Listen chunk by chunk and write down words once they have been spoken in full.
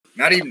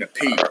Not even a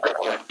pee.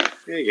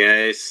 Hey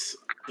guys.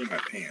 In my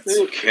pants.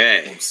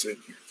 Okay. I'm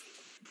sitting here.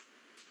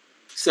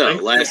 So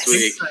last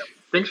week.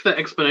 Thanks for the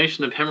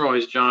explanation of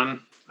hemorrhoids,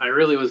 John. I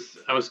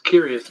was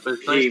curious, but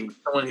it's nice that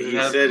someone who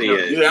has.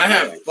 Dude, I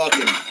have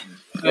fucking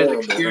horrible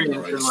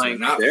experience in like.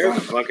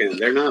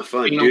 They're not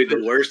fun, dude.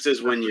 The worst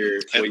is when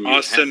you're. And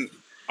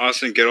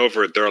Austin, get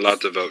over it. They're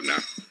allowed to vote now.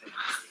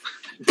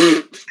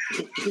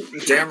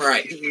 Damn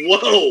right.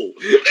 Whoa!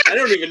 I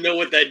don't even know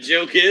what that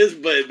joke is,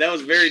 but that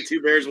was very Two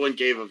Bears, One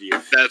Cave of you.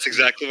 That's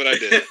exactly what I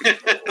did.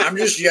 I'm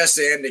just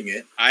yes-anding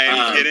it. I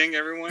am kidding,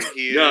 everyone.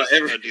 He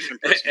is a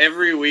decent person.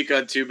 Every week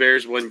on Two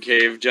Bears, One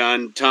Cave,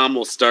 Tom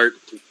will start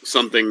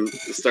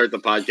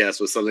the podcast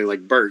with something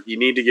like, Bert, you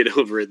need to get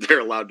over it.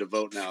 They're allowed to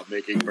vote now,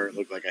 making Bert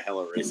look like a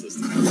hella racist.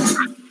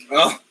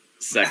 Oh.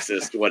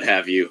 Sexist, what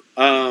have you.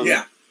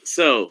 Yeah.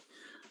 So,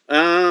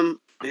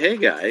 hey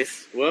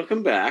guys,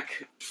 welcome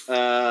back.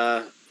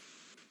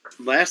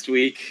 Last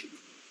week,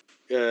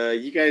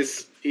 you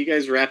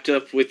guys wrapped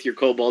up with your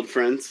kobold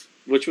friends,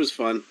 which was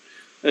fun.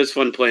 It was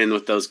fun playing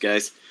with those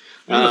guys.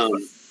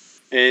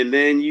 And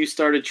then you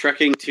started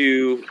trekking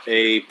to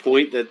a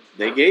point that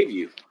they gave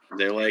you.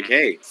 They're like,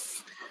 hey,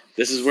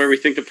 this is where we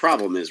think the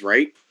problem is,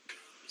 right?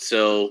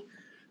 So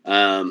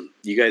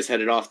you guys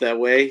headed off that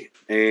way,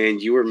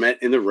 and you were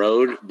met in the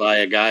road by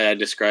a guy I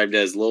described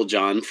as Lil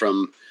John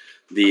from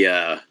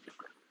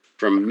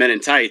from Men in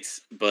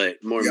Tights,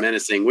 but more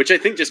menacing, which I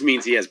think just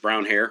means he has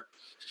brown hair.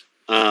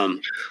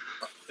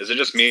 Is it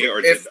just me,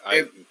 or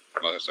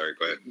sorry,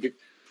 go ahead.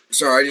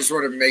 Sorry, I just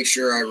want to make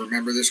sure I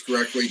remember this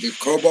correctly. The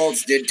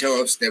kobolds did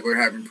tell us they were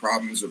having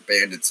problems with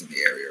bandits in the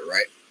area,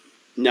 right?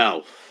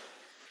 No.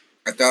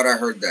 I thought I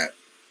heard that.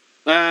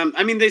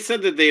 I mean, they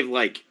said that they've,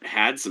 like,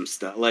 had some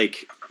stuff.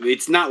 Like,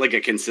 it's not, like,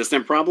 a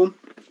consistent problem.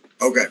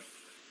 Okay.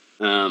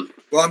 Well,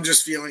 I'm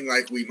just feeling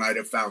like we might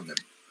have found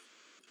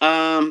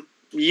them.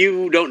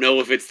 You don't know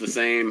if it's the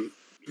same.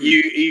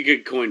 You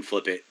could coin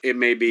flip it. It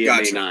may be,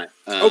 it may not.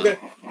 Okay.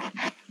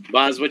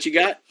 Boz, what you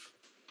got?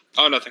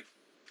 Oh, nothing.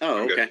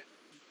 Oh, okay.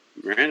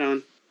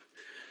 Right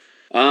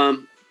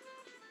on.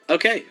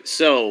 Okay,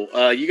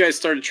 so you guys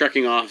started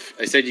trekking off.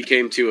 I said you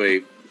came to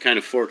a kind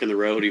of fork in the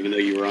road, even though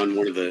you were on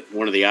one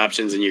of the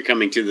options, and you're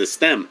coming to the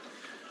stem,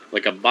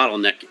 like a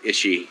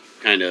bottleneck-ishy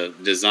kind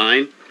of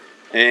design.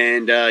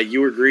 And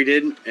you were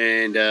greeted,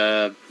 and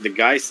the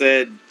guy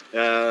said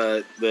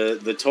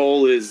the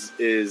toll is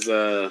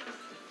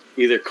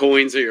either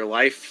coins or your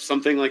life,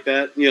 something like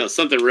that. You know,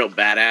 something real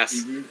badass.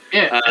 Mm-hmm.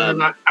 Yeah, and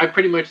then I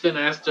pretty much then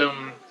asked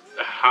him,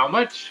 how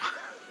much?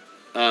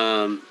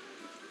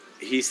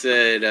 He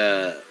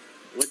said,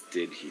 what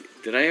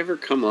did I ever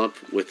come up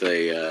with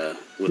a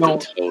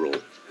total?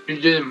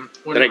 You didn't.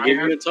 Did I give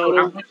you a total?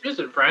 How much is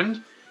it,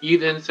 friend? You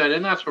then said,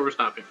 and that's where we're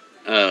stopping.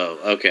 Oh,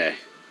 okay.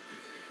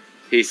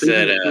 He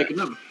said,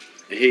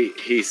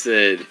 he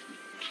said,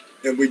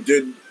 and we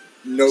did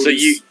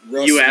notice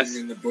you asked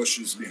in the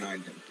bushes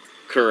behind him.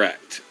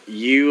 Correct.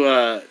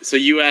 So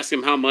you asked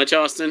him how much,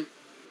 Austin?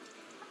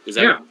 Is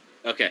that right?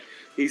 Okay.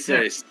 He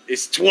said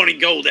it's 20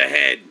 gold a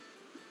head.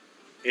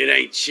 It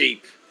ain't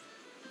cheap.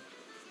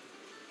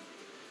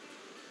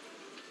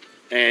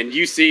 And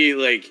you see,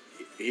 like,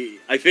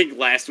 I think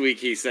last week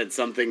he said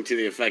something to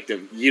the effect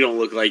of, you don't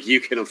look like you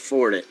can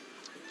afford it.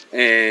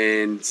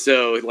 And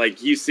so,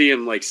 like, you see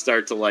him, like,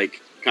 start to,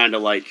 like, kind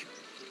of, like,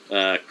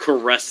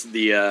 caress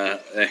the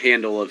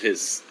handle of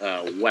his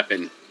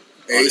weapon.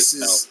 Ace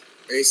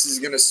is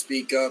going to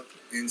speak up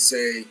and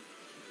say,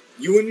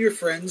 you and your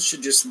friends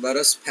should just let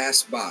us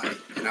pass by.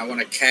 And I want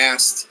to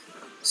cast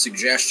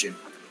suggestion.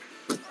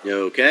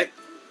 Okay.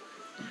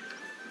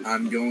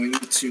 I'm going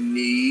to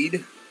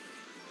need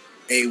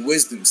a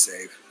wisdom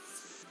save.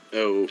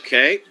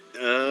 Okay.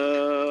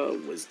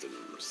 Wisdom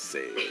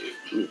save.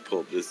 Let me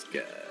pull this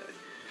guy.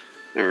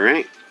 All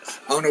right.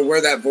 I don't know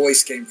where that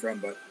voice came from,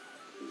 but...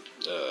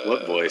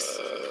 what voice?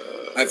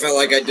 I felt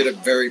like I did a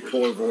very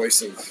poor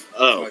voice of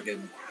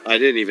fucking... I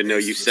didn't even know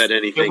you said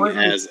anything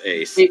as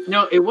Ace.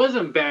 It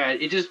wasn't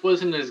bad. It just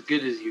wasn't as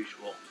good as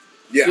usual.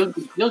 Yeah.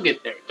 You'll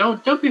get there.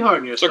 Don't be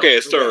hard on yourself. It's okay.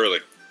 It's still early.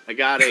 I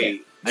got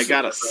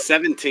a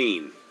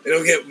 17.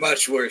 It'll get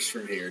much worse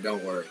from here.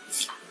 Don't worry.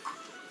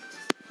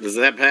 Does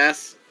that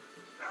pass?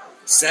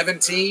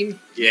 17?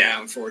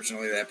 Yeah.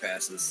 Unfortunately, that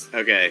passes.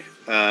 Okay.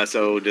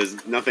 So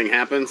does nothing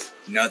happens?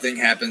 Nothing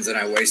happens, and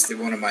I wasted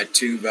one of my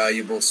 2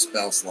 valuable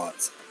spell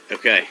slots.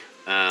 Okay.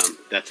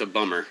 That's a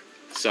bummer.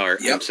 Sorry.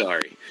 Yep. I'm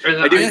sorry.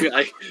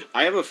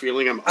 I have a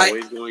feeling I'm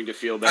always going to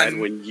feel bad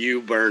when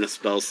you burn a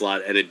spell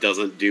slot and it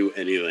doesn't do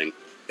anything.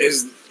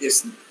 It's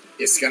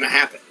going to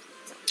happen.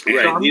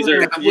 Right.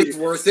 That was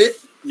worth it.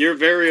 You're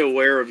very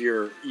aware of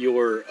your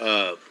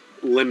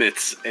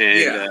limits,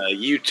 and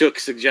you took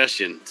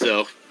suggestion.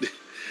 So,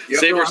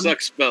 save or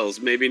suck spells.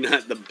 Maybe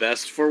not the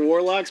best for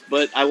warlocks,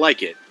 but I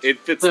like it. It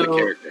fits the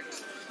character.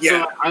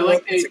 Yeah, so I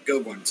like it's a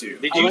good one too.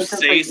 Did you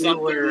say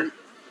something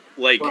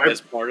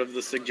as part of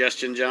the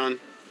suggestion, John?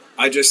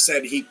 I just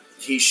said him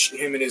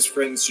and his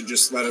friends should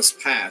just let us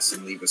pass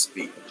and leave us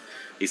be.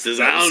 He says,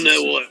 I don't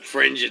know what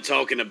friends you're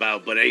talking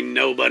about, but ain't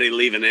nobody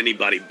leaving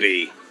anybody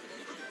be.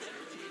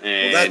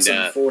 And well, that's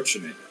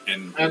unfortunate.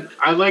 And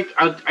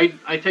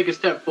I take a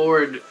step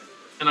forward,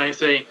 and I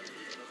say,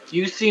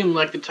 you seem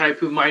like the type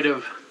who might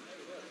have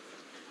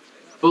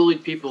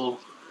bullied people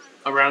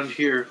around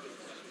here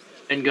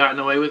and gotten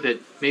away with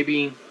it.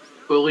 Maybe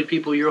bullied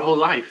people your whole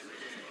life.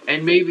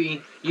 And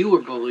maybe you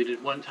were bullied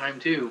at one time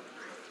too.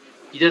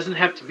 It doesn't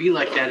have to be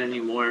like that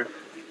anymore.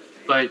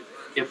 But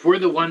if we're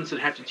the ones that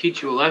have to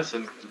teach you a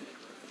lesson,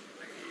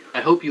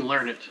 I hope you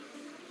learn it.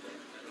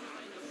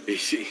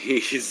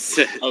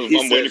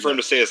 I'm waiting for him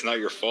to say it's not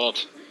your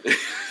fault.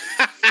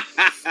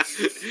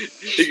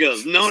 He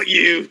goes, not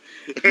you,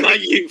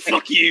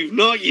 fuck you,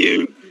 not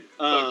you.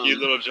 Fuck you,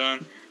 Little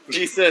John.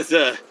 He says,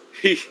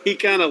 he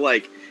kind of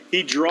like,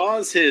 he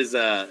draws his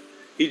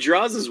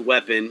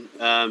weapon,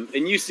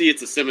 and you see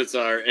it's a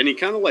scimitar, and he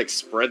kind of like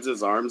spreads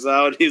his arms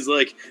out. He's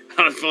like,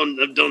 I've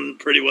done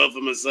pretty well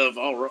for myself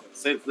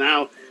since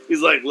now.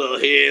 He's like, little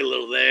here,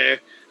 little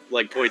there,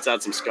 like points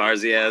out some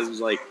scars he has.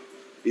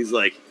 He's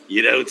like,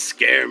 you don't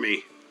scare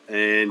me.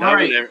 And all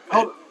right,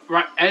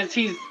 right. As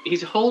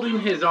he's holding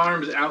his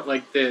arms out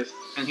like this,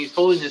 and he's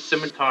holding his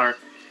scimitar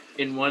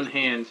in one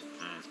hand.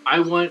 I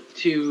want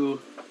to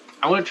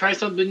try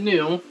something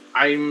new.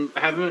 I'm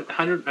not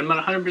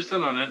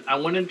 100% on it. I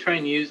want to try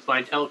and use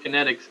my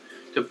telekinetics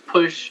to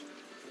push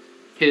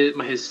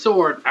his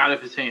sword out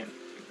of his hand.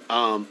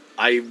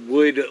 I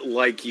would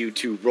like you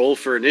to roll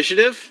for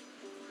initiative.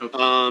 Okay.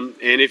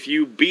 And if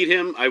you beat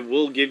him, I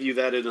will give you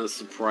that in a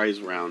surprise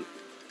round.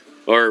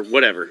 Or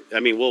whatever. I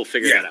mean, we'll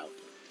figure that out.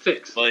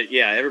 6. But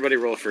yeah, everybody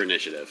roll for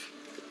initiative.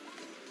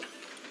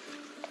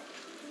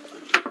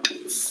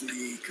 Let's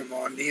see. Come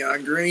on,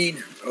 neon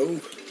green.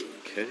 Oh.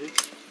 Okay.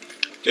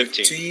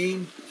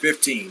 15.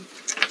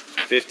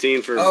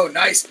 15 for... Oh,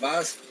 nice,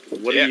 boss.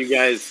 What are you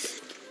guys'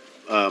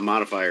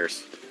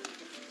 modifiers?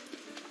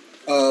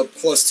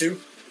 +2.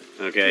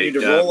 Okay. You need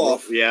to roll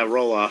off. Yeah,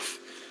 roll off.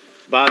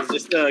 Boz,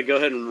 just go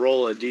ahead and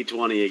roll a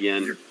d20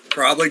 again. You're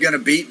probably going to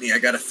beat me. I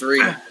got a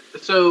 3.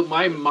 So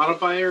my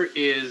modifier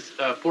is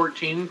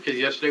 14, because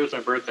yesterday was my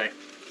birthday.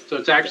 So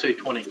it's actually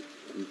 20.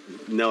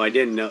 No, I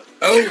didn't know.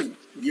 Oh,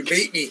 you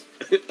beat me.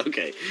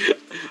 Okay.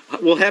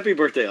 Well, happy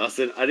birthday,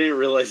 Austin. I didn't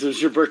realize it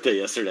was your birthday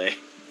yesterday.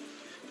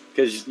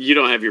 Because you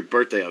don't have your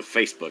birthday on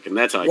Facebook, and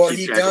that's how I keep track of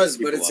people. Well, he does,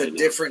 but it's a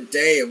different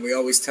day, and we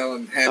always tell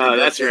him happy birthday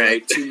that's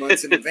right. like 2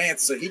 months in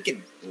advance, so he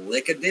can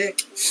lick a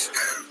dick.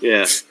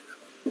 Yeah.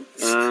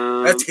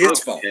 That's his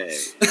fault.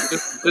 Just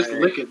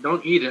lick it.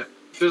 Don't eat it.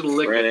 Just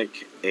lick Braddock,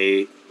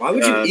 8. Why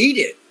would you eat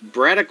it?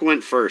 Braddock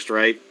went first,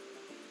 right?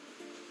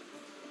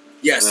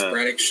 Yes,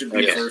 Braddock should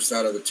be first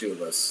out of the two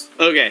of us.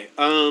 Okay.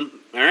 All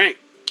right.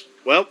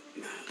 Well,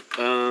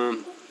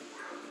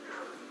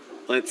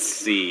 let's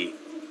see.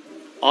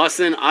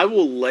 Austin, I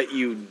will let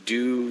you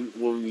do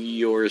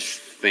your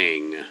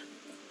thing.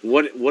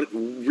 What?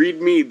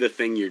 Read me the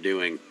thing you're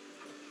doing,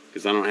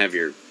 because I don't have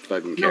your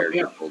fucking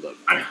character pulled up.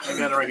 I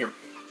got it right here.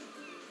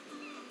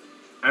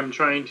 I'm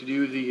trying to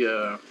do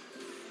the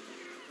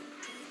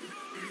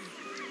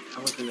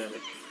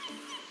telekinetic.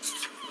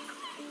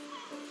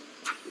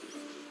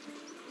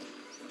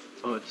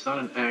 Oh, it's not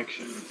an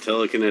action.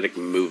 Telekinetic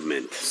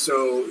movement.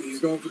 So he's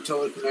going for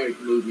telekinetic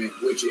movement,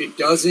 which it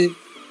doesn't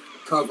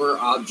cover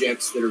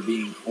objects that are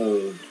being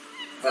held.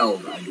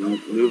 I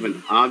don't move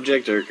an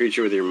object or a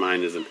creature with your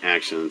mind is an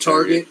action.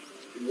 Target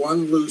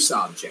one loose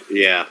object.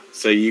 Yeah,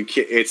 so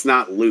it's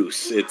not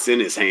loose. It's in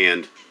his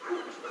hand.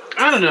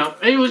 I don't know.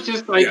 It was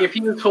just like if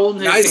he was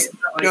holding his hand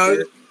like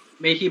this,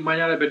 maybe he might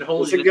not have been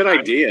holding. It's a good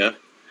idea.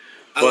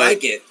 I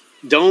like it.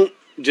 Don't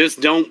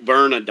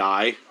burn a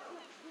die.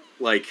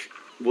 Like,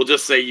 we'll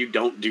just say you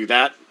don't do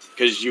that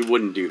because you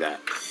wouldn't do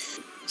that.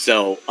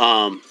 So,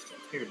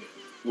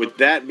 with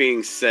that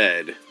being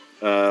said,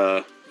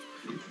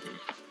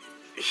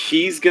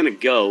 he's gonna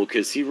go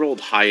because he rolled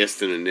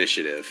highest in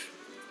initiative,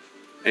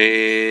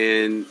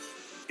 and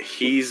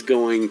he's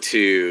going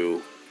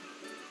to.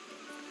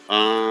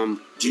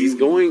 He's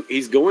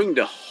going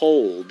to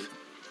hold,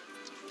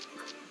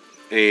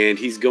 and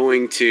he's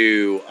going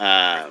to.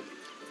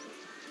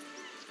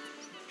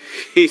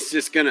 He's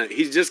just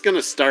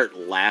gonna start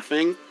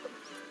laughing,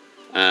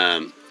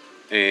 and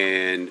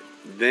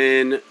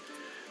then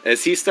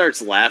as he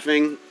starts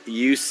laughing,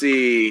 you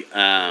see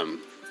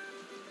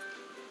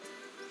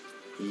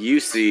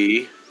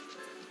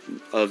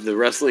of the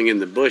rustling in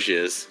the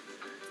bushes,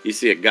 you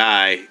see a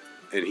guy,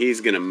 and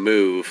he's gonna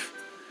move.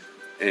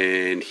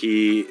 And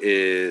he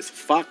is,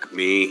 fuck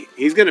me,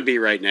 he's going to be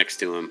right next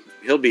to him.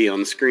 He'll be on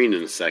the screen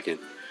in a second.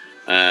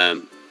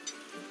 There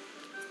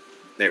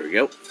we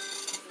go.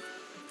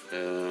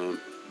 And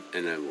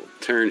I will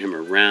turn him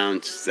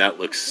around. That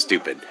looks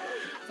stupid.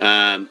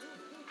 And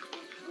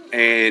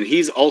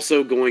he's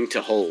also going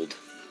to hold.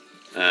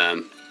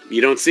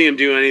 You don't see him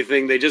do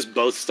anything. They just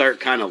both start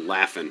kind of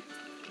laughing.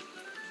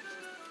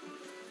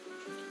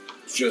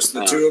 Just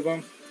the two of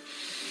them?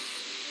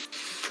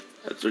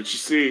 That's what you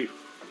see.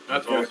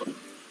 That's awesome.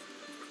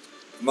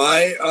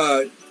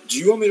 Do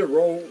you want me to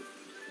roll?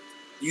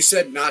 You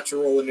said not to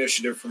roll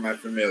initiative for my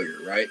familiar,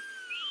 right?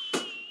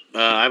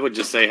 I would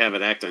just say have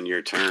it act on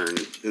your turn.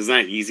 Isn't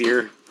that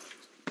easier?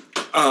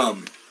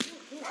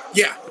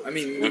 Yeah, I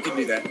mean, we can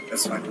do that.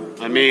 That's fine.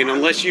 I mean,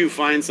 unless you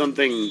find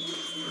something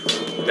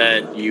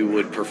that you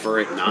would prefer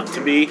it not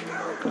to be.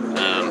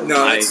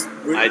 My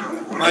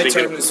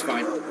turn is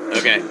fine.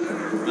 Okay.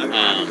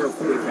 I'm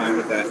perfectly fine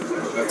with that.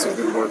 That's a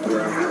good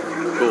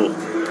workaround. Cool.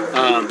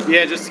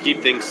 Yeah, just to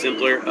keep things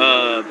simpler.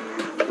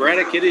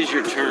 Braddock, it is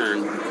your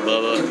turn,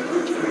 Bubba.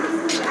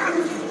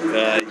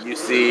 You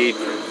see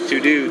two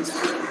dudes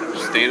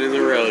standing in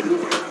the road. I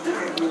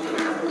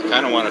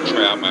kind of want to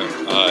try out my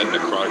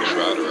necrotic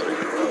shroud already.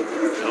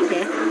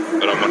 Okay.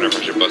 But I'm wondering if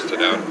I should bust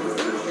it out.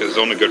 Because it's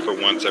only good for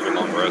once every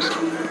long rest.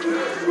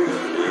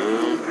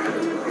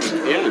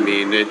 Yeah, I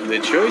mean, the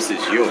choice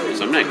is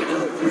yours. I'm never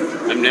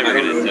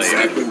gonna tell you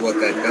exactly what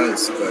that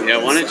does. But yeah,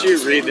 why don't you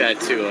read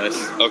that to us?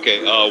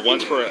 Okay,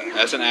 once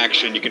as an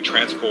action, you can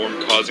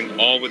transform, causing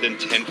all within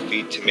 10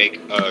 feet to make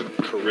a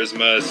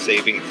charisma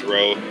saving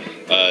throw,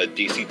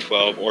 DC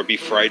 12, or be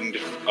frightened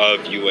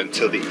of you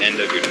until the end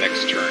of your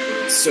next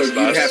turn. So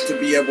you have to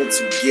be able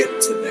to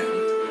get to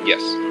them.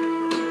 Yes.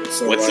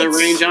 So what's the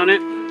range on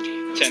it?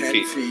 10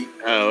 feet.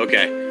 Oh,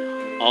 okay.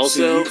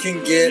 Also, so you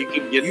can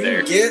get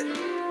there.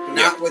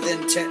 Not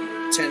within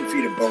 10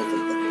 feet of both of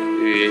them.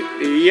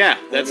 Yeah,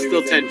 that's Only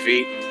still within 10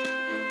 feet.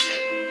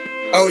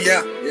 Oh,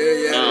 yeah.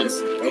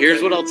 Okay.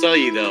 Here's what I'll tell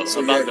you, though,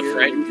 about the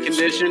frightened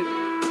condition.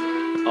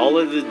 All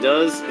it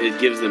does, it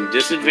gives them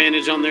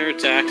disadvantage on their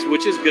attacks,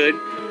 which is good,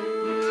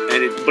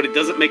 but it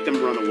doesn't make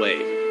them run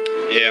away.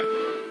 Yeah,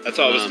 that's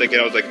all I was thinking.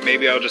 I was like,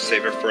 maybe I'll just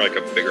save it for like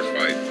a bigger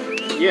fight.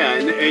 Yeah,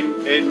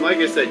 and like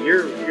I said,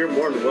 you're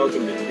more than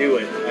welcome to do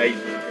it. I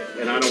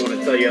don't want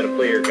to tell you how to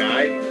play your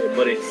guy,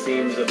 but it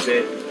seems a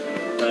bit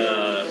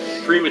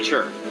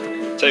premature.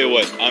 Tell you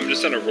what, I'm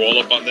just gonna roll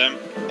up on them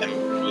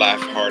and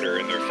laugh harder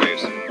in their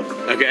face.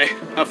 Okay,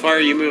 how far are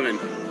you moving?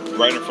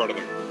 Right in front of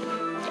them.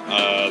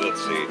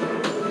 Let's see.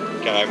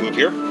 Can I move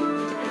here?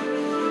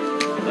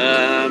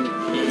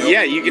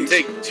 Yeah, you can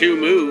take 2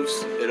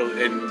 moves.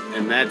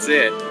 And that's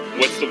it.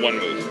 What's the one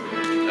move?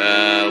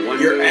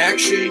 Your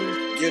action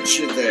gets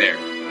you there.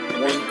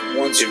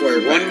 One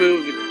square. One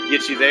move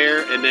gets you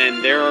there, and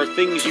then there are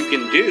things you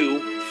can do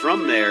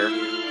from there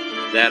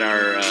that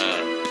are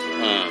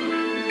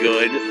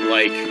good.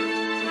 Like,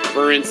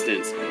 for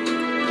instance,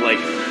 like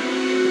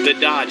the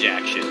dodge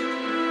action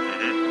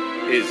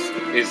is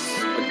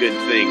a good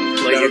thing.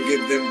 Like that'll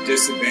give them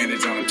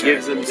disadvantage on attack.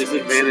 Gives them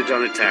disadvantage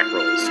on attack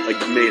rolls, like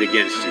made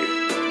against you.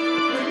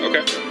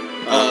 Okay.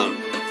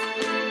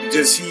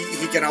 Does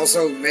he can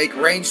also make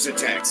ranged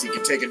attacks. He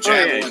can take a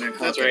javelin and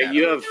that's right.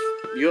 You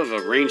have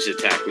a ranged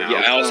attack now.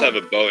 Yeah, I also have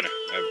a bow.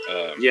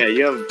 Yeah,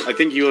 you have. I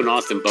think you and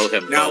Austin both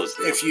have bows.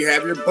 Now, if you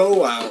have your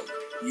bow out,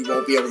 you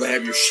won't be able to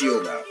have your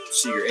shield out,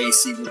 so your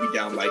AC will be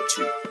down by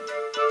 2.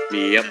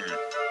 Yep.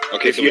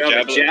 Okay, if you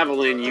have a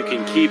javelin, you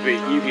can keep it.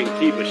 You can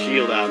keep a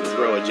shield out and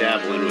throw a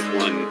javelin with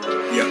one.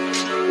 Yep.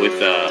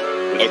 With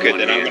okay, one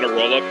then hand. I'm gonna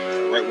roll up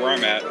right where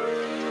I'm at.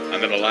 I'm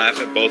gonna laugh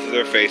at both of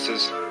their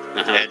faces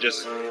and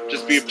just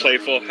be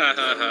playful, ha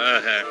ha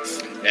ha ha,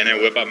 and then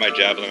whip out my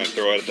javelin and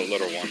throw it at the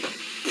little one.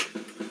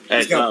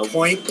 He's got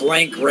point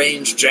blank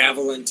range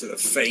javelin to the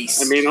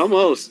face. I mean,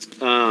 almost.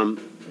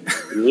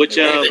 Which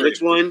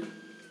one?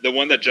 The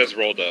one that just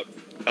rolled up.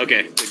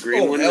 Okay, the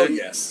green one. Hell then?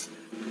 yes.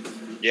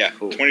 Yeah,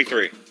 cool.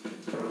 23.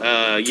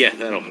 Yeah,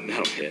 that'll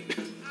hit.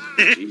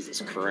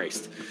 Jesus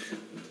Christ.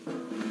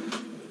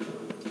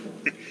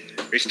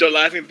 Are you still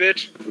laughing,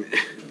 bitch?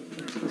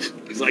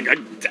 He's like,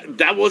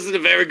 that wasn't a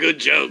very good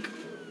joke.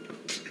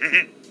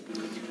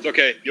 It's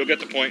okay. You'll get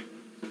the point.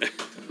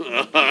 Boo,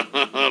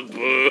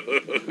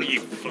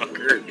 you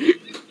fucker.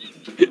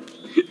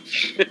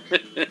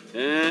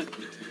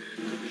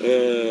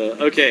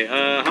 Okay,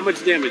 how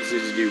much damage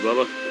did you do,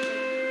 Bubba?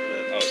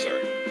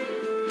 Sorry.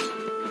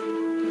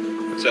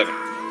 7.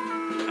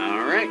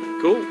 Alright,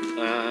 cool.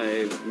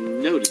 I've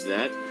noted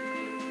that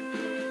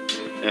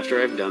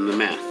after I've done the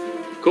math.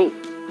 Cool.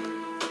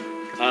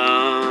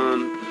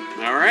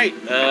 Alright,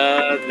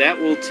 that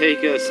will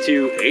take us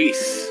to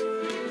Ace.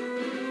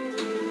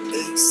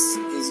 Ace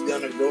is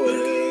gonna go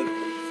ahead and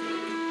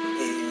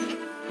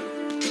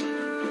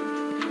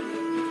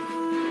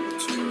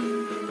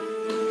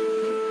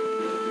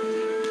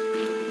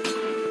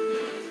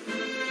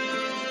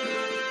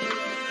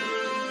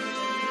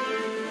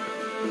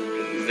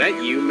Is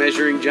that you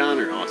measuring John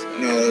or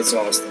Austin? No, that's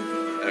Austin.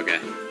 Okay.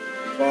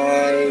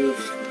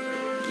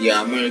 5. Yeah,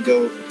 I'm gonna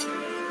go.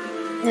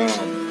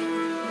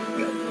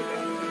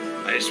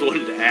 I just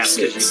wanted to ask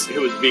if it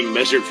was being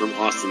measured from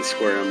Austin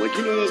Square. I'm like,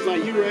 that's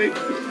not you, right?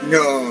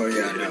 No,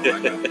 yeah, no, I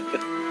know.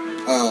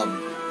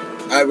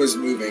 I was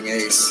moving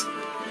Ace,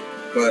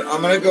 but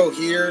I'm gonna go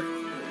here.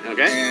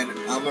 Okay. And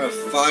I'm gonna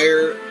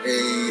fire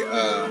a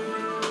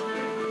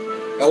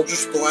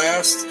Eldritch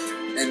Blast,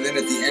 and then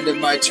at the end of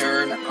my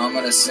turn, I'm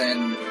gonna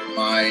send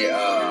my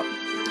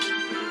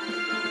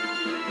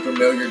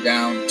Familiar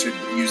down to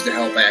use the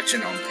help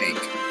action on Pink.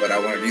 But I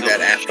want to do that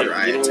after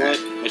I attack.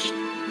 I should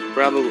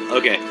probably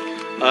okay.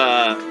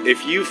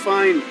 If you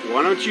find,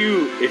 why don't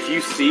you? If you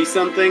see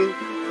something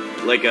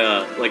like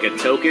a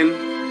token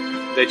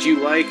that you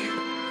like,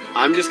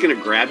 I'm just gonna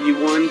grab you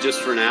one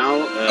just for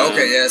now.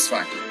 Okay, yeah, that's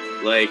fine.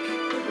 Like,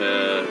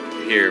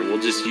 here,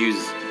 we'll just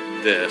use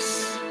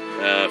this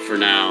for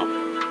now.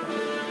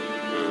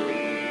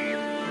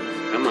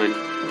 Come on.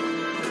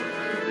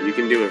 You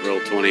can do it, roll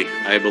 20.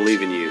 I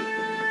believe in you.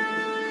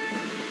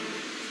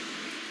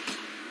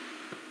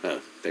 Oh,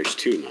 there's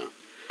 2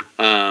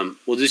 now.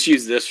 We'll just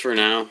use this for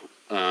now.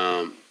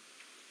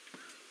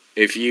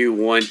 If you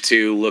want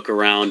to look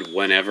around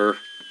whenever.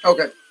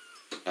 Okay.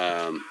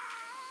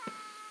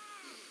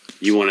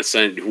 You want to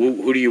send...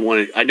 Who do you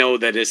want to... I know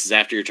that this is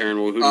after your turn.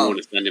 Who do you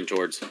want to send him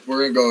towards? We're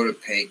going to go to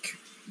Pink.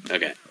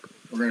 Okay.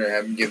 We're going to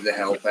have him give the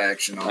help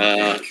action on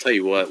Pink. Tell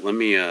you what, let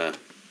me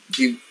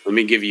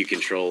give you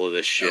control of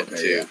this shit, okay,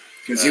 too. Yeah.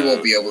 Because he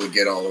won't be able to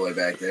get all the way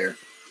back there.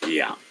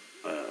 Yeah.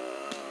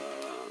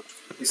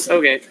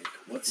 Okay.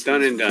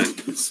 Done and done.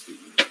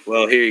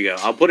 Well, here you go.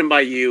 I'll put him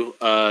by you.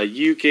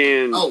 You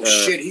can... Oh,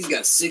 shit. He's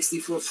got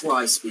 60-foot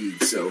fly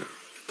speed, so...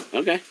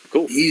 Okay,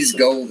 cool. He's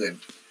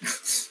golden.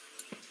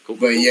 Cool.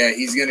 But, yeah,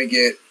 he's going to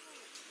get...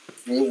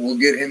 We'll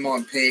get him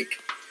on Pink.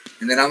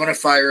 And then I'm going to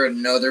fire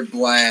another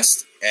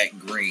blast at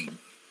Green.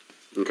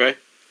 Okay.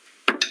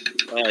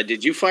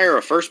 Did you fire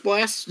a first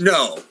blast?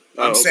 No.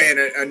 I'm okay.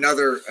 saying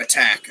another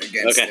attack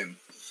against him.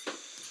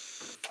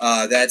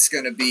 That's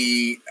going to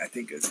be, I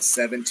think, a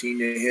 17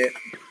 to hit.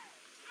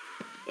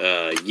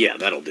 Yeah,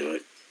 that'll do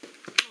it.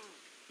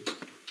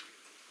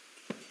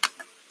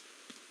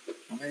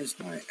 Why is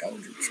my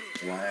Eldritch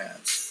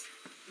Blast?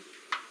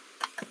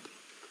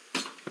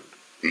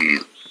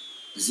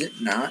 Does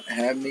it not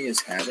have me as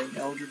having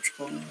Eldritch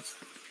Blast?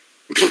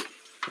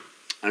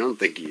 I don't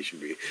think you should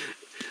be.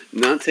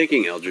 Not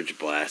taking Eldritch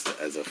Blast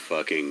as a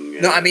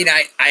fucking... No, I mean,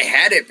 I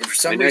had it, but for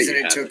some reason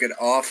it took it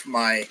off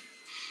my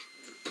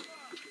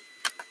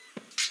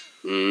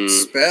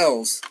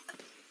spells.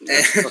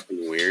 That's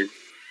fucking weird.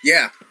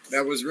 Yeah,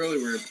 that was really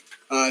weird.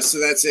 So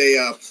that's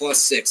a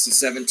 +6, so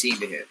 17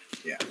 to hit.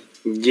 Yeah.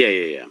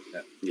 Yeah.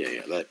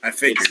 That, I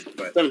figured,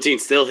 but 17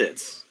 still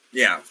hits.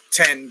 Yeah,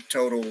 10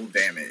 total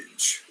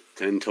damage.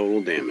 10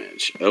 total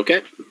damage.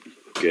 Okay,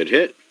 good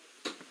hit.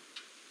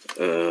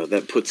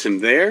 That puts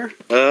him there.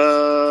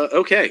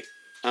 Okay.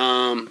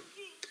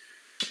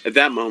 At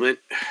that moment,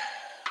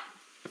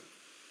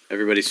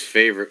 everybody's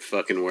favorite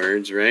fucking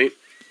words, right?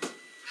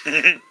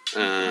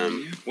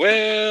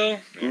 Well,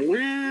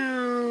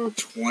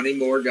 20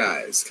 more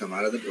guys come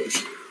out of the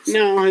bushes.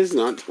 No, it's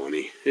not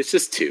 20. It's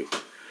just 2.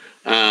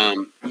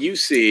 You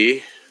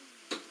see...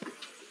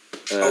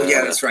 oh,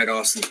 yeah, that's right.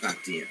 Austin's not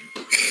DM.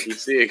 You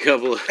see a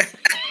couple of...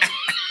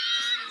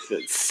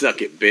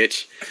 Suck it,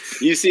 bitch.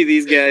 You see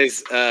these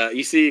guys...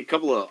 you see a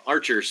couple of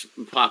archers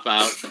pop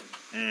out.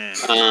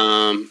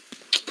 And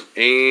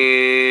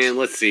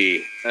let's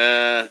see.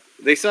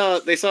 They saw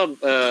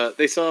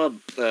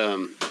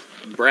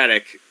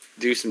Braddock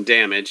do some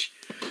damage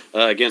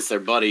against their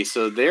buddy,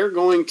 so they're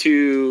going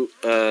to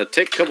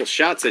take a couple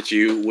shots at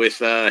you with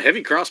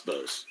heavy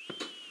crossbows.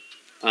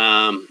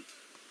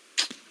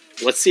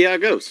 Let's see how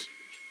it goes.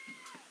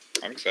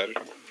 I'm excited.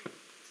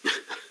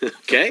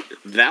 Okay,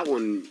 that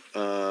one.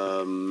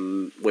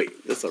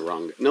 Wait, that's the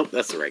wrong. Nope,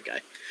 that's the right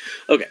guy.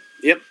 Okay,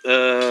 yep.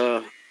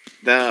 The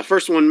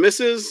first one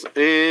misses,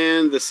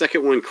 and the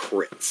second one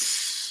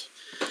crits.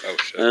 Oh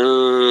shit.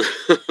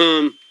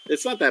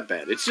 It's not that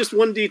bad. It's just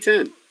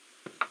 1d10.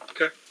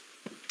 Okay.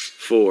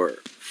 For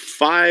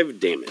 5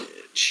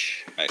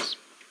 damage. Nice.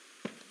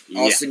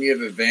 Austin, you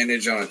have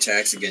advantage on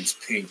attacks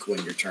against Pink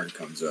when your turn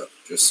comes up,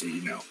 just so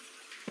you know.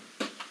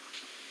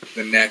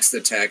 The next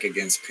attack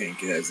against Pink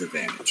has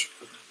advantage.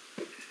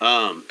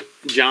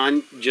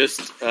 John,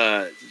 just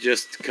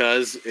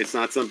because it's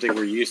not something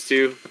we're used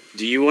to,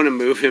 do you want to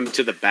move him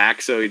to the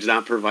back so he's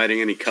not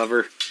providing any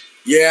cover?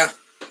 Yeah.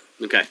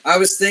 Okay. I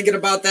was thinking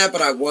about that,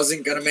 but I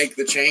wasn't going to make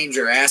the change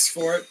or ask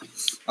for it.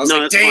 I was no,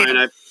 like, that's damn.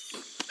 fine.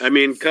 I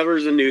mean,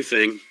 cover's a new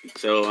thing,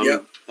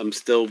 so I'm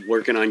still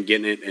working on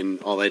getting it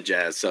and all that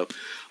jazz. So,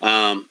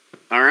 all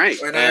right.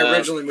 And I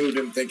originally moved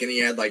him thinking he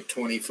had like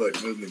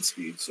 20-foot movement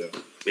speed. So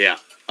yeah.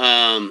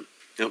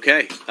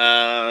 Okay.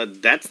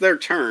 That's their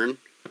turn.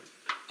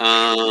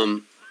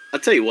 I'll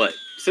tell you what.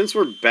 Since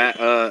we're back,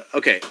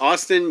 okay,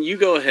 Austin, you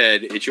go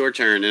ahead. It's your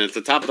turn, and at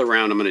the top of the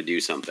round, I'm going to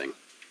do something.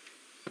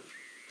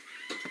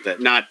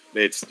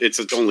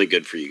 It's only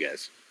good for you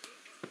guys.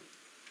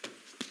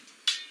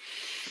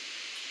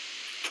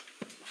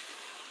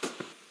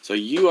 So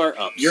you are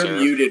up, You're sir.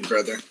 muted,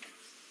 brother.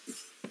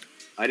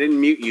 I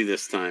didn't mute you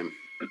this time.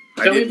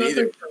 Tell me about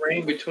the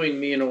terrain between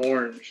me and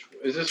Orange.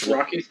 Is this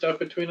rocky stuff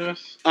between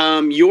us?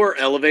 You're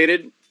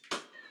elevated,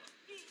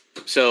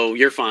 so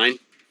you're fine.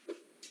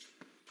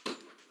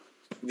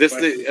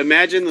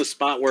 Imagine the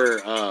spot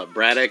where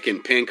Braddock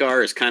and Pink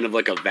are is kind of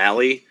like a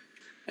valley,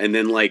 and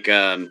then like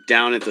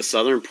down at the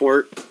southern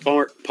part,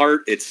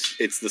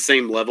 it's the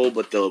same level,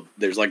 but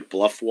there's like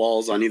bluff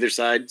walls on either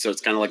side, so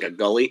it's kind of like a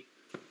gully.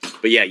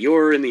 But yeah,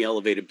 you're in the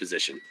elevated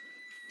position.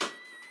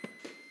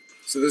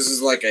 So this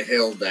is like a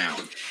hill down.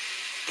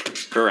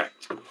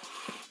 Correct.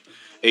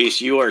 Ace,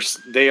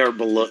 they are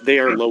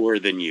lower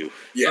than you.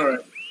 Yeah.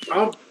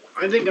 All right.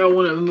 I think I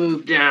want to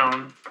move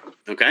down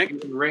Okay.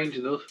 in range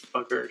of those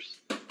fuckers.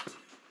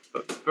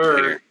 But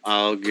first, Here,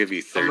 I'll give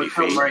you 30 I'm gonna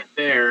come feet. right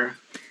there,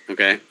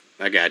 Okay,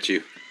 I got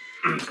you.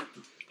 and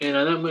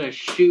then I'm gonna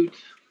shoot.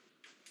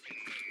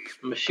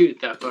 I'm gonna shoot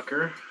at that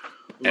fucker.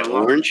 At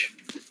orange?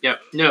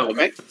 Yep. No.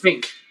 Okay.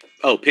 Pink.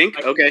 Oh, pink?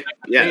 Okay.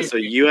 Yeah, so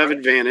you have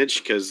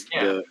advantage because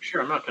Yeah,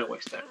 sure. I'm not gonna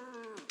waste that.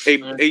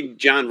 Hey,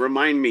 John,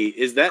 remind me,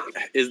 is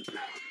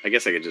I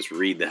guess I could just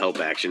read the help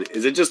action.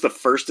 Is it just the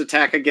first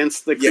attack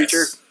against the creature?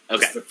 Yes,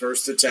 okay. It's the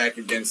first attack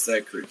against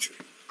that creature.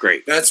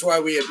 Great. That's why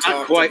we had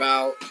talked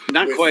about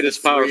not quite as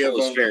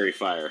powerful as fairy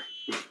fire.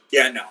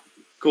 Yeah, no.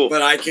 Cool.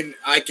 But I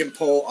can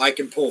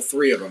pull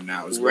 3 of them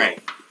now as well.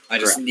 Right. I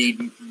just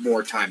need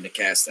more time to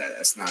cast that.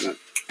 That's not an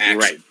action.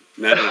 Right.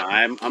 No,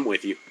 I'm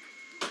with you.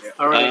 Yeah.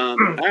 All right. All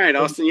right,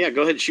 Austin. Yeah,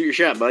 go ahead and shoot your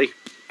shot, buddy.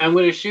 I'm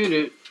gonna shoot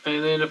it,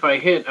 and then if I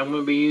hit, I'm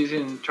gonna be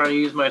trying to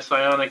use my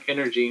psionic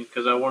energy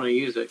because I want to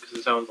use it because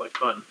it sounds like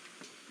fun.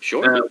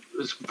 Sure.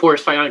 For a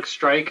psionic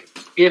strike,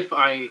 if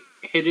I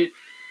hit it,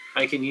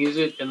 I can use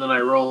it, and then I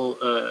roll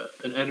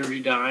an energy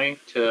die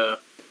to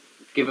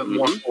give it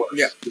more force.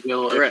 Yeah. To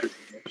deal correct.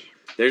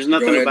 There's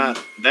nothing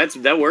about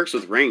that works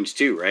with range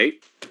too,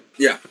 right?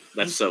 Yeah.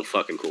 That's so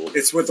fucking cool.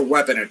 It's with a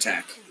weapon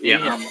attack.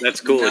 Yeah,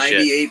 that's cool as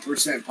shit.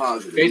 98%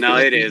 positive. No,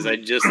 it is. I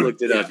just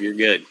looked it up. You're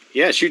good.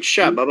 Yeah, shoot your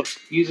shot, Bubba.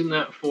 Using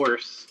that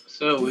force.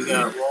 So we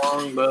got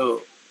long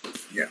bow.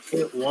 Yeah.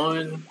 Hit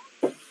 1,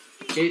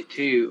 hit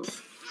 2.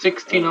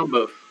 16 on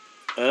both.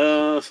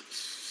 Oh,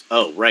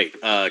 right.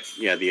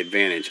 Yeah, the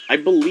advantage. I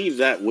believe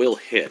that will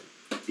hit.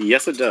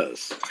 Yes, it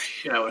does.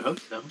 Shit, I would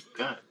hope so.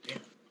 God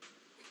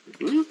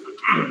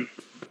damn.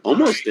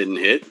 Almost didn't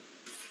hit.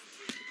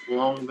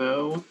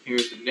 Longbow.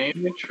 Here's the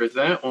damage for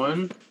that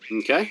one.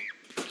 Okay.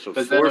 So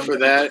But 4 for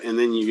that, and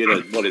then you get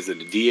a, what is it,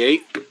 a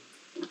D8?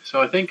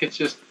 So I think it's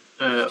just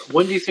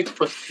 1d6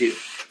 plus 2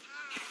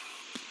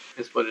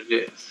 is what it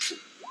is.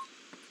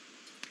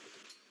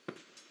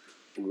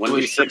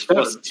 1d6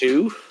 plus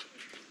 2?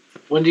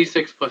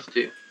 1d6 plus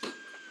 2.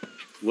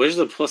 Where's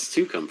the plus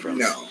 2 come from?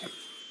 No.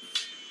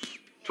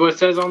 That's what it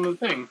says on the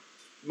thing.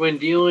 When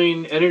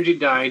dealing energy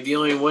die,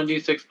 dealing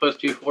 1d6 plus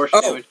 2 force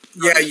damage.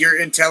 Yeah,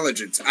 your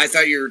intelligence. I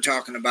thought you were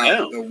talking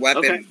about the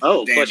weapon okay.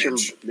 Oh, damage. plus your...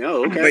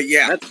 No, okay. But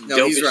yeah, that's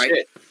no, he's right.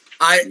 Shit.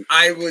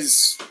 I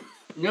was...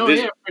 No,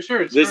 this, yeah, for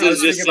sure. This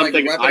is just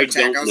something I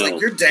don't know. I was like,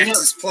 your dex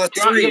is plus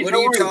 3. What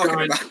are you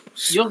talking about?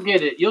 You'll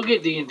get it. You'll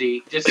get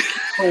D&D. Just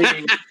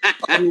playing.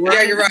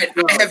 Yeah, you're right.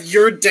 I have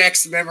your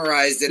dex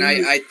memorized, and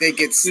I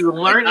think it's a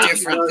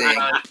different thing.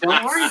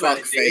 Don't worry about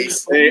it,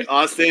 Face. Hey,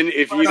 Austin,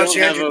 if you don't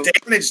have your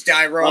damage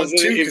die roll too,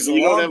 if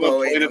you don't have a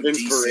point of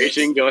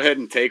inspiration, go ahead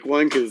and take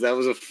one, because that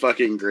was a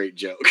fucking great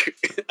joke.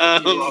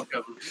 You're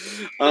welcome.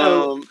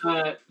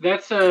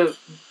 That's a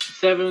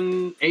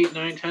 7, 8,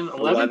 9, 10,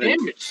 11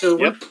 damage. So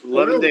yep,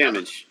 11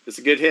 damage. It's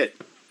a good hit.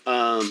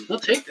 We'll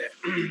take that.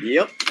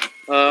 Yep.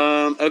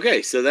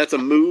 Okay, so that's a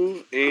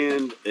move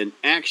and an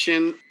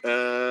action.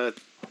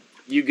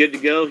 You good to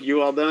go?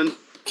 You all done?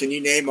 Can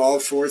you name all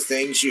 4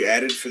 things you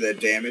added for that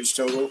damage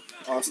total,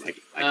 Austin?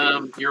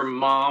 Your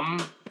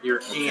mom,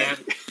 your aunt,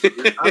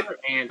 your other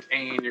aunt,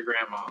 and your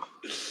grandma.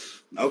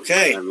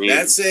 Okay, I mean,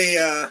 that's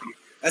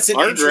an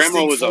our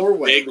grandma was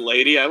four-way. A big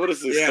lady. I would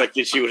have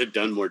expected she would have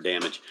done more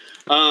damage.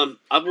 I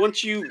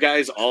want you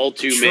guys all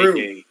to make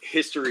a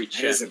history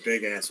check. That is a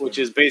big ass one. Which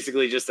is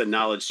basically just a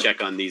knowledge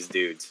check on these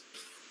dudes.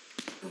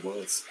 It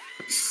was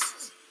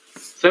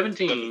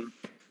 17.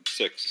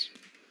 6.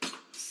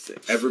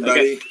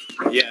 Everybody?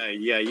 Okay.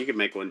 Yeah, you can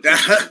make one too.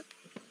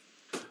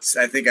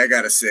 I think I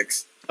got a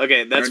 6.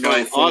 Okay, that's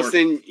fine. 4.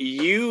 Austin,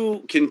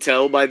 you can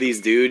tell by these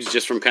dudes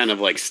just from kind of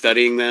like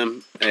studying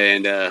them,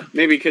 and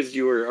maybe because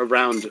you were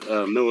around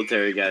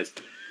military guys,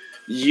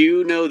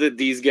 you know that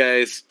these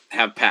guys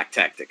have pack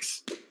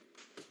tactics.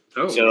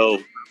 Oh. So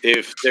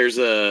if there's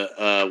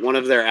one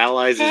of their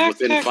allies is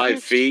within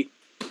 5 feet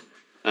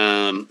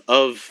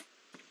of,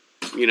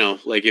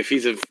 like if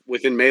he's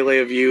within melee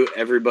of you,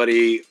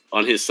 everybody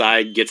on his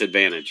side gets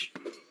advantage.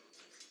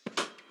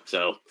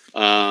 So,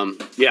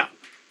 yeah.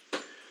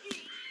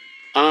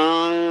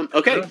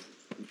 Okay.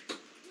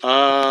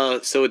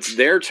 So it's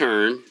their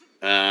turn.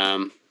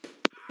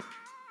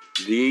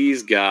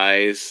 These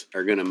guys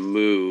are gonna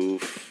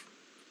move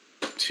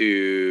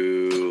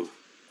to.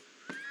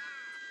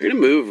 They're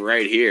gonna move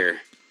right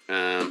here,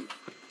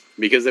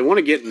 because they want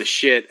to get in the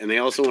shit, and they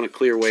also want to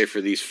clear way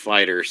for these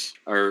fighters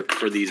or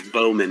for these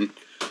bowmen.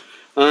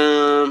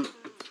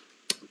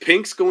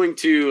 Pink's going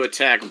to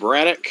attack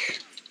Braddock.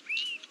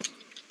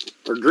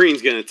 Or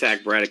Green's going to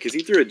attack Braddock because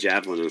he threw a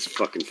javelin in his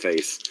fucking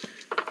face.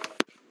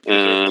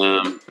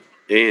 And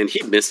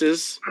he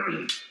misses.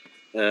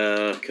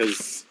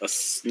 Because a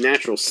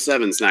natural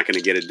 7's not going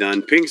to get it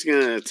done. Pink's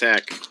going to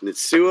attack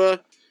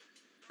Nitsua.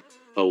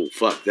 Oh,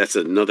 fuck. That's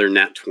another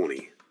nat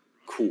 20.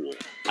 Cool.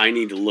 I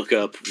need to look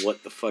up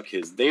what the fuck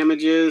his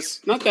damage is.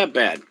 Not that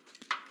bad.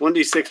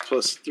 1d6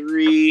 plus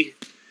 3.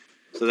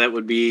 So that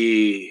would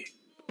be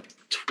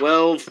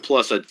 12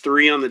 plus a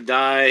 3 on the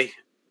die.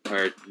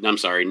 Or, I'm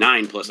sorry,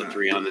 9 plus a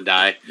 3 on the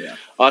die. Yeah.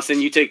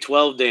 Austin, you take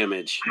 12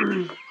 damage.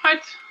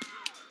 What?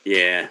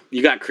 Yeah,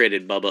 you got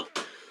critted, Bubba.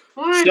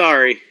 What?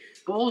 Sorry.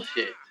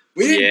 Bullshit.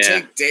 We didn't Yeah.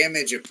 take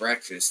damage at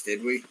breakfast,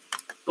 did we?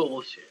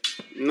 Bullshit.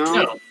 No.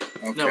 No,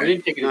 Okay. no, we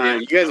didn't take any Nah,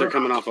 damage. you guys are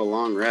coming off a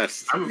long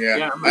rest.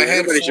 Yeah, I'm I had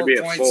Everybody should 4 be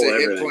at points full of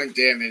hit everything. point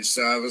damage,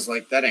 so I was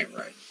like, that ain't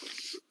right.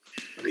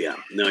 Yeah,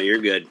 no, you're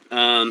good.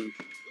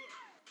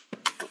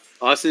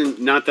 Austin,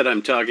 not that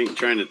I'm trying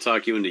to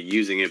talk you into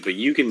using it, but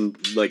you can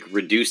like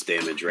reduce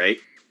damage, right?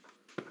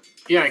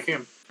 Yeah, I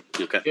can.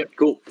 Okay, Yep.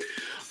 cool.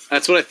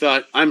 That's what I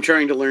thought. I'm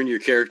trying to learn your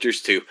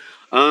characters too.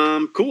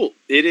 Cool.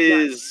 It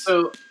is.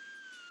 So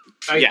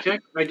I Yeah.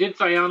 checked. I did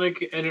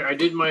psionic, and I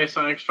did my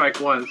sonic strike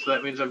once. So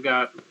that means I've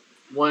got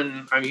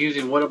one. I'm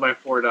using one of my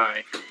 4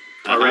 die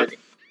already.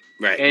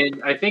 Right.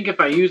 And I think if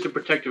I use a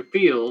protective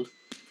field,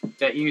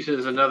 that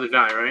uses another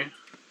die, right?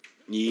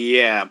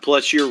 Yeah,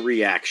 plus your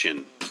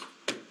reaction.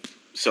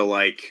 So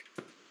like,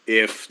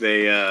 if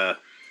they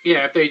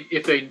Yeah,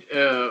 if they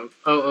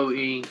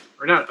OOE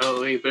or not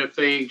OOE, but if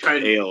they try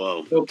to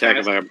AOO go attack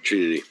past- of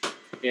opportunity.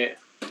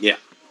 yeah,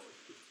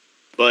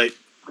 But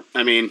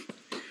I mean,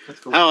 that's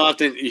cool. how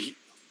often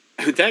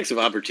attacks of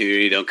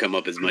opportunity don't come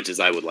up as much as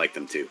I would like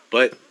them to.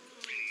 But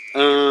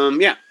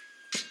yeah.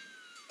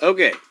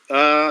 Okay.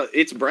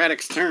 It's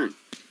Braddock's turn.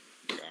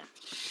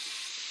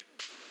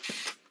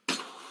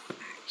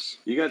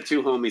 You got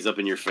 2 homies up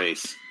in your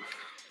face.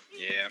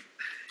 Yeah.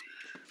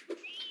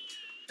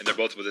 And they're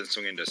both within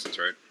swinging distance,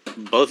 right?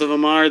 Both of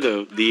them are.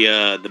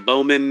 The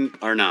bowmen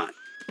are not.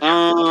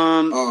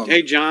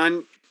 Hey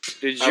John,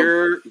 did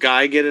your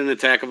guy get an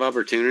attack of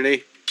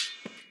opportunity?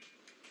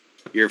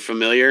 You're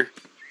familiar?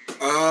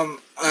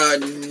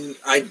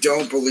 I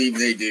don't believe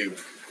they do.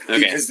 Okay.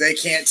 Because they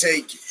can't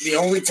take the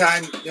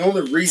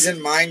only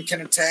reason mine can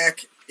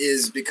attack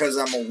is because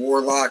I'm a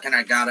warlock and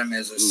I got him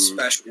as a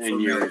special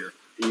and familiar.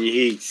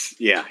 He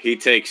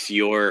takes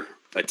your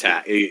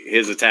attack.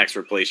 His attacks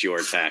replace your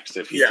attacks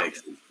if he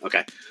takes them.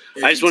 Okay.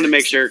 If I just he wanted to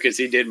make takes sure because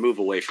he did move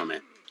away from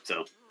it.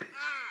 So.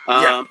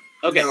 Yeah.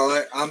 Okay. No,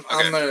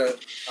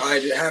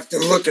 I'd have to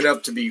look it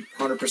up to be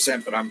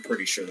 100%, but I'm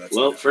pretty sure that's.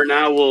 Well, for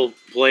now we'll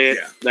play it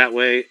Yeah. that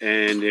way,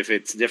 and if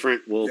it's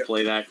different, we'll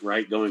play that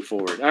right going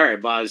forward. All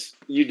right, Boz,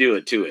 you do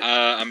it to it.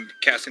 I'm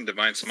casting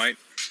Divine Smite,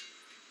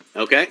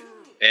 Okay.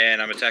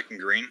 and I'm attacking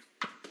green.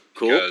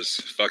 Cool. Because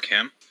fuck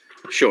him.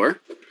 Sure.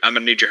 I'm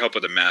gonna need your help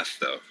with the math,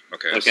 though.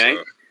 Okay. Okay.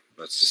 So,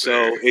 let's see.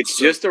 So it's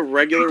just a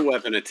regular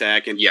weapon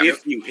attack, and Yeah.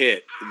 if you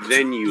hit,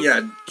 then you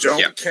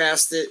don't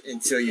cast it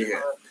until you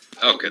hit.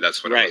 Okay,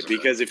 that's what. right,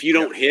 because if you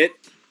don't hit,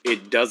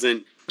 it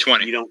doesn't.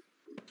 20. You don't.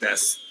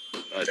 That's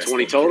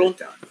 20 total.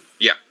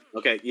 Yeah.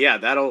 Okay, yeah,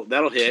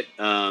 that'll hit.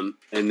 And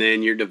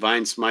then your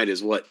divine smite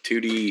is what,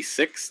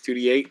 2d6,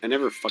 2d8? I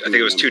never fucking. I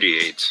think it was remember.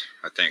 2d8.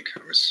 I think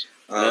it was.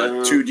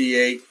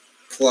 2d8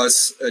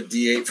 plus a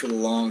d8 for the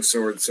long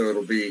sword, so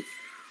it'll be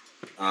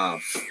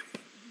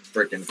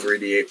freaking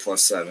 3d8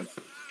 plus 7.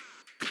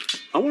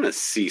 I want to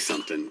see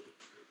something.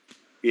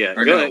 Yeah,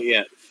 Or go no. ahead.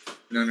 Yeah.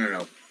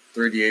 No.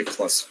 3d8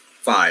 plus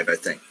 5, I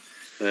think.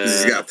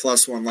 He's got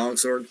plus 1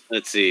 longsword.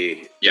 Let's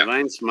see. Yeah.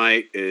 Divine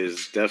Smite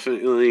is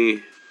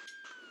definitely.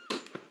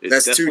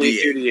 That's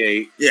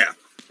 2d8. Yeah.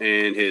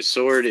 And his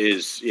sword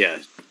is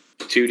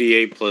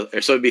 2d8 plus.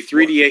 Or so it'd be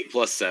 3d8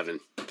 plus 7.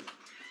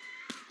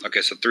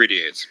 Okay, so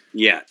 3d8s.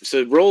 Yeah.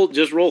 So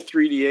just roll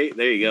 3d8.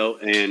 There you go.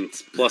 And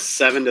plus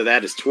 7 to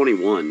that is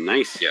 21.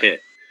 Nice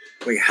hit.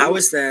 Wait, how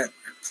is that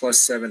plus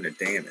 7 to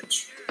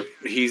damage?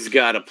 He's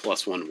got a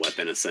plus 1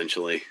 weapon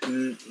essentially.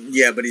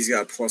 Yeah, but he's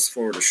got plus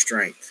 4 to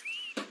strength.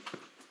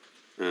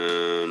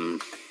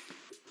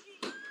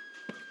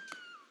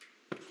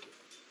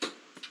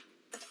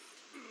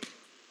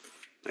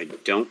 I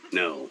don't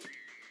know.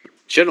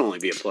 Should only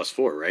be a plus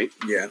 4, right?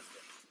 Yeah.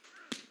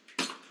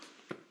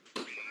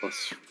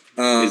 Plus.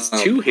 It's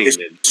two-handed.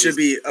 It should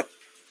be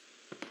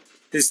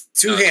his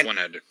two-handed.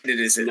 One-handed.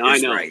 Is I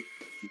know. right.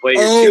 But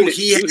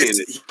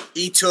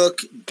he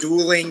took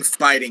dueling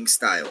fighting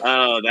style.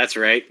 Oh, that's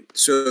right.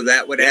 So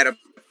that would add a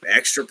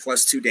extra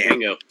plus 2 damage.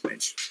 Bingo.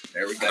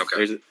 There we go.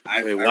 Okay.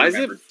 Why is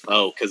it?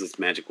 Oh, because it's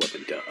magic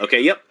weapon. Duh.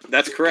 Okay, yep,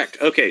 that's correct.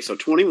 Okay, so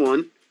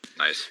 21.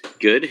 Nice.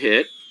 Good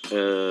hit.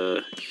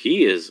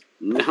 He is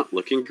not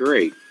looking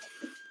great.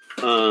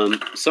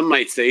 Some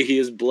might say he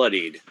is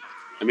bloodied.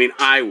 I mean,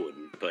 I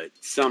wouldn't, but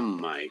some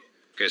might.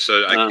 Okay,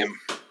 so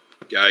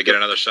I get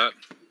another shot?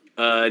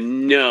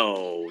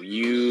 No,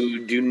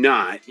 you do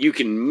not. You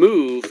can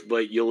move,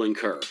 but you'll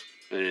incur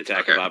an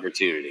attack of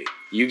opportunity.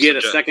 You get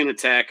a second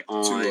attack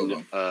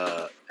on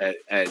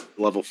at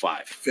level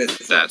 5.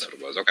 Fifth. That's what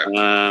it was. Okay.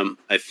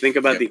 I think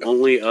about the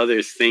only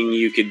other thing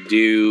you could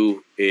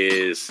do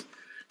is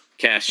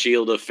cast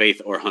Shield of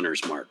Faith or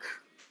Hunter's Mark.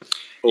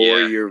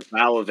 Or your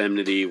Vow of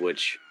Enmity,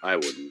 which I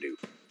wouldn't do.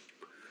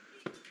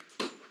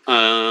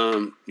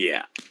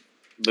 Yeah.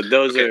 But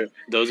those are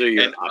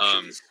your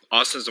options.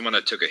 Austin's the one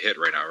that took a hit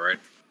right now, right?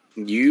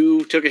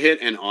 You took a hit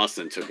and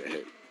Austin took a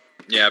hit.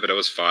 Yeah, but it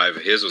was 5.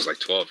 His was like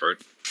 12, right?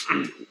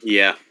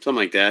 Yeah, something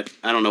like that.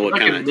 I don't know what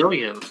like kind a of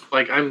million.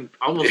 Like I'm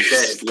almost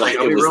dead. like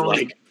I'll it be was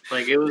rolling.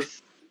 Like it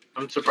was.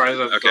 I'm surprised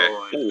I'm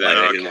still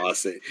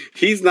alive.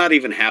 He's not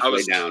even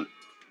halfway down.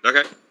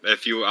 Okay.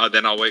 If you,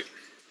 then I'll wait.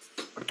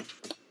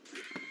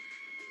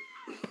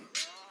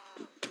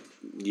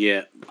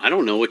 Yeah, I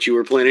don't know what you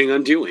were planning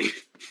on doing.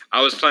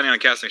 I was planning on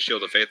casting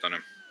Shield of Faith on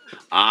him.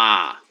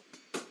 Ah.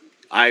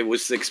 I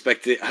was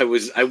expecting.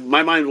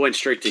 My mind went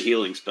straight to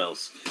healing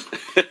spells.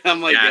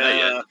 I'm like,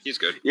 yeah, he's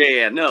good.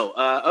 Yeah, no.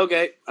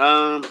 Okay.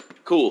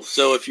 Cool.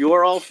 So if you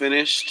are all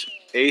finished,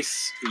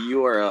 Ace,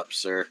 you are up,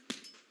 sir.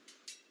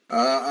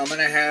 I'm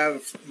gonna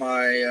have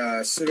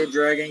my pseudo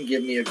dragon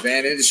give me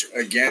advantage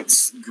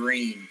against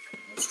green.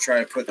 Let's try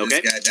to put this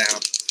guy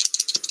down.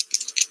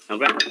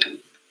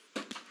 Okay.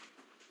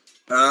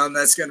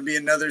 That's gonna be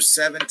another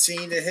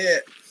 17 to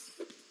hit.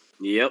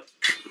 Yep.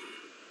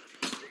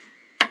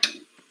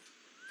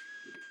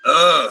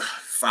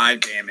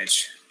 5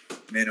 damage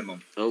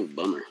minimum. Oh,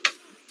 bummer.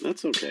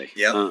 That's okay.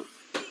 Yep.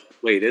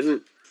 Wait,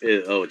 isn't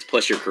it? Oh, it's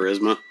plus your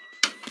charisma.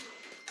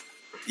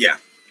 Yeah.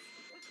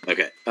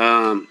 Okay.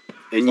 And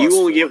plus you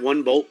only 4. Get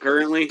 1 bolt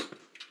currently.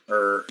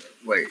 Or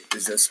wait,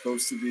 is that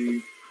supposed to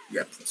be?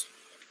 Yeah. Plus.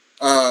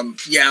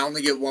 Yeah, I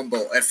only get 1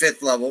 bolt at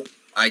 5th level.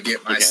 I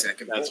get my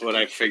second bolt. That's what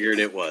I figured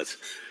it was.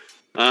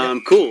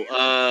 Cool.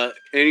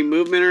 Any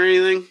movement or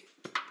anything?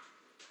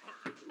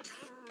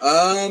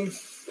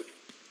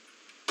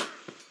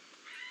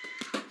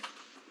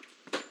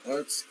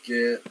 Let's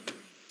get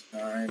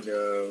kind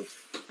of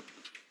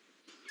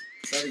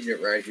try to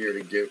get right here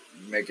to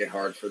make it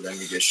hard for them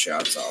to get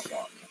shots off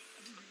on me.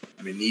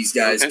 I mean, these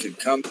guys could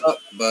come up,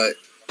 but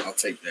I'll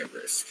take that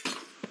risk.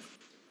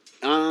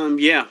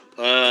 Yeah.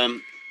 All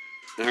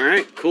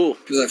right. Cool.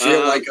 Because I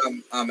feel like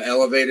I'm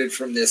elevated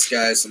from this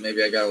guy, so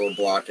maybe I got a little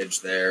blockage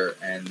there,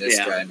 and this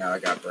guy now I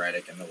got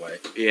Braddock in the way.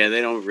 Yeah,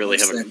 they don't really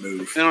have a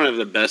move. They don't have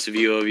the best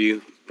view of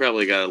you.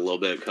 Probably got a little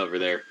bit of cover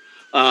there.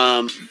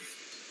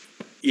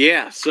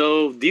 Yeah,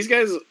 so these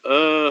guys,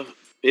 it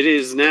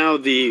is now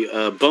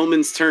the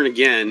Bowman's turn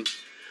again.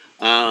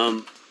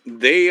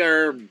 They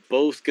are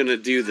both going to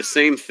do the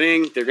same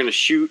thing. They're going to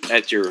shoot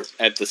at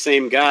the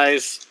same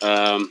guys,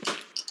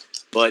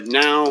 but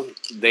now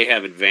they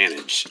have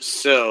advantage.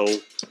 So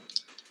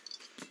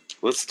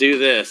let's do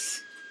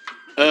this.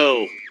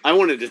 Oh, I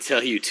wanted to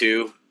tell you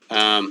too,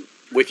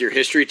 with your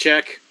history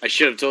check, I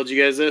should have told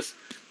you guys this.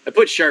 I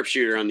put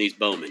sharpshooter on these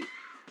Bowmen.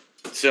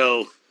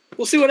 So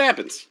we'll see what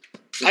happens.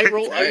 I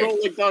roll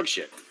like dog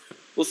shit.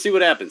 We'll see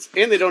what happens.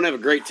 And they don't have a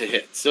great to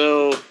hit.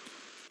 So,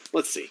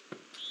 let's see.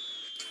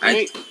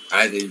 I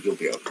think you'll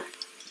be okay.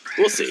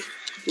 We'll see.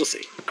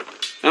 I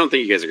don't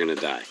think you guys are going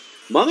to die.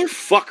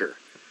 Motherfucker.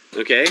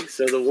 Okay,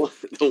 so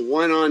the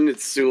one on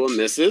Nitsua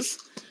misses.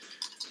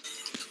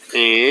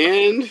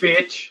 And...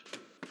 Bitch.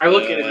 I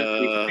look at it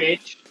as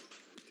bitch.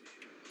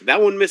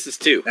 That one misses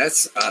too.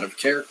 That's out of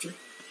character.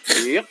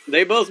 Yep,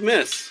 they both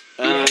miss.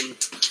 They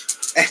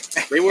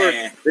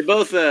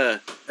both they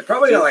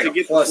probably got like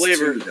a plus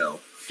 2 though.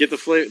 Get the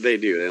flavor. They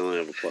do. They only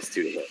have a plus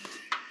 2 to hit.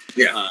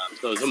 Yeah.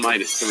 So it's a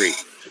 -3.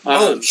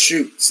 Oh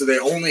shoot! So they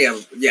only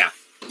have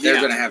They're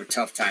gonna have a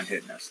tough time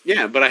hitting us.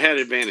 Yeah, but I had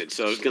advantage,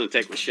 so I was gonna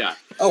take my shot.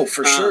 Oh,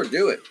 for sure,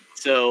 do it.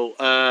 So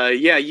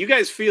you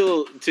guys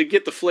feel to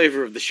get the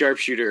flavor of the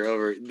sharpshooter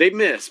over. They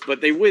miss,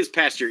 but they whiz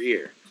past your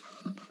ear.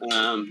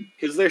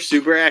 Because they're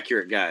super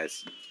accurate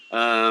guys.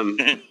 They're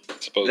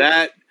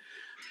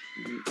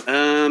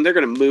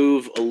going to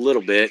move a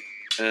little bit.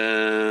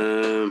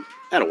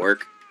 That'll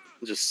work.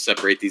 We'll just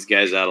separate these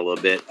guys out a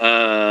little bit.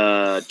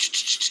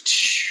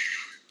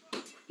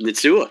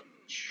 Nitsua.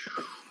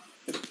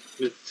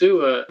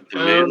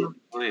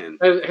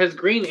 Has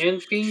green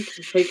and pink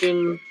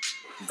taken...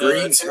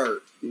 Green's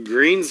hurt.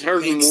 Green's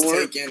hurt Pink's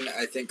more. Taken,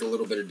 I think, a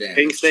little bit of damage.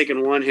 Pink's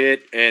taken 1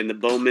 hit, and the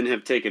Bowmen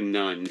have taken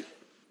none.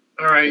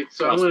 All right,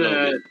 so I'm going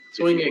to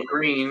swing at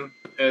green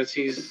as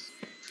he's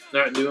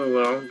not doing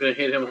well. I'm going to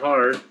hit him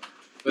hard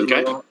with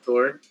my long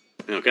sword.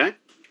 Okay.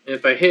 And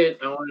if I hit,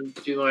 I want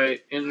to do my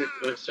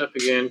stuff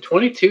again.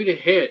 22 to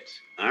hit.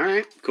 All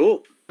right,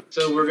 cool.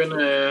 So we're going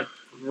to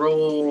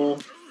roll...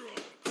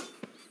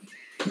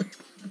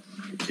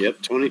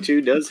 Yep,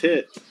 22 does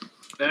hit.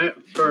 That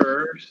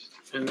first,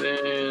 and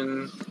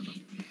then...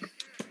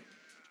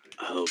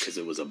 Oh, because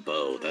it was a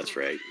bow. That's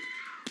right.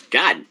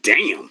 God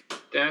damn.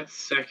 That's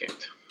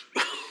second.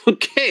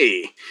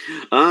 Okay.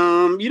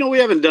 We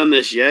haven't done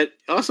this yet.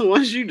 Also, why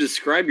don't you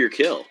describe your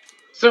kill?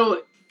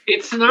 So,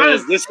 it's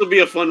not... This will be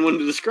a fun one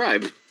to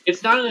describe.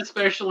 It's not an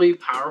especially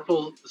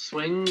powerful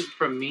swing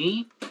from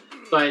me,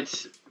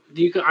 but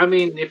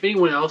if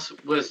anyone else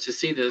was to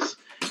see this,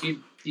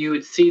 you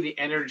would see the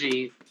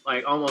energy,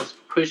 like, almost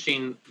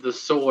pushing the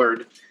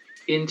sword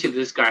into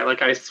this guy.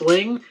 Like, I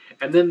swing,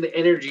 and then the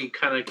energy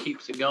kind of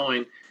keeps it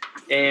going,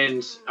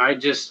 and I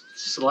just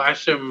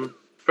slash him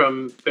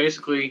from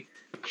basically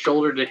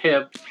shoulder to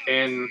hip,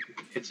 and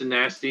it's a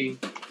nasty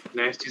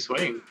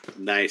swing.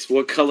 Nice.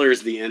 What color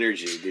is the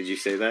energy? Did you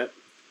say that?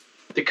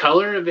 The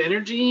color of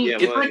energy? Yeah,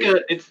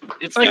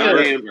 it's like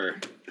amber.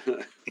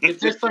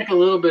 It's just like a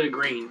little bit of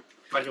green.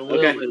 Like a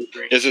little bit of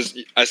green.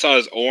 I saw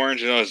his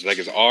orange, and it was like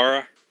his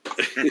aura.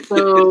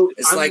 So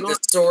it's like the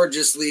sword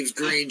just leaves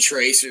green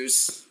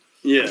tracers.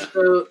 Yeah.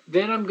 So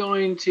then I'm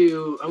going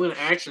to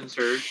action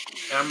surge,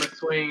 and I'm going to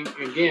swing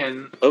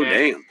again. Oh,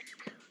 damn.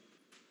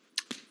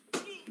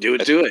 Do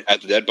it.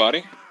 At the dead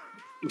body?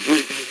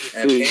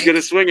 He's going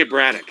to swing at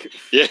Braddock.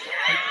 Yeah.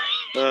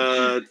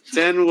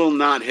 10 will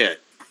not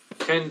hit.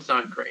 10's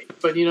not great.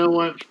 But you know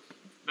what?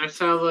 That's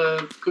how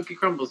the cookie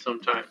crumbles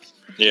sometimes.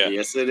 Yeah.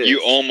 Yes, it is.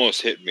 You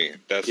almost hit me.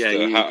 That's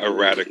how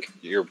erratic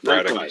your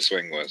Braddock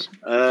swing was.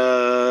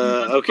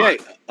 Okay.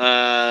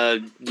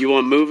 You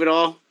want to move it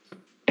all?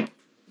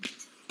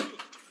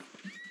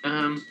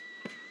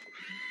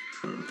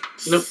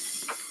 No.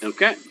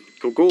 Okay.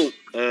 Cool.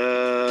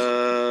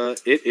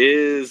 It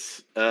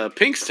is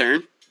Pink's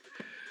turn.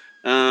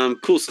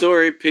 Cool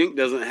story. Pink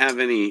doesn't have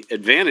any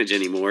advantage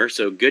anymore,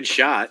 so good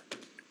shot.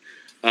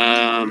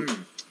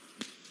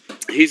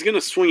 He's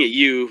gonna swing at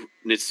you,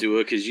 Nitsuo,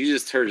 because you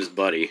just hurt his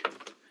buddy.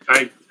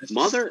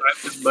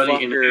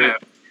 Motherfucker.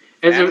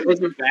 As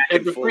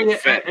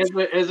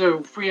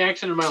a free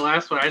action in my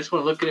last one, I just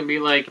want to look at him and be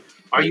like,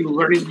 "Are you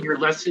learning your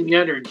lesson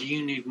yet, or do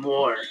you need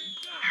more?"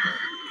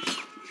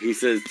 He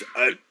says,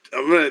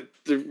 we're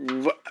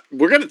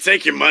gonna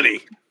take your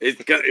money.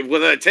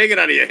 Whether I take it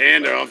out of your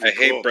hand or off. I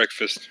hate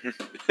breakfast.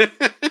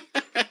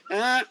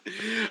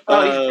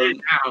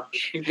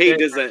 Hey,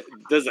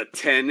 does a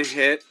 10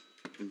 hit?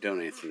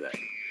 Don't answer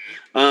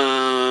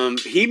that.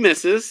 He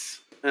misses.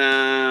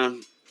 Yeah,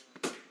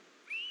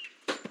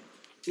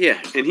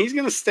 and he's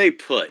gonna stay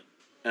put.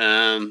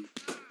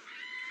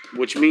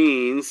 Which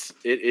means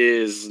it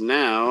is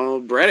now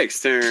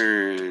Braddock's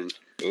turn.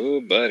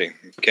 Ooh, buddy.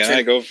 Can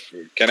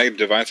I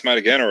Divine Smite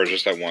again, or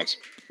just that once?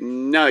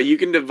 No, you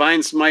can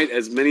Divine Smite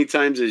as many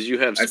times as you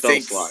have spell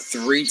slots.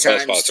 3 spell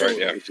times. Slots, right?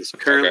 Yeah. Which is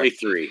currently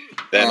 3.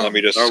 Then let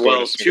me just.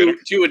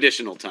 Two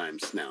additional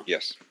times now.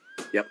 Yes.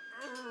 Yep.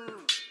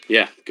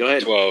 Yeah, go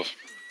ahead. 12.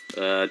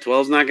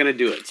 12's not going to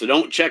do it, so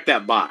don't check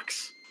that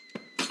box.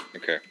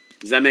 Okay.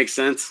 Does that make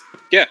sense?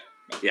 Yeah.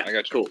 Yeah. I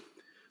got you. Cool.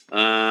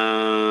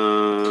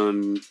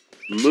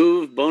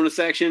 Move, bonus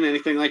action,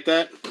 anything like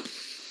that?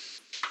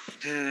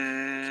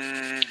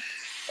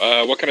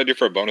 What can I do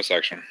for a bonus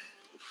action?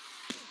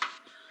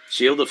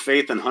 Shield of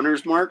Faith and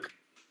Hunter's Mark.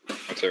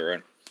 That's it,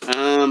 right?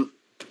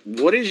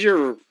 What is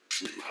your?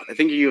 I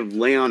think you have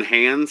Lay on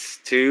Hands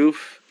too,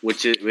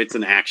 which it's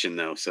an action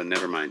though, so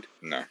never mind.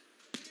 No.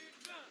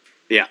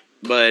 Yeah,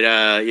 but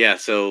yeah.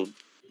 So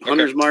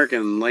Hunter's Mark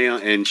and Lay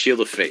on and Shield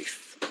of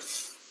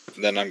Faith.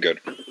 Then I'm good.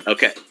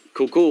 Okay.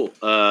 Cool.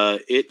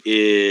 It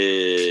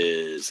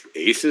is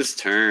Ace's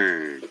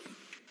turn.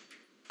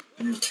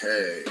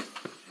 Okay.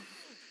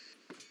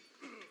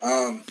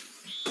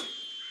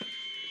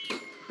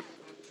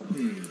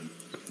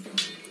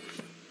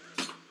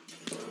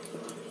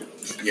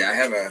 Yeah, I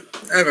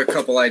have a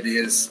couple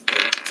ideas.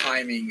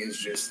 Timing is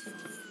just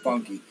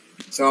funky,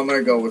 so I'm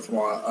gonna go with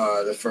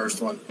the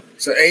first one.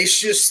 So Ace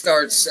just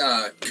starts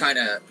kind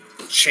of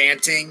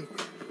chanting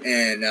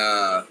and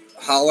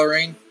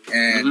hollering,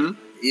 and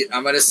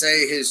I'm gonna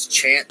say his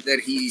chant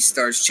that he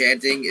starts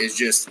chanting is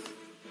just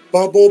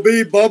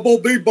 "Bumblebee,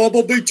 bumblebee,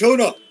 bumblebee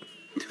tuna,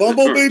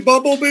 bumblebee,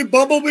 bumblebee,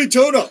 bumblebee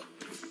tuna."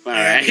 All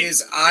and right.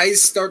 his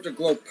eyes start to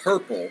glow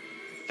purple,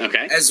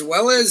 Okay. as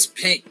well as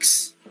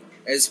Pink's.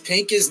 As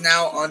Pink is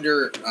now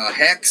under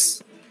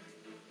Hex,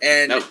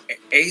 and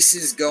Ace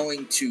is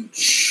going to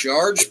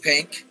charge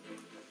Pink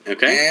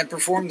and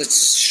perform the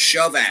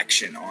shove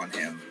action on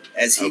him,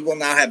 as he will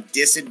now have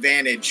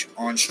disadvantage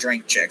on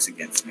strength checks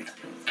against me.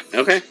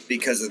 Okay.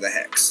 Because of the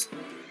Hex.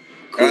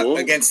 Cool.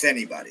 Against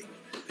anybody.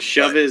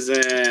 Shove is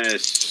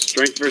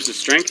strength versus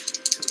strength?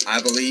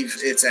 I believe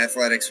it's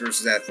athletics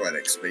versus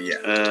athletics, but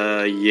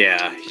yeah.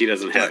 Yeah, he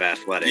doesn't have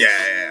athletics.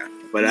 Yeah.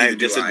 But I have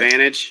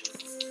disadvantage?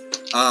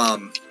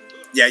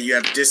 Yeah, you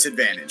have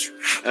disadvantage.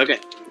 Okay,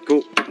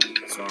 cool.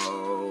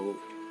 So,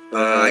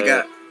 I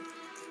got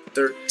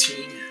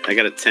 13. I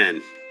got a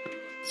 10.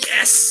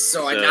 Yes,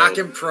 so I knock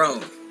him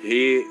prone.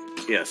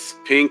 Yes,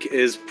 Pink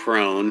is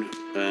prone.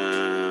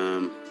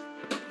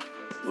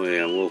 Well,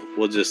 yeah,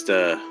 we'll just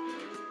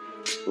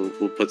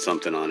we'll put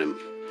something on him.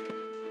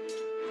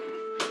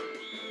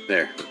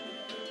 There.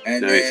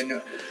 And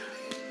then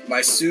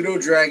my pseudo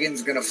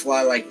dragon's gonna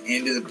fly like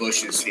into the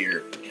bushes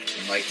here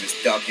and like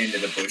just duck into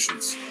the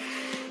bushes.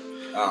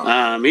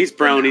 He's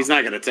prone. He's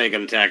not gonna take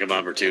an attack of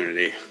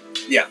opportunity.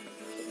 Yeah.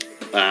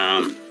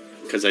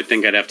 Because I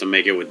think I'd have to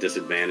make it with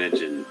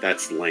disadvantage, and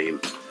that's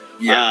lame.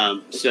 Yeah.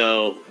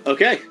 So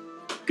okay,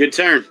 good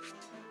turn.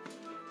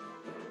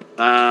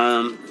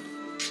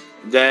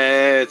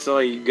 That's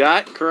all you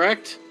got,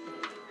 correct?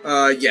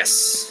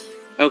 Yes.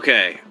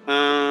 Okay.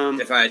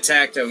 If I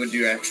attacked, I would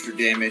do extra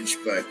damage,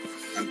 but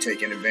I'm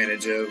taking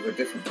advantage of a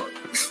different part.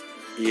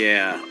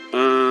 Yeah.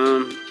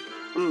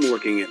 I'm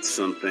looking at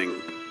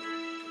something.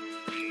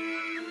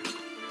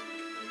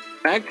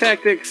 Bag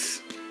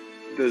tactics.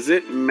 Does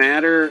it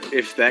matter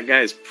if that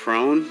guy's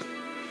prone?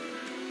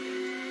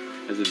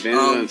 Has advantage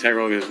on attack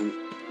roll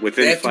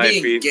within 5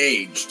 feet?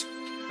 Engaged.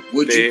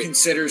 Would you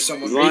consider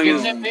someone as long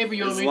as, maybe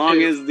you want as me long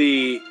to. as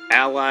the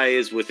ally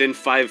is within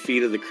 5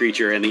 feet of the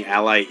creature and the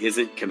ally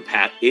isn't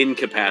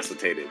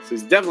incapacitated? So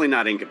he's definitely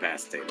not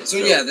incapacitated. So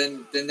yeah,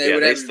 then they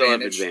would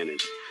have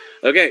advantage.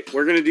 Okay,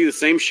 we're gonna do the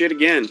same shit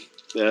again.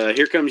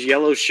 Here comes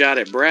yellow shot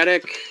at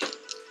Braddock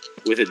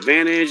with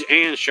advantage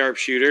and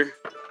sharpshooter.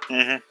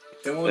 They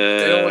don't want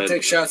to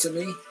take shots at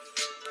me.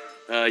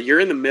 You're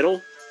in the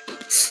middle.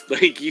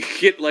 Like, you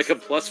get like a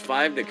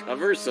 +5 to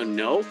cover, so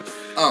no.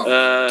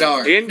 Oh,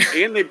 darn.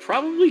 And they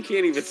probably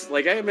can't even,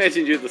 like, I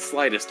imagine you're the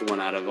slightest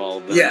one out of all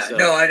of them. Yeah, so.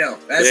 no, I know.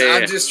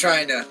 I'm just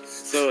trying to.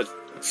 So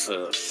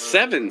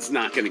 7's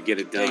not going to get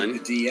it done.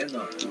 Take the DM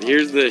off.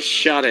 Here's the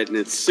shot at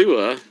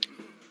Nitsua.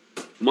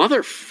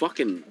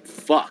 Motherfucking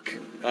fuck.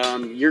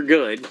 You're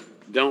good.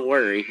 Don't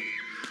worry.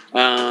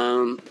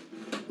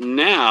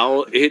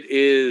 Now it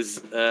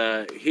is,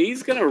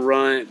 he's going to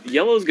run.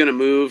 Yellow's going to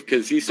move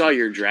because he saw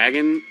your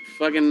dragon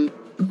fucking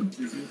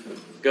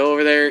go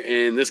over there,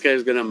 and this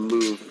guy's going to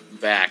move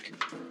back.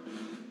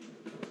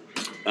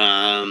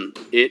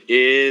 It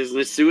is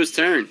Nitsua's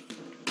turn.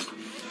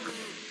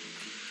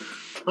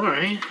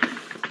 Alright.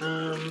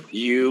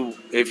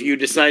 If you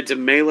decide to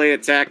melee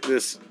attack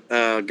this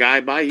guy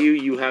by you,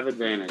 you have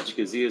advantage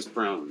because he is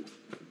prone.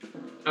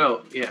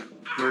 Oh, yeah.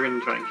 We're going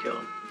to try and kill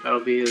him. That'll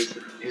be his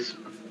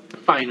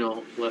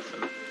final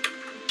lesson.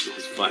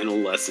 His final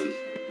lesson.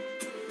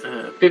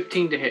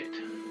 15 to hit.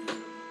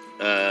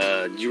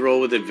 Did you roll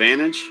with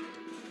advantage?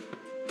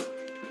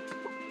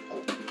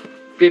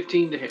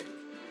 15 to hit.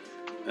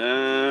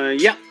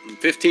 Yeah.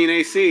 15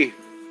 AC.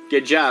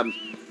 Good job.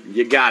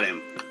 You got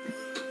him.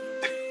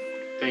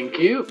 Thank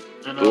you.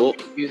 And Cool.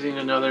 I'll be using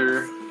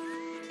another...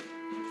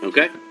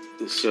 Okay.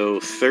 So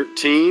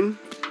 13.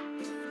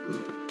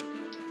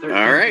 13.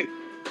 All right.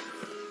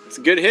 It's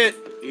a good hit.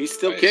 He's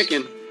still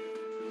kicking,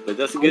 but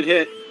that's a good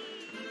hit.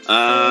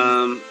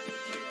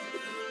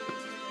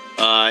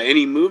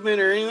 Any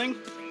movement or anything?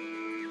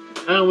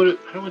 I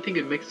don't think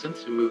it makes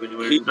sense to move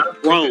anywhere. He's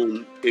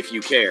prone, if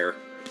you care.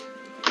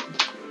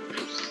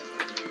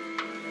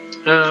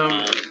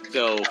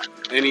 So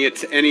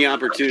any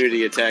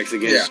opportunity attacks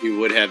against you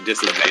would have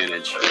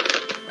disadvantage.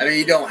 I mean,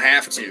 you don't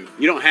have to.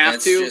 You don't have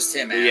That's to. Just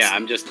him asking. Yeah,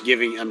 I'm just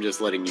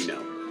letting you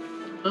know.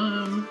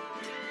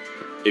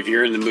 If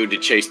you're in the mood to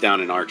chase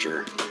down an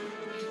archer.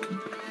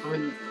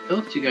 When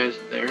those two guys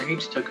are there, he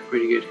just took a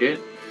pretty good hit.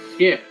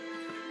 Yeah.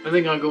 I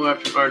think I'll go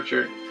after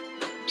Archer.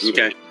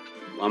 Okay.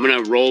 I'm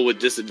going to roll with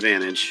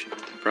disadvantage.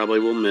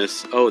 Probably will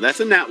miss. Oh, that's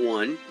a nat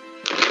 1.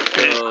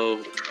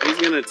 So he's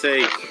going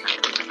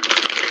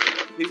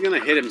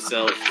to hit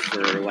himself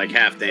for like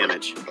half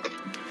damage.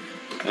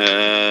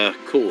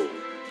 Cool.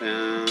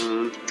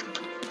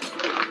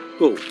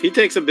 Cool. He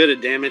takes a bit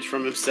of damage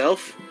from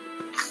himself.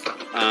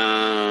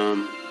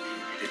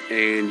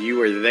 And you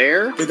were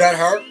there. Did that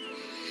hurt?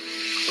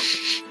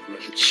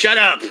 Shut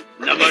up!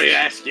 Nobody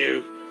asked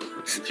you.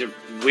 It's your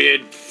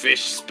weird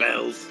fish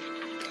spells.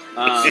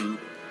 So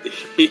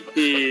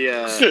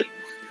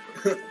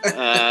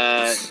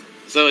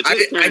it's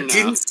his turn I now.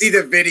 didn't see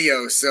the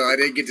video, so I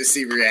didn't get to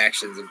see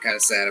reactions. I'm kind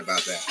of sad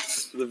about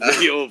that. The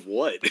video of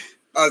what?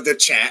 Of the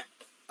chat.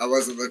 I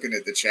wasn't looking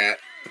at the chat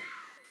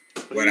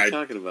What are you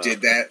talking about?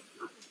 Did that.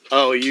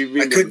 Oh, you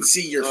mean I couldn't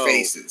see your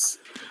faces.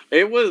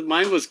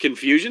 Mine was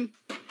confusion.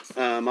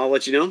 I'll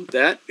let you know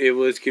that it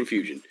was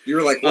confusion. You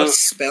were like, what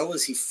spell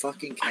is he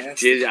fucking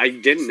casting? I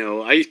didn't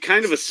know. I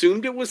kind of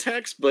assumed it was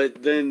Hex,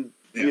 but then,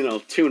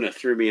 Tuna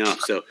threw me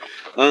off. So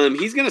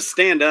he's going to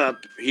stand up.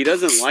 He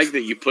doesn't like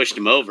that you pushed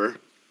him over.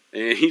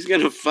 And he's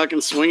going to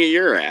fucking swing at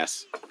your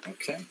ass.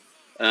 Okay.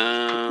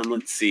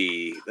 Let's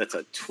see. That's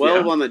a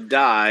 12 on the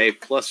die.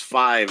 Plus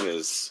 5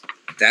 is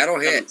That'll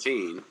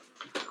 17. hit.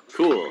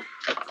 Cool.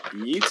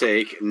 You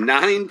take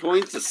 9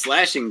 points of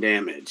slashing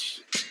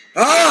damage.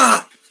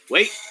 Ah!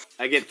 Wait,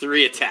 I get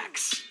 3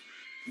 attacks.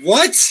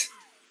 What?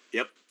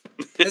 Yep.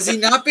 Has he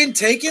not been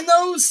taking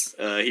those?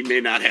 He may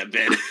not have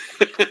been.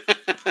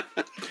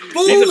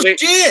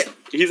 Bullshit!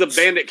 He's a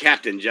bandit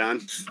captain,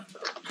 John.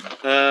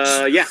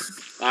 Yeah,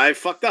 I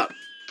fucked up.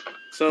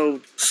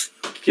 So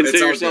consider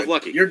yourself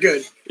lucky. You're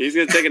good. He's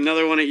going to take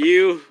another one at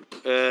you.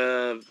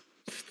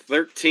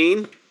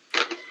 13.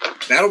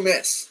 That'll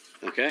miss.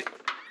 Okay.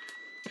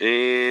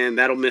 And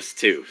that'll miss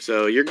too.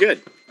 So you're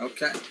good.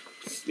 Okay.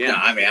 Yeah. No,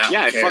 I mean, I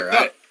don't care. fucked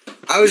up.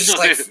 I was just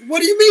like,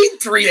 what do you mean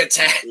 3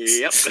 attacks?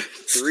 Yep.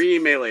 3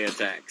 melee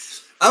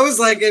attacks. I was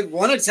like, at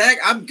 1 attack,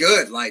 I'm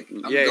good. Like,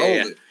 I'm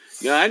golden.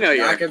 No, I know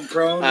you are. Knocking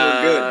prone,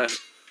 we're good.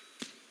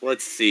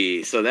 Let's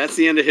see. So that's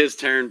the end of his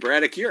turn.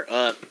 Braddock, you're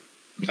up.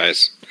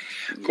 Nice.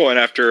 Going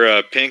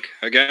after Pink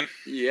again?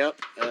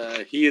 Yep.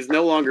 He is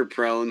no longer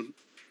prone,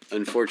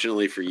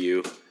 unfortunately for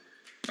you.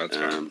 That's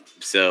fine.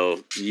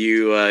 So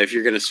you, if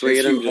you're going to swing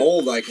If at him, you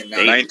hold, I can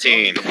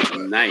 19.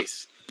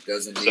 Nice.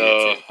 Doesn't need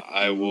So it.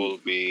 I will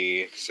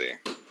be, let's see.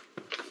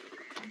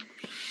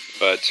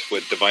 But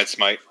with Divine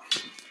Smite.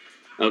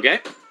 Okay.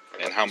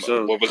 And how much?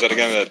 So What was that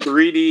again?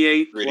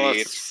 3d8 3d8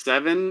 plus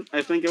 7,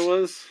 I think it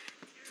was.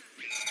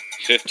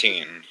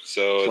 15.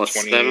 So plus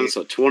 20. 7,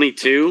 so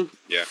 22.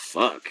 Yeah.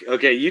 Fuck.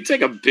 Okay, you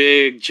take a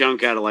big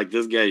chunk out of like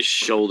this guy's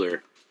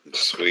shoulder.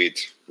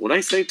 Sweet. Would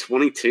I say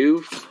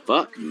 22?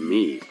 Fuck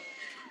me.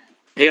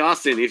 Hey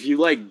Austin, if you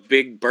like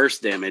big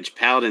burst damage,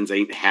 paladins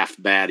ain't half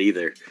bad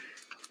either.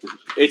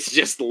 It's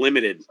just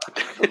limited.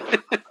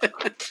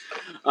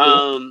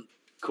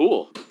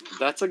 Cool.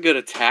 That's a good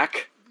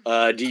attack.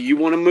 Do you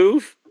want to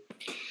move?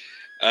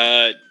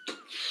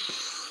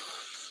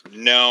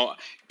 No.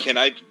 Can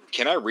I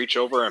reach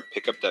over and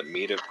pick up that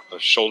meat, a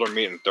shoulder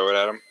meat, and throw it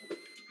at him?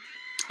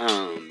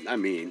 I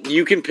mean,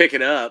 you can pick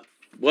it up.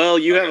 Well,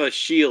 you have a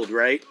shield,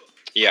 right?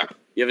 Yeah.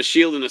 You have a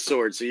shield and a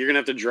sword, so you're gonna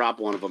have to drop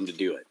one of them to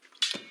do it.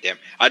 Damn.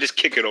 I just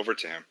kick it over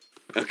to him.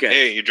 Okay.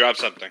 Hey, you dropped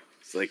something.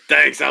 It's like,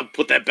 thanks, I'll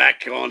put that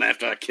back on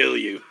after I kill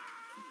you.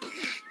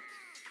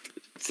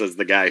 Says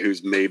the guy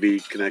who's maybe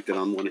connected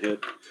on one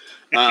hit.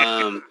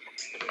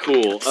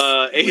 Cool.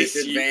 Ace,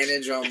 with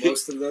advantage on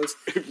most of those.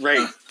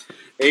 Right.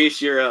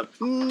 Ace, you're up.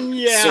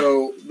 Yeah.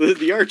 So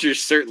the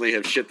archers certainly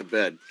have shit the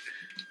bed.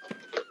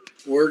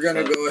 We're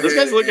gonna go ahead. This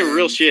guy's looking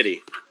real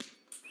shitty.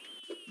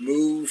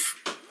 Move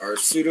our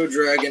pseudo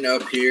dragon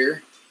up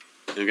here.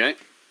 Okay.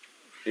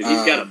 And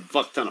he's got a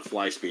fuck ton of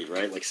fly speed,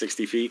 right? Like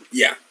 60 feet?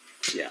 Yeah.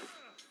 Yeah.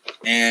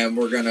 And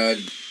we're gonna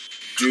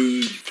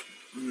do.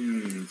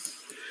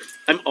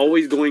 I'm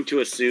always going to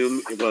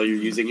assume, while you're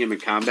using him in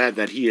combat,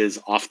 that he is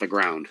off the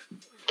ground.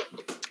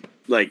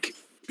 Like,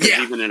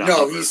 even in a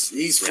hover.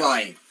 he's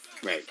flying.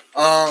 Right.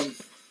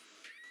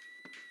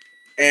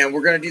 And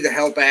we're gonna do the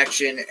help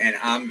action, and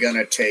I'm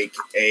gonna take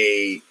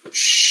a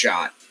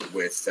shot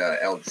with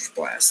Eldritch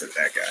Blast at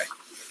that guy.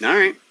 All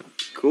right.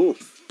 Cool.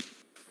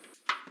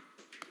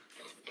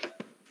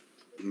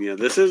 Yeah,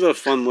 this is a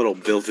fun little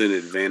built-in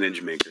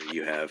advantage maker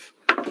you have.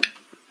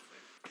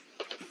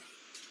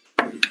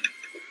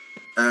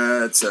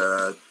 It's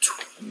a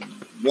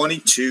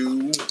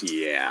 22.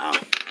 Yeah.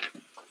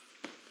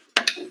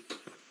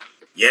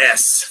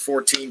 Yes,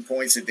 14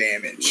 points of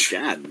damage.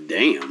 God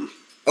damn.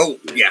 Oh,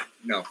 yeah.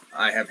 No,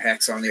 I have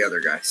Hex on the other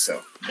guy,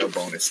 so no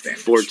bonus damage.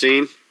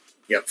 14?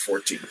 Yep,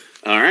 14.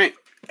 All right.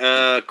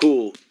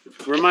 Cool.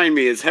 Remind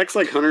me, is Hex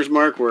like Hunter's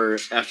Mark where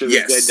after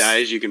this guy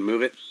dies, you can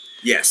move it?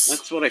 Yes.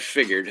 That's what I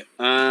figured.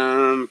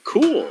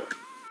 Cool.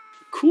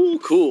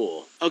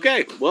 Cool.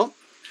 Okay, well,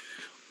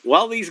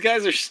 while these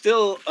guys are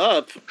still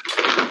up,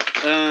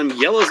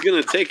 Yellow's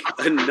going to take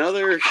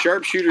another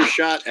sharpshooter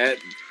shot at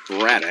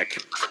Braddock.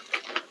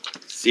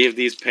 See if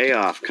these pay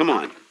off. Come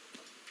on.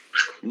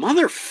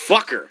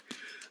 Motherfucker.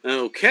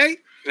 Okay.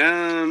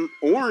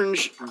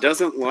 Orange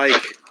doesn't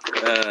like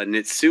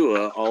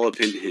Nitsua all up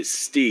in his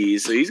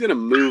steez, so he's going to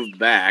move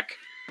back.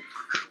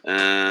 He's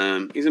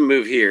going to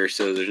move here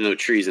so there's no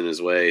trees in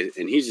his way,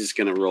 and he's just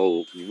going to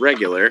roll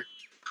regular.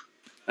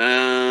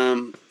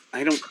 I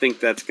don't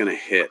think that's going to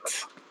hit.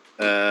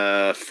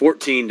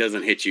 14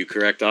 doesn't hit you,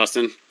 correct,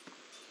 Austin?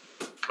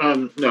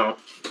 No.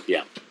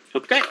 Yeah.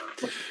 Okay.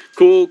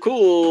 Cool.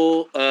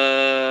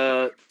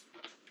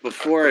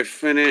 Before I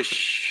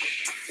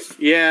finish...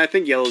 Yeah, I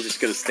think Yellow's just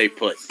going to stay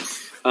put.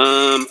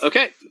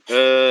 Okay.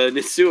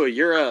 Nitsua,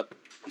 you're up.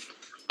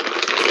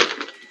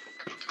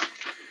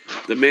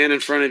 The man in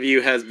front of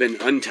you has been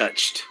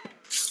untouched.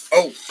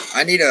 Oh,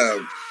 I need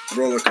a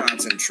roll of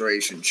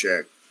concentration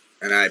check,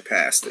 and I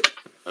passed it.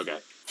 Okay.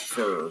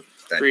 For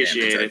that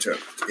Appreciate damage I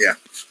took. Yeah.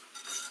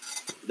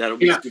 That'll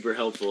be super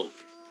helpful.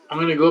 I'm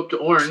going to go up to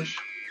Orange,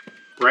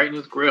 right in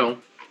his grill,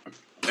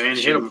 and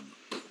hit him.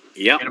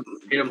 Yep.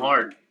 Hit him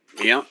hard.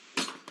 Yep.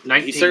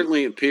 19. He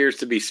certainly appears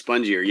to be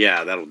spongier.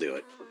 Yeah, that'll do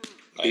it.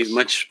 Nice. He's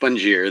much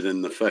spongier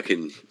than the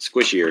fucking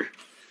squishier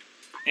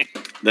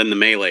than the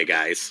melee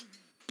guys.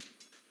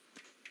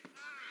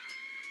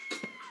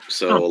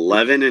 So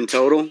 11 in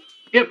total?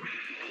 Yep.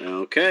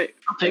 Okay.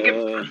 I'll take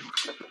it.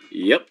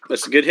 Yep,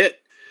 that's a good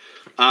hit.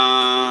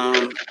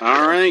 All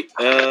right.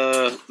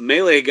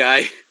 Melee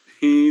guy,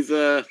 he's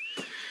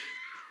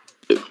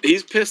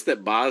pissed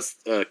that Boz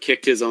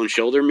kicked his own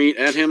shoulder meat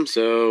at him,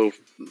 so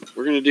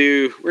we're gonna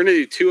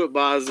do 2 at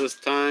Boz this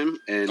time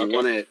and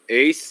 1 at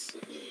Ace.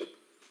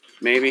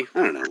 Maybe.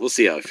 I don't know. We'll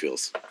see how it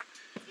feels.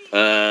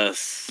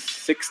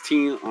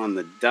 16 on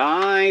the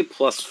die,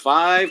 plus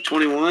 5,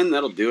 21.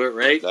 That'll do it,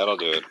 right? That'll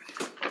do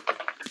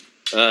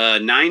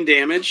it. 9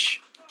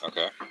 damage.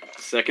 Okay.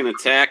 Second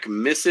attack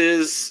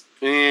misses.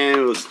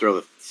 And let's throw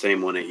the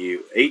same one at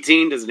you.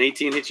 18. Does an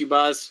 18 hit you,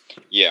 Boz?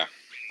 Yeah.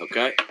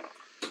 Okay.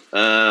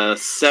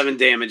 7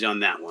 damage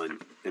on that one.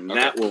 And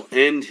that will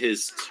end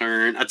his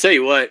turn. I'll tell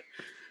you what.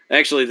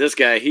 Actually, this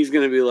guy, he's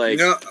going to be like...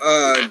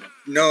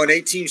 No, an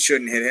 18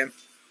 shouldn't hit him.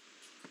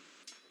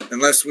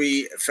 Unless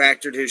we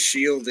factored his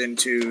shield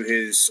into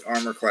his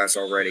armor class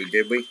already,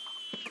 did we?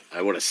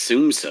 I would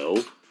assume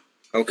so.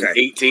 Okay. An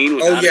 18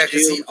 without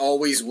because he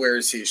always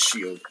wears his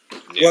shield.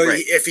 Yeah, well,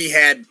 if he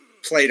had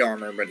plate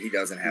armor, but he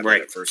doesn't have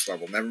that at first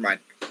level. Never mind.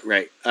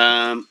 Right.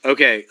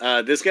 Okay.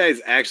 This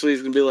guy's actually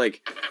going to be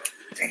like,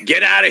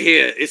 get out of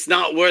here. It's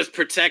not worth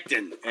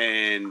protecting.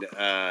 And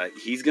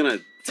he's going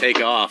to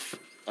take off.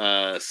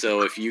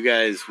 So if you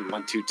guys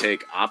want to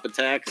take op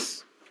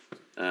attacks,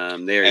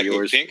 they are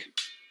yours. Pink?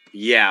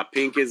 Yeah,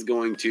 Pink is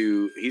going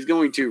to. He's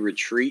going to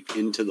retreat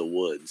into the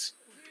woods.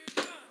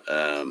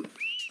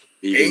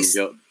 Ace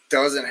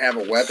doesn't have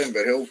a weapon,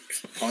 but he'll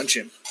punch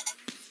him.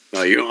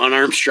 Oh, you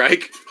unarmed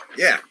strike?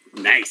 Yeah.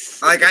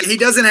 Nice. Like he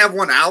doesn't have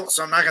one out,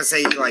 so I'm not gonna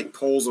say he like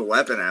pulls a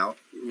weapon out.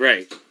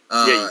 Right.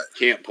 Yeah, you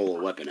can't pull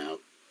a weapon out.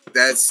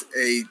 That's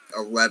a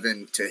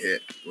 11 to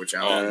hit, which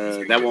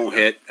that won't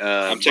hit.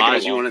 I'm taking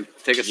Boz, you want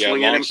to take a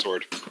swing at him?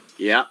 Sword.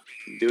 Yeah,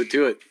 do it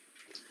to it.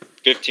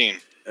 15.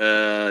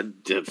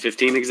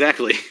 15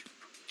 exactly.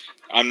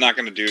 I'm not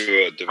going to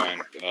do a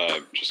divine.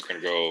 Just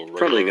going to go regular.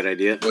 Probably a good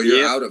idea. Well,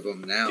 you're out of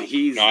them now.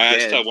 I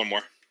still have one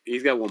more.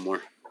 He's got one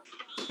more.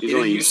 He's you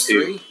only used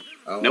 2.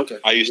 Oh, nope. Okay.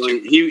 I used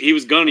 2. He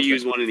was going to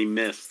use one and he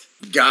missed.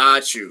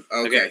 Got you.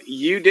 Okay.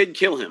 You did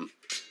kill him.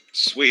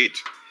 Sweet.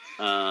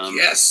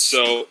 Yes.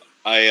 So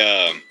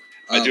I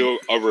do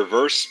a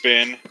reverse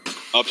spin,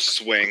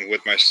 upswing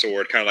with my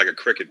sword, kind of like a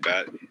cricket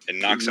bat, and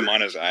knocks him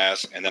on his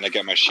ass, and then I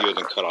get my shield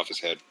and cut off his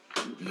head.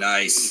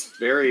 Nice.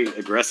 Very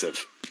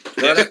aggressive.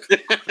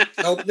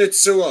 Help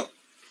Nitsua.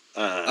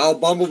 I'll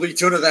Bumblebee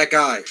Tuna that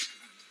guy.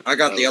 I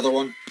got the other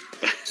one.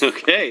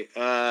 Okay.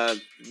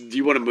 Do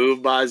you want to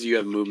move, Boz? You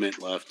have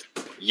movement left.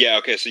 Yeah,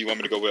 okay, so you want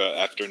me to go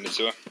after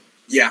Nitsua?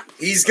 Yeah,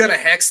 he's going to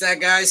hex that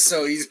guy,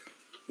 so he's...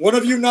 One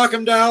of you knock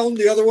him down,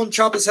 the other one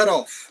chop his head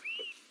off.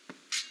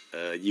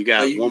 You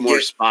got one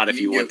more spot if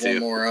you want to. One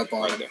more up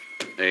on him.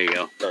 There you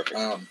go. Perfect.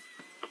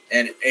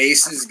 And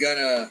Ace is going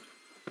to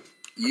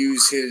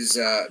use his...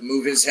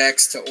 move his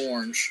hex to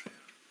orange.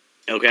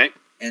 Okay.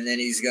 And then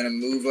he's going to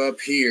move up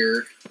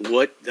here.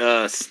 What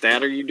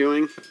stat are you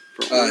doing?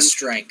 For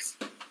strength.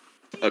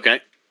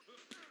 Okay.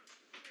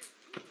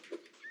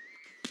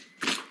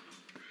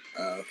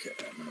 Okay,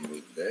 I'm going to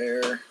move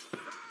there.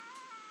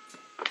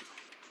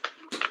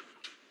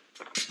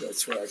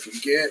 That's what I can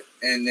get.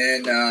 And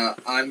then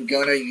I'm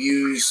going to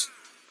use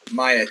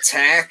my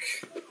attack.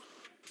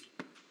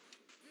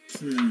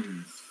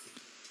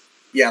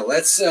 Yeah,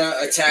 let's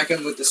attack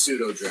him with the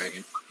Pseudo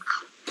Dragon.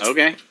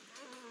 Okay.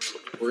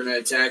 We're going to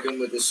attack him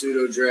with the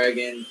Pseudo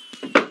Dragon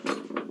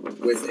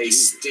with a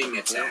sting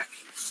attack.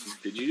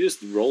 Did you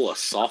just roll a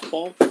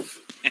softball?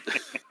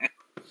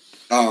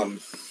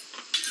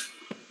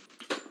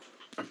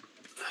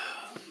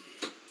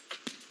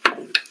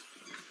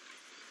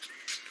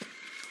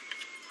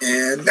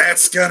 And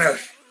that's gonna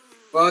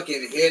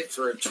fucking hit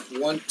for a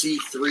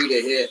 23 to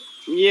hit.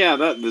 Yeah,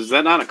 is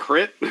that not a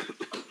crit?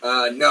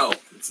 No,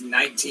 it's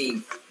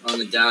 19 on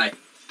the die.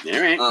 All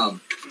right.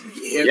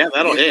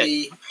 That'll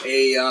hit.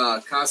 Me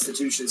a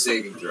Constitution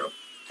saving throw.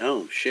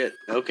 Oh shit.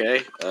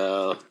 Okay.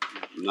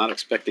 Not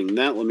expecting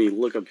that. Let me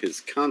look up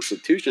his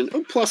Constitution.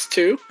 Oh,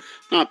 +2.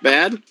 Not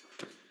bad.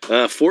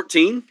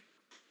 14.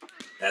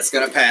 That's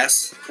gonna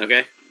pass.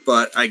 Okay.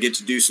 But I get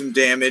to do some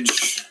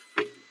damage.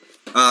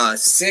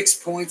 6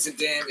 points of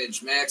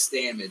damage, max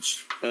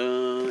damage.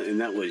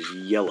 And that was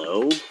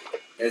yellow.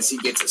 As he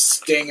gets a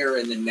stinger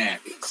in the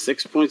neck.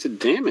 6 points of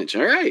damage.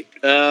 All right.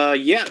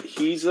 Yeah,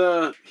 he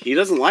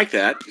doesn't like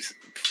that.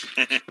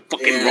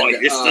 Fucking right.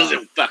 This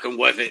isn't fucking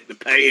worth it. The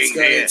paying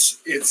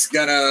it's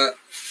gonna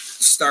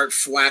start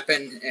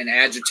flapping and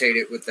agitate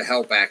it with the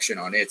help action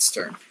on its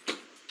turn.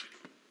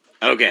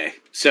 Okay,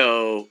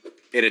 so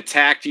it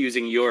attacked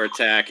using your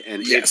attack,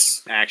 and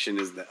its action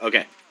is the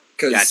okay.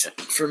 Because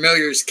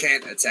familiars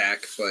can't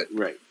attack, but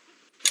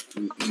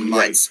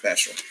mine's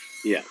special.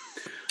 Yeah.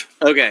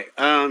 Okay.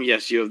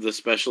 Yes, you have the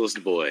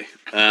specialist boy.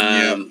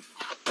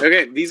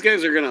 Okay, these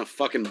guys are gonna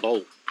fucking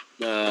bolt.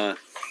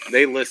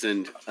 They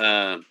listened.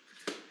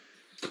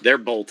 They're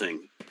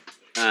bolting.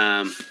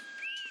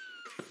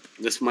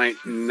 This might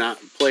not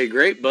play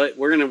great, but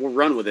we're gonna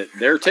run with it.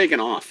 They're taking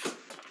off.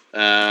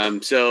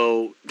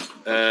 So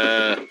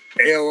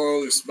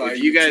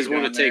if you guys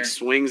want to take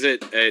swings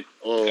at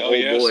old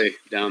boy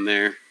down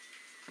there,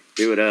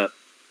 do it up.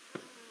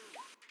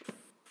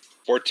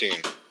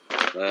 14.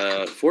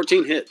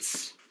 14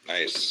 hits.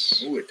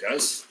 Nice. Ooh, it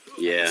does.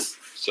 Yeah.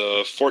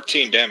 So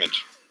 14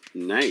 damage.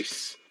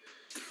 Nice.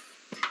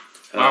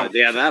 Wow.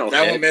 Yeah, that'll hit.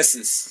 That one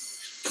misses.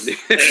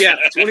 Yeah,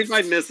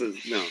 25 misses.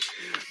 No.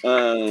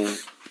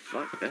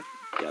 Fuck that.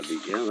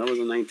 That was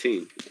a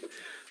 19.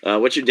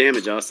 What's your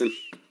damage, Austin?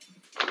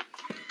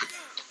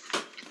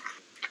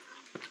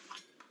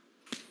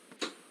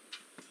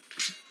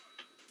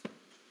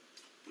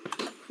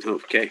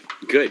 Okay,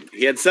 good.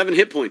 He had 7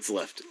 hit points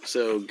left,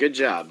 so good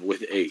job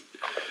with 8.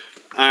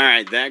 All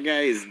right, that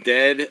guy is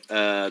dead.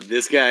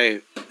 This guy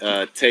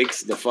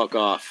takes the fuck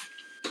off.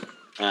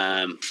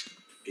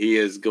 He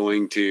is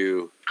going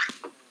to...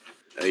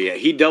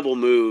 he double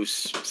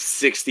moves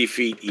 60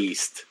 feet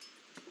east.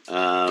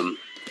 Let's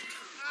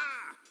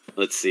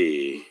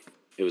see.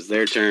 It was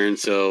their turn,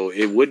 so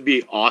it would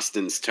be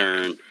Austin's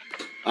turn.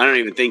 I don't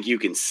even think you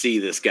can see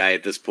this guy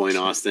at this point,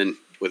 Austin,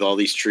 with all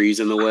these trees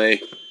in the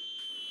way.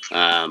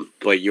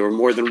 But you're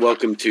more than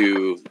welcome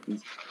to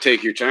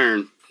take your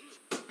turn.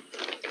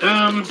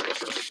 I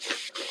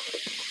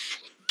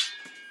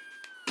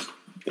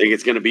think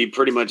it's going to be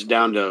pretty much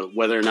down to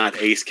whether or not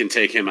Ace can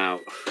take him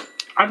out.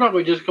 I'd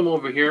probably just come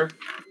over here,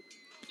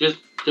 just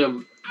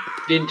to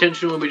the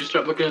intention will be to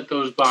start looking at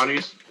those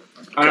bodies.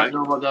 I don't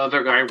know about the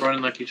other guy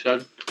running like you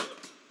said.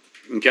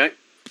 Okay.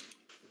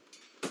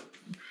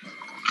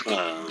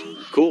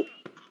 Cool.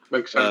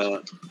 Makes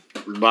sense.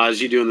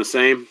 Boz, you doing the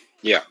same?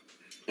 Yeah.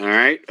 All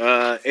right.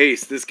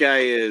 Ace, this guy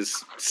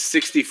is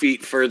 60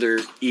 feet further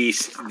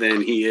east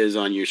than he is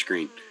on your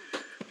screen.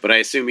 But I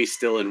assume he's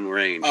still in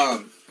range.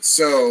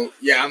 So,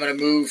 yeah, I'm going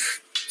to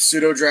move.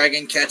 Pseudo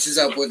Dragon catches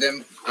up with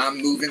him. I'm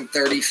moving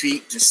 30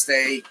 feet to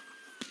stay,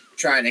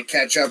 trying to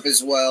catch up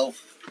as well.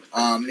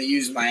 I'm going to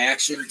use my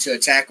action to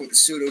attack with the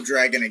Pseudo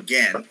Dragon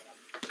again.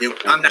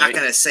 I'm not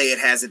going to say it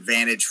has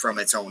advantage from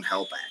its own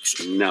help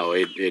action. No,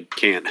 it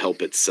can't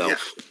help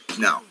itself. Yeah.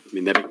 No. I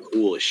mean, that'd be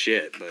cool as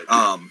shit, but...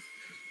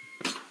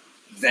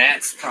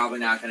 That's probably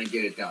not going to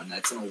get it done.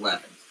 That's an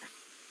 11.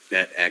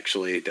 That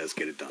actually does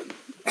get it done.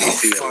 Oh,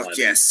 fuck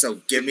yes.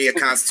 So give me a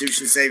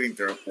Constitution saving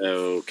throw.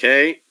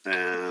 Okay.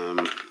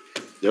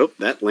 Nope,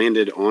 that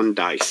landed on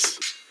dice.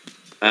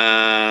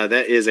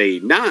 That is a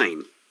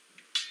 9.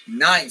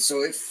 9,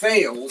 so it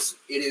fails.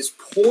 It is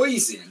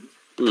poison.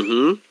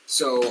 Mm-hmm.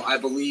 So I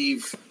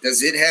believe,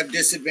 does it have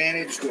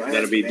disadvantage?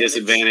 That'll be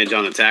disadvantage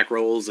on attack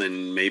rolls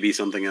and maybe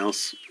something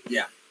else.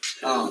 Yeah.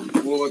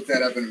 We'll look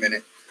that up in a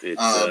minute.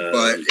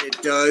 But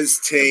it does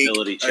take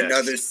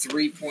another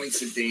 3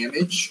 points of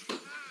damage.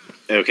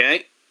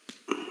 Okay.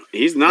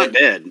 He's not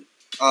dead.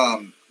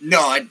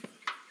 No,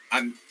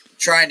 I'm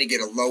trying to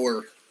get a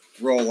lower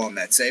roll on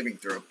that saving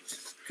throw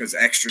because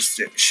extra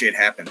shit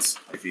happens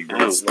if you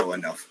roll slow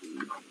enough.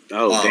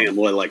 Oh, damn.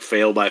 What, like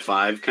fail by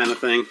 5 kind of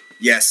thing?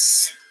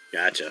 Yes.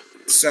 Gotcha.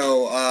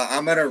 So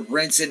I'm going to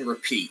rinse and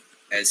repeat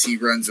as he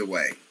runs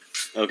away.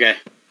 Okay.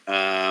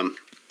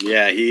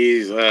 Yeah,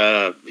 he's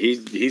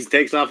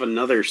takes off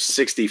another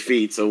 60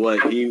 feet. So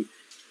what?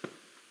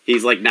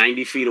 He's like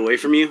 90 feet away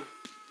from you.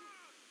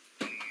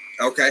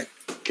 Okay.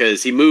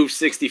 Because he moved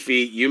 60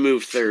 feet, you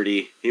moved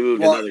 30. He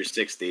moved another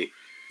 60.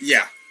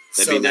 Yeah.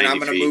 That'd so then I'm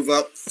going to move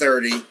up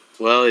 30.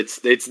 Well, it's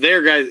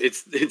their guys.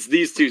 It's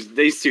these two.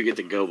 These two get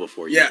to go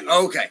before you. Yeah. do.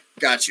 Okay.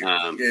 Got you.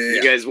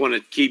 You guys want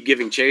to keep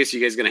giving chase? Or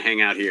you guys going to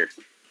hang out here?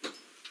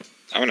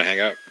 I'm going to hang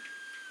out.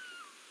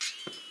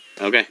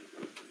 Okay.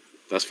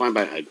 That's fine.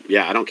 I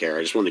don't care.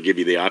 I just want to give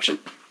you the option.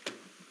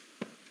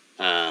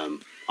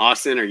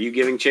 Austin, are you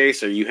giving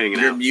chase or are you hanging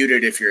out? You're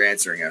muted if you're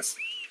answering us.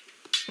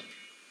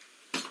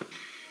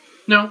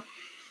 No.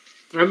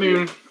 I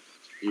mean,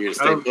 you're going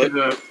to stay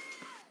put?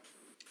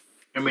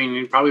 I mean,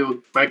 you probably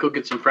might go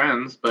get some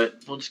friends, but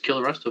we'll just kill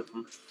the rest of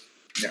them.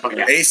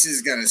 Yeah. Ace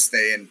is going to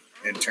stay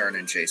and turn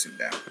and chase him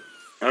down.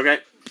 Okay.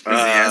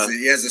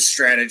 He has a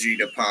strategy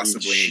to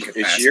possibly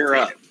incapacitate it's your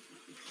up. him.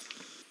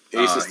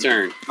 Ace's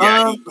turn.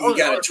 Yeah, he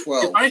got a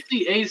 12. If I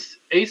see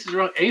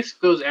Ace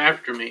goes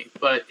after me,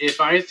 but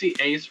if I see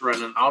Ace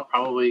running, I'll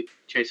probably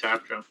chase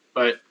after him.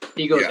 But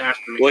he goes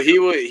after me. Well, he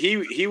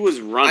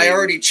was running. I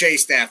already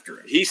chased after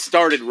him. He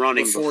started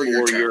running before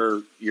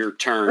your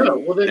turn. Oh,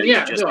 well then,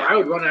 I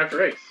would run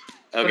after Ace.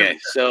 Okay,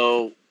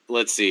 so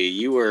let's see.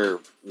 You were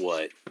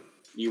what?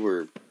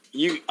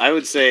 I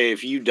would say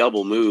if you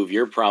double move,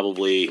 you're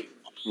probably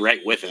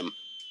right with him.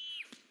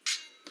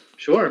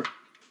 Sure.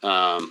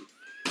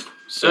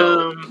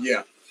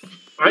 Yeah.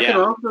 I can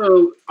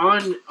also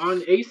on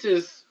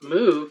Ace's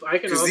move. I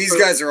can because also, these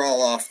guys are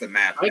all off the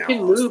map. I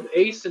can move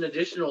Ace an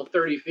additional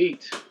 30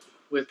 feet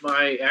with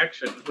my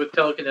action with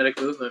telekinetic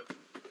movement.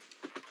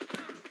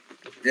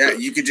 Yeah,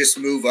 you could just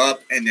move up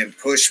and then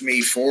push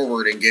me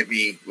forward and get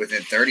me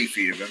within 30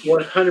 feet of him.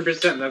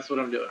 100%. That's what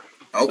I'm doing.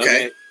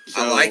 Okay,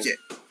 so I like it.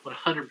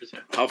 100%.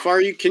 How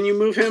far can you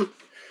move him?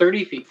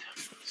 30 feet.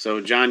 So,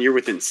 John, you're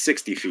within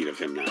 60 feet of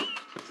him now.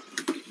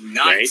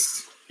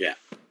 Nice. Right? Yeah.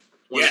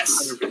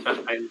 Yes.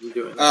 100% I am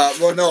doing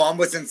well, no, I'm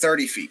within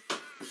 30 feet.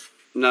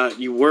 No,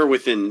 you were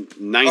within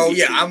 90 Oh,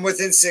 yeah, feet. I'm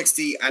within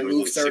 60. I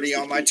moved 30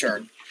 on my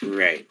turn.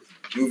 Right.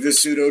 Move the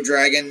Pseudo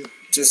Dragon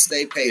to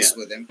stay pace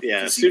with him.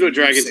 Yeah, Pseudo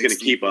Dragon's going to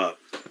keep up.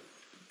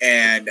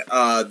 And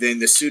then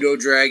the Pseudo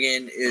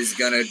Dragon is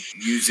going to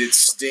use its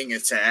sting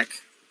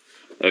attack.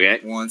 Okay.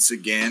 Once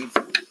again.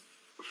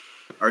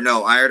 Or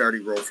no, I had already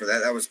rolled for that.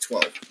 That was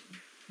 12.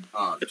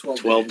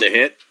 12 to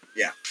hit?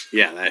 Yeah.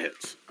 Yeah, that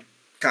hits.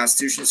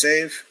 Constitution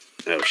save.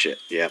 Oh, shit.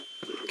 Yeah.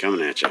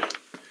 Coming at you.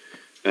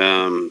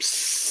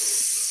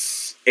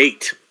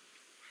 8.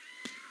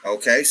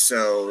 Okay,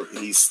 so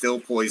he's still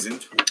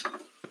poisoned.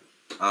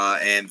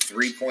 And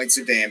 3 points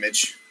of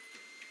damage.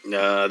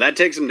 That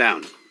takes him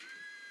down.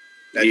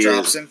 That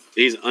drops him?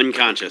 He's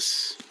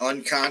unconscious.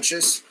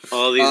 Unconscious?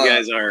 All these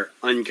guys are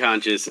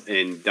unconscious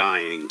and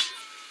dying.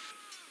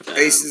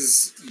 Ace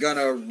is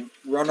gonna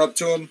run up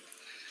to him.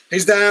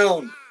 He's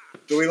down.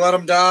 Do we let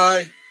him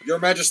die, Your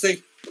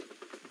Majesty?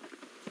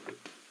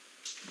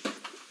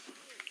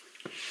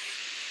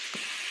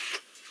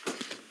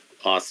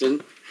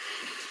 Austin,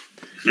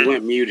 you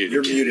went muted.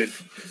 You're again. muted.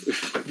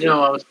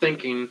 No, I was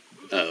thinking.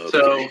 Oh,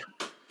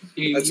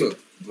 okay. So,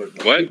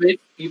 what?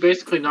 You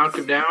basically knocked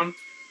him down?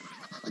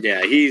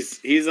 Yeah,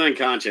 he's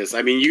unconscious.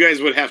 I mean, you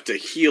guys would have to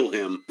heal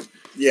him.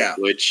 Yeah.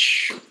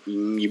 Which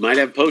you might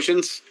have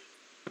potions.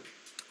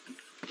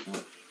 I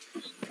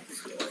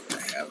feel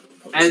like I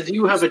as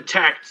you have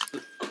attacked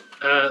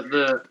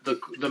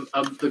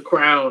the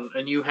crown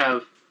and you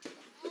have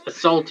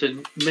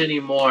assaulted many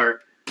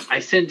more, I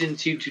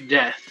sentence you to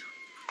death.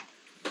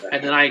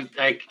 And then I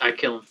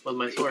kill him with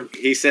my sword.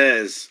 He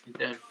says He's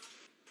dead.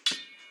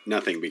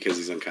 nothing because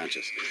he's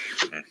unconscious.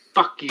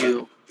 Fuck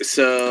you.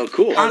 So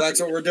cool. Oh,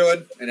 that's what we're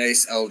doing. And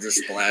Ace Eldritch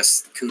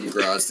Blast coup de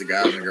grace the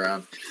guy on the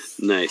ground.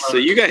 Nice. So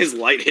you guys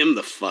light him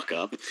the fuck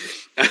up.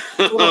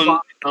 A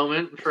little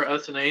moment for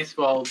us and Ace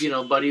while,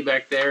 Buddy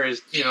back there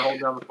is,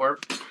 holding down the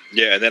fort.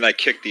 Yeah, and then I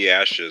kick the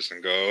ashes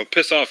and go,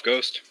 piss off,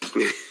 ghost.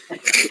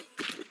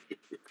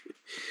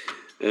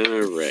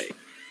 All right.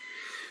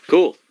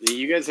 Cool.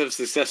 You guys have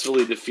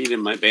successfully defeated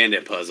my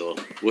bandit puzzle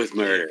with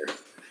murder.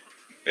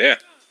 Yeah.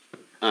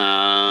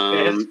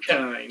 That's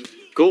kind.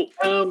 Cool.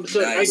 So what do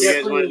you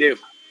guys want to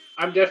do?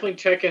 I'm definitely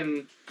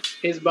checking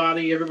his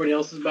body, everybody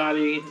else's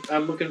body.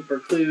 I'm looking for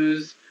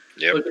clues.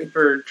 Yep. Looking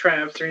for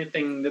traps or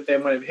anything that they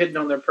might have hidden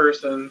on their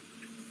person.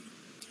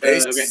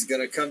 Ace is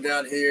going to come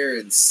down here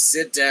and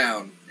sit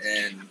down.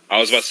 And I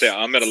was about to say,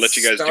 I'm going to let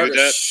you guys do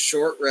that.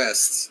 Short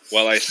rest.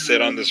 While I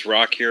sit on this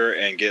rock here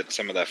and get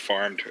some of that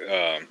farmed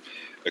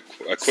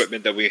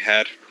equipment that we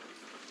had.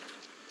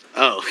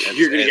 Oh,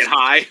 you're going to get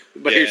high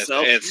by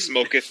yourself? And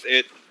smoketh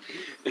it.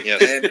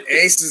 Yes. And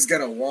Ace is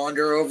going to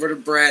wander over to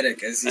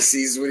Braddock as he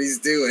sees what he's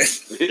doing.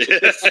 Hey,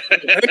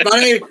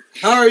 buddy,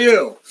 how are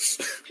you?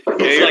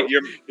 Hey,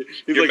 your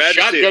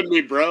Majesty, shotgun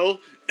me, bro.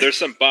 There's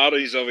some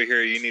bodies over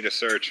here you need to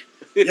search.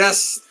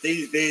 Yes,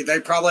 they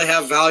probably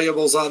have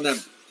valuables on them.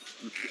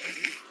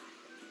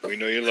 We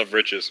know you love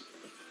riches.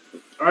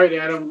 All right,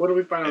 Adam, what do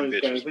we find on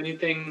these guys?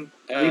 Anything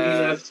leading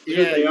us to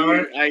who they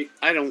are?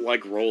 I don't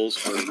like rolls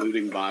for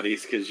looting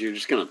bodies because you're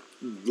just going to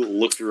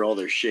look through all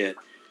their shit.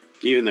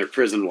 Even their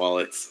prison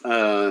wallets.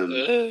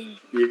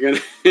 You're going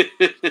to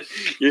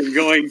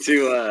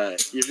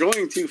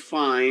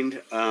find.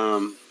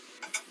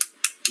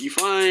 You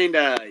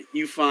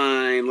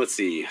find. Let's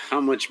see.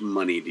 How much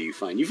money do you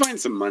find? You find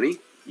some money.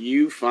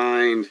 You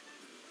find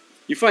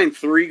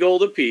 3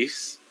 gold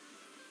apiece.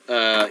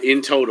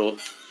 In total.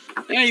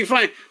 Yeah, you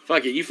find.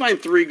 Fuck it. You find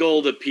 3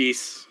 gold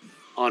apiece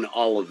on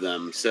all of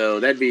them. So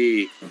that'd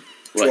be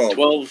what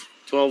 12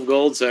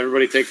 gold. So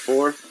everybody take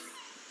 4.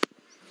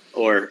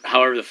 Or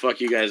however the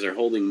fuck you guys are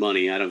holding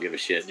money, I don't give a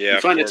shit. Yeah,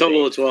 you find a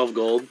total of 12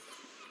 gold.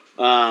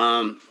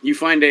 You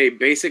find a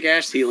basic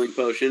ash healing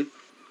potion.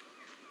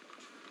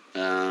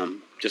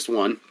 Just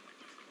one.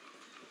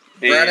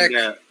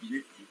 Braddock,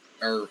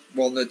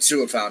 the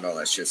 2 have found all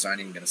that shit, so I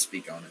ain't even going to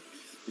speak on it.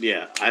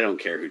 Yeah, I don't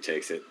care who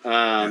takes it.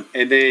 And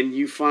then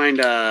you find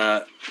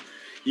a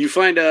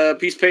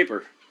piece of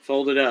paper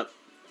folded up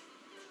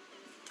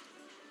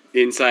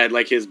inside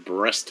like his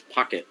breast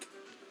pocket.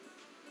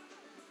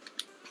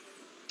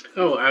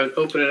 Oh, I would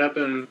open it up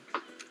and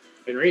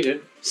read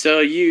it.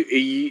 So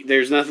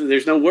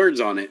there's no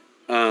words on it.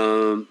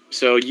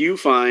 So you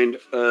find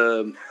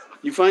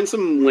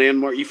some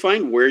landmark. You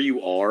find where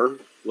you are.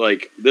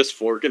 Like this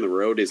fork in the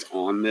road is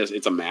on this.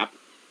 It's a map.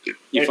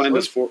 You find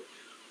this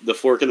the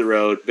fork in the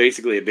road.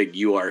 Basically, a big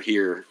 "you are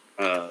here."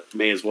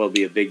 May as well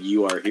be a big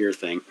 "you are here"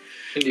 thing.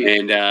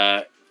 Indeed.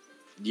 And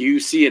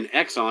you see an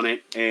X on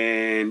it,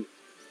 and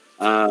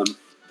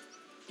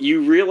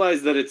you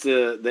realize that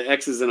the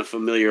X is in a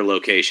familiar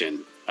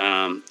location.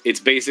 It's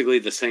basically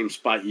the same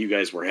spot you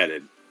guys were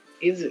headed.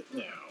 Is it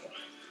now?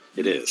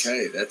 It is.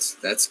 Okay,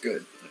 that's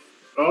good.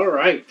 All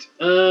right.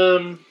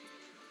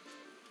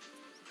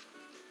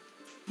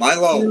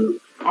 Milo,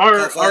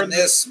 are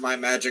this my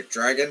magic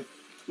dragon?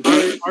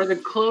 Are the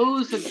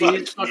clothes that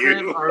these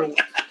fuckers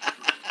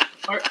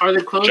are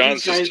the clothes?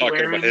 John's these guys just talking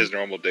wearing, about his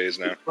normal days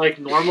now. Like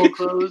normal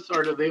clothes,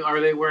 or are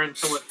they wearing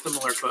somewhat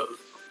similar clothes?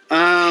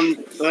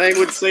 I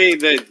would say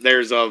that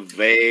there's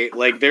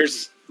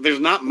there's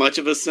not much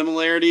of a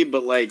similarity,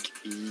 but like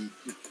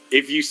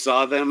if you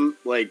saw them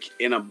like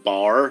in a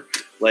bar,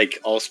 like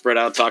all spread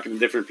out talking to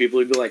different people,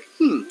 you'd be like,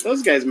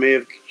 those guys may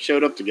have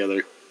showed up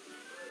together.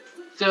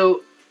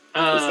 So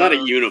it's not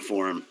a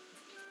uniform,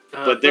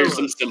 but there's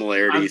some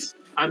similarities.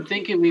 I'm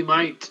thinking we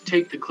might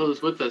take the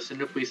clothes with us,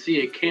 and if we see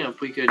a camp,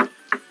 we could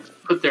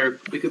put their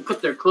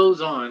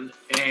clothes on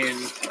and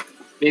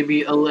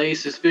maybe allay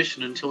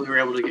suspicion until we were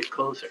able to get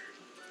closer.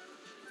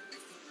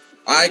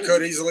 I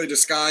could easily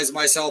disguise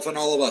myself and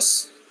all of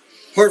us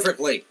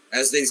perfectly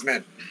as these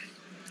men.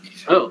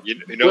 Oh, you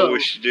know what we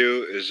should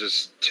do is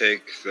just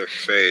take their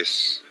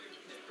face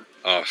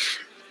off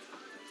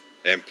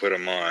and put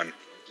them on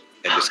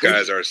and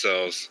disguise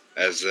ourselves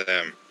as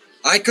them.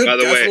 I could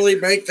definitely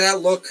make that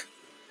look.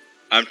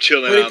 I'm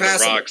chilling on the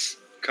rocks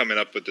coming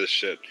up with this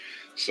shit.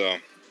 So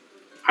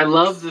I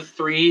love the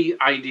 3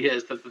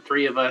 ideas that the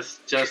 3 of us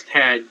just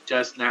had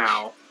just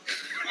now.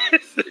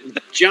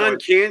 John,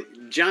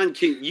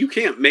 you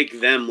can't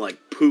make them like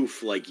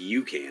poof like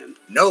you can.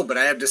 No, but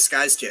I have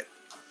disguise kit.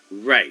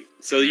 Right.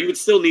 So you would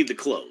still need the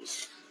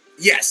clothes.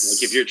 Yes.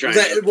 Like if you're trying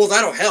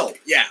that'll help.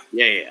 Yeah.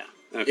 Yeah.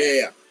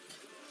 Okay.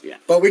 Yeah.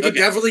 But we could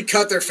definitely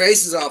cut their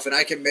faces off and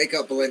I can make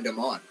up blend them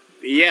on.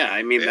 Yeah,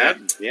 I mean Yeah.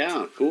 that.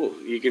 Yeah, cool.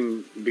 You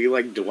can be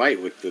like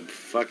Dwight with the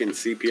fucking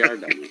CPR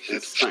dummy.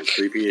 That's not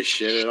creepy as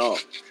shit at all.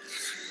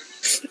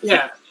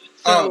 Yeah.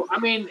 So I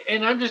mean,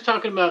 and I'm just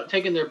talking about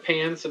taking their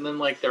pants and then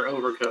like their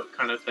overcoat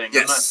kind of thing.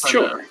 Yes, I'm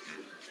not Sure.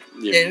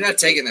 Yeah, you're not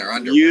taking their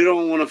underwear. You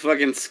don't want to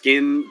fucking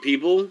skin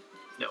people?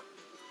 No.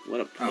 What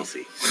a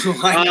pussy.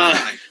 Why not?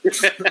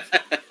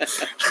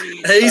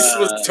 Ace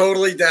was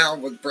totally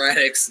down with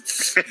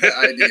Braddock's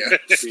idea.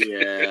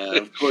 Yeah,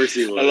 of course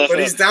he was. But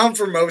he's down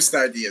for most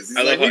ideas. He's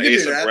I love like, how we can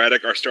Ace do and that.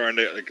 Braddock are starting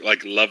to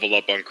like level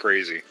up on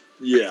crazy.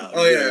 Yeah.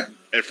 Oh, yeah.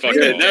 And fuck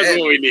Yeah, it all. that's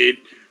what we need.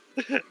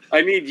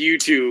 I need you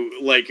two,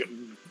 like,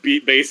 be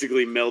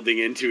basically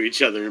melding into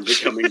each other and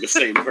becoming the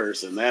same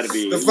person. That'd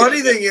be... The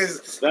funny thing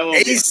is, that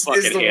won't be a Ace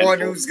fucking is the handful. one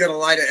who's going to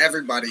lie to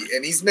everybody,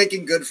 and he's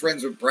making good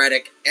friends with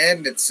Braddock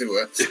and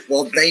Nitsua,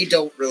 while they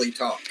don't really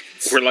talk.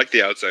 We're like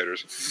the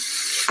outsiders.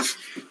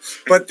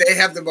 But they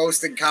have the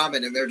most in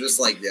common, and they're just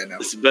like, yeah, no.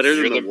 It's better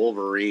than You're the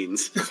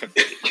Wolverines.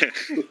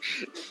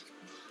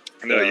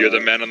 No, you're the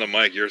man on the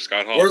mic. You're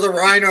Scott Hall. We're the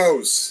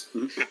Rhinos.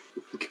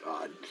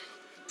 God.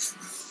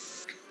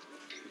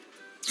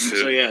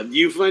 So yeah,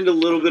 you find a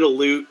little bit of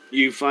loot.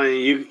 You find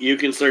you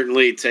can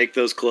certainly take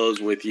those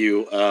clothes with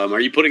you. Are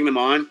you putting them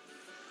on?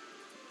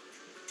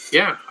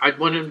 Yeah, I'd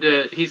want him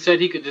to. He said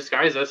he could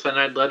disguise us, and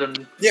I'd let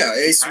him. Yeah,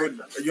 Ace would.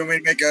 You want me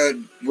to make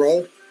a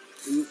roll?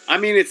 I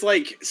mean, it's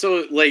like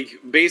so. Like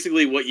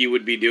basically, what you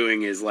would be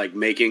doing is like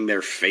making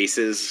their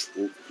faces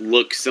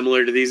look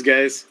similar to these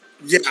guys.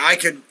 Yeah, I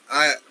could.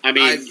 I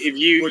mean, if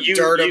you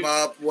dirt them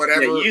up,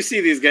 whatever. Yeah, you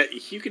see these guys,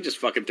 you could just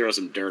fucking throw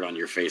some dirt on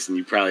your face, and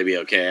you'd probably be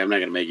okay. I'm not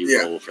gonna make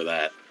you roll for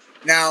that.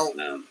 Now,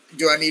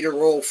 do I need a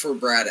roll for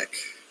Braddock?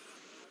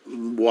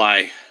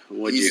 Why?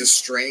 He's a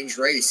strange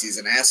race. He's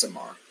an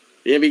Asimar.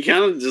 Yeah, but he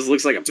kind of just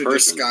looks like a to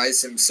person.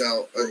 Disguise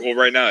himself. Well,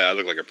 right now I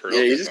look like a person.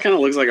 Yeah, he just kind of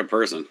looks like a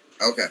person.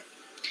 Okay.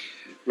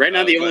 Right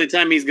now, the only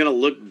time he's gonna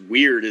look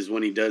weird is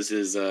when he does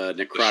his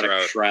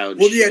necrotic shroud.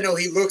 Well, yeah, no,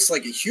 he looks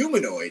like a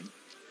humanoid,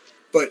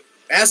 but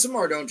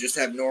Asimar don't just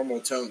have normal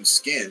toned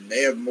skin.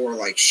 They have more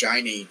like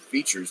shiny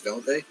features,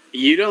 don't they?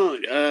 You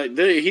don't.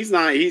 He's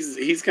not.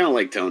 He's kind of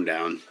like toned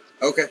down.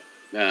 Okay.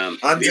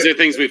 These are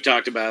things we've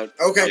talked about.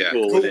 Okay, I'm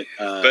cool with it.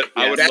 But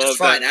I would that's love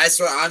fine. that. That's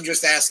what I'm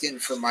just asking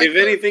for my. If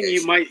anything,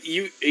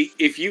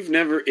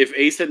 if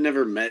Ace had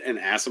never met an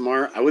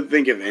Asimar, I would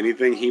think if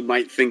anything, he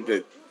might think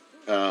that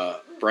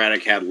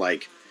Braddock had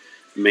like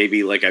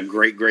maybe like a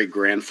great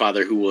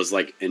grandfather who was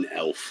like an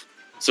elf.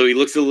 So he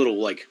looks a little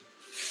like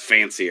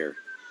fancier.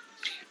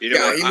 You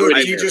know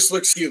what? He just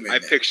looks human. I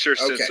picture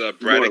since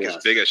Braddock is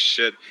big as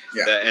shit,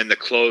 and the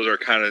clothes are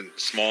kind of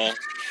small,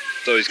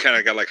 so he's kind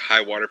of got like high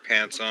water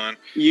pants on.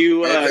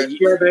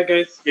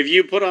 If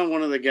you put on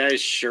one of the guy's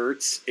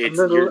shirts, it's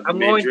I'm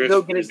going to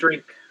go get a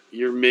drink.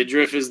 Your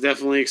midriff is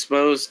definitely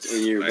exposed,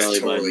 and your belly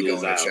button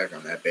is out. Check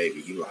on that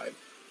baby. He lied.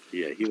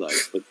 Yeah, he lied,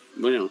 but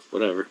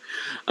whatever.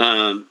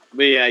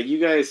 But yeah, you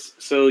guys.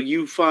 So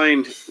you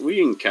find we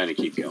can kind of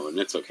keep going.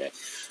 That's okay.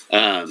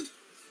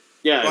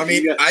 Yeah, well, I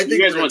mean, I think you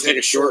guys want to take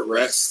a short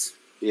rest.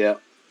 Yeah,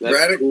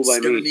 Braddock's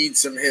going to need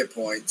some hit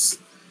points,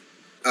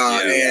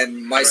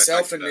 and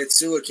myself and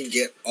Nitsua can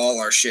get all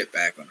our shit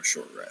back on a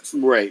short rest.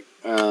 Right.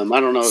 I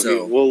don't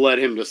know. We'll let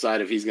him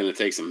decide if he's going to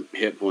take some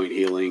hit point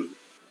healing.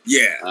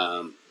 Yeah.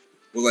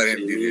 We'll let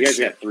him do this. You guys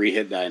got 3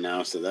 hit die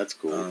now, so that's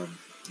cool.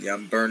 Yeah,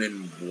 I'm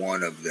burning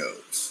one of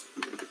those.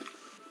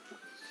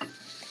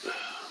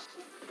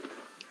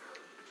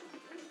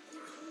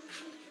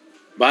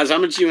 Boz, how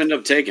much you end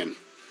up taking?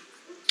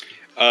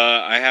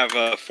 I have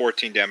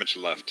 14 damage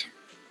left.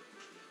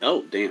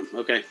 Oh, damn.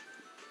 Okay.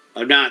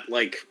 I'm not,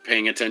 like,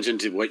 paying attention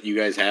to what you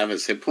guys have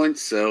as hit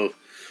points, so...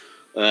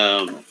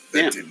 that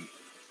didn't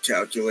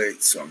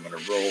calculate, so I'm going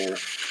to roll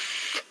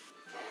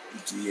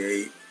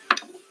D8.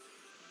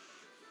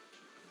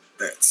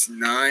 That's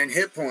 9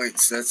 hit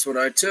points. That's what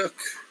I took.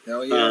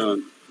 Hell yeah.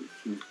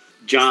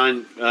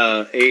 John,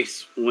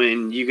 Ace,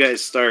 when you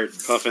guys start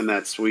puffing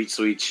that sweet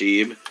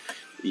cheeb,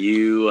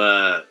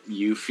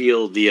 you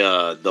feel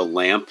the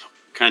lamp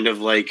kind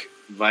of like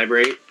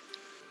vibrate.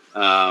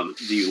 Do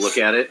you look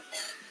at it?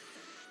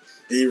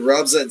 He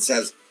rubs it and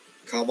says,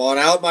 "Come on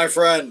out, my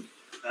friend."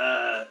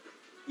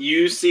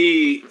 You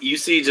see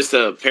just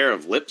a pair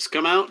of lips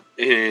come out,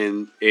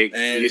 and he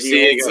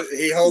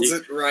holds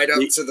it right up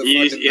to the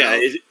fucking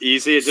mouth. You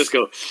see it just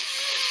go.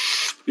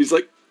 He's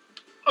like,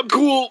 "I'm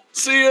cool,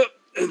 see ya,"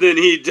 and then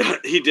he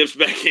dips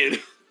back in.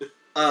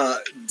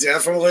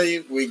 Definitely,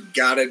 we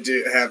gotta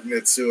have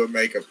Nitsua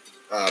make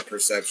a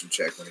perception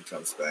check when he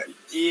comes back.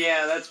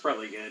 Yeah, that's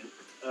probably good.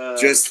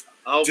 Just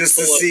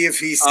to see if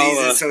he sees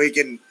it, so he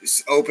can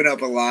open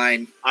up a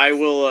line. I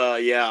will.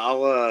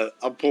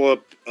 I'll pull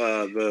up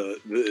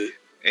the.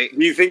 Hey.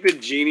 Do you think the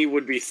genie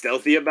would be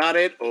stealthy about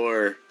it,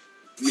 or?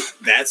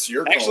 That's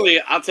your call. Actually,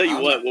 I'll tell you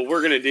what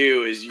we're gonna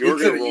do is you're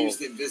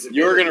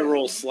gonna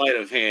roll sleight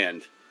of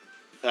hand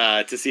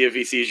to see if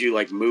he sees you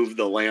like move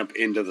the lamp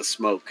into the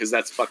smoke, because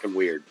that's fucking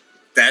weird.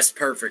 That's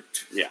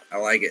perfect. Yeah, I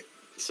like it.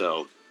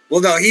 So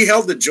Well, no, he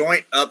held the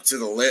joint up to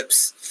the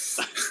lips.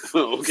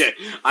 Okay.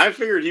 I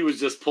figured he was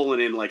just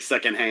pulling in like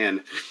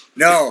secondhand.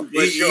 No,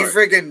 But he sure.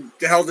 freaking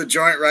held the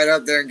joint right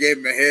up there and gave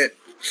him a hit.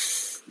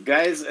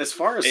 Guys, as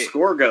far as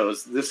score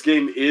goes, this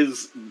game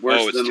is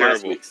worse than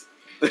last week's.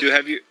 Dude,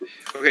 have you...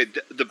 Okay,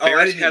 the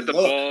Bears had the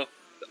ball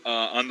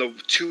on the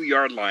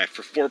 2-yard line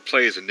for 4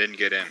 plays and didn't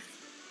get in.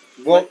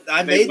 Well,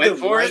 I made the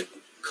right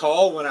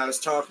call when I was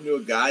talking to a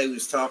guy who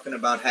was talking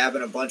about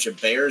having a bunch of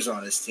Bears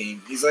on his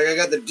team. He's like, I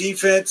got the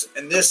defense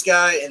and this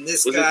guy and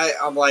this guy.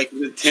 I'm like,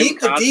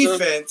 keep the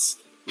defense,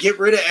 get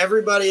rid of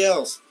everybody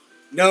else.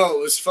 No,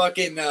 it was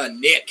fucking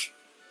Nick,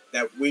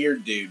 that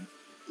weird dude.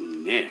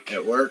 Nick.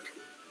 At work.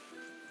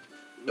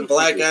 The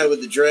black guy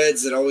with the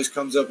dreads that always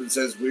comes up and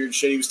says weird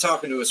shit. He was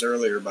talking to us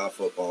earlier about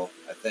football,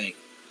 I think.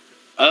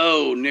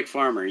 Oh, Nick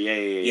Farmer.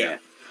 Yeah.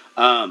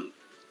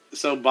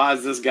 So,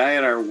 Boz, this guy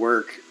at our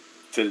work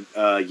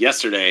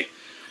yesterday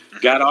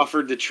got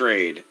offered to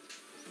trade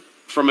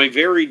from a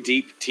very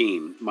deep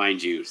team,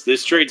 mind you.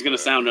 This trade's going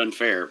to sound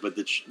unfair, but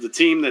the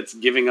team that's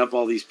giving up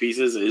all these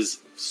pieces is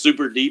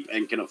super deep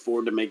and can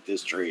afford to make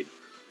this trade.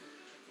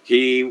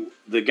 The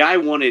guy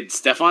wanted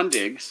Stephon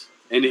Diggs,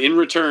 and in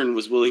return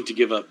was willing to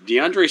give up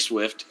DeAndre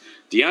Swift,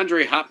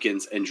 DeAndre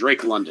Hopkins, and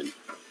Drake London.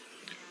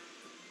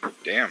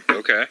 Damn,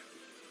 okay.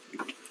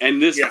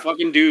 And this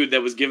fucking dude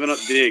that was giving up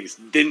Diggs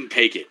didn't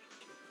take it.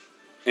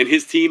 And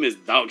his team is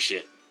dog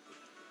shit.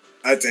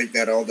 I take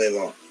that all day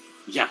long.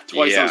 Yeah,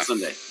 twice on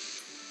Sunday.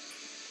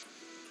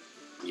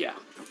 Yeah.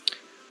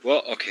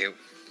 Well, okay.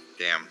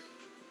 Damn.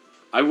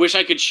 I wish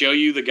I could show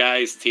you the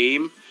guy's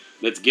team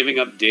that's giving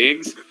up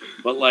Diggs,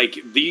 but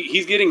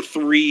he's getting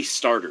 3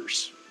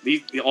 starters.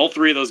 All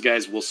 3 of those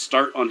guys will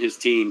start on his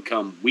team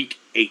come week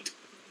 8.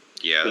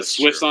 Yeah, that's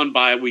Swift's true. on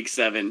bye week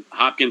 7.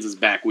 Hopkins is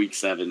back week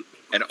 7.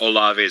 And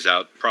Olave's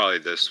out probably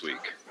this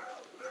week.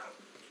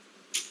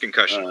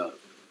 Concussion.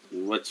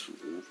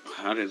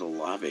 How did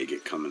Olave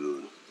get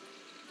coming?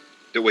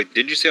 Wait,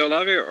 did you say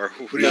Olave or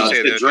who did No, you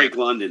say? it's Drake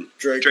London.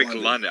 Drake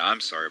London.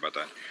 I'm sorry about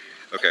that.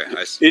 Okay.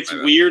 It's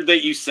weird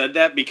that you said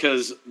that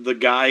because the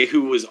guy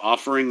who was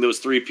offering those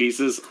 3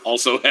 pieces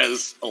also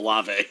has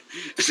Olave.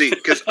 See,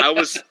 because I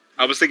was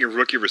thinking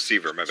rookie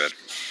receiver. My bad.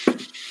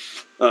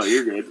 Oh,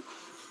 you're good.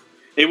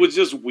 It was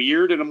just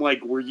weird, and I'm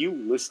like, were you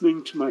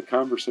listening to my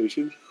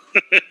conversation?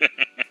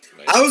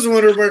 I was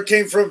wondering where it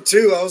came from,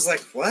 too. I was like,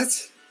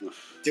 what?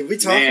 Did we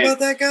talk about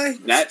that guy?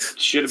 That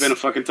should have been a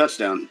fucking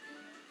touchdown.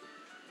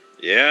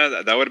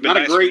 Yeah, that would have been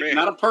nice for me.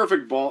 Not a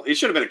perfect ball. It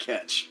should have been a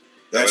catch.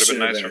 That would have been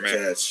nice for me.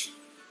 Catch.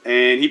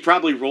 And he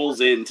probably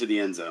rolls into the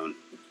end zone.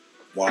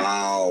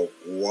 Wow.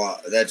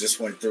 That just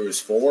went through his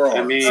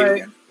forearm.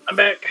 I'm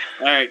back.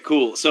 All right,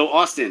 cool. So,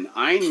 Austin,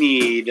 I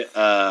need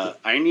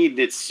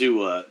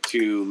Nitsua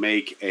to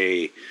make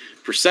a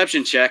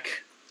perception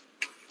check.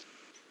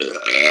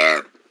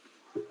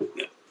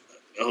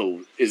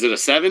 Oh, is it a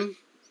 7?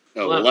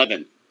 Oh,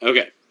 11.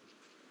 Okay.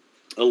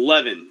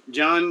 11.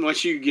 John, why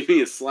don't you give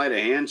me a sleight of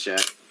hand check?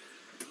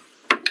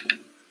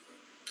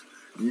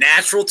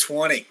 Natural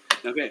 20.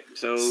 Okay,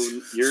 so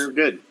you're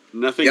good.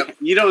 Nothing. Yep.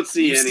 You don't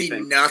see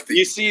anything. See nothing.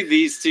 You see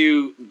these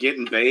 2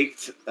 getting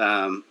baked.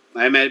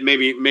 I meant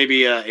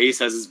maybe Ace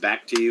has his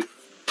back to you.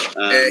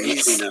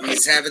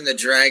 He's having the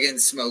dragon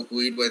smoke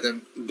weed with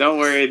him. Don't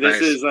worry.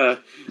 This is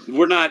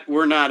we're not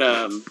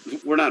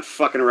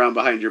fucking around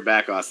behind your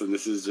back, Austin.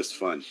 This is just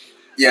fun.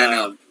 Yeah,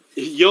 no.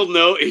 You'll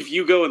know if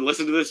you go and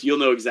listen to this. You'll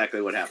know exactly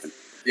what happened.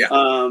 Yeah.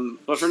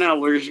 But for now,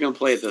 we're just gonna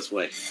play it this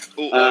way.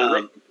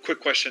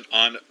 Quick question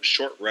on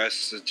short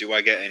rests: do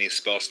I get any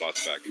spell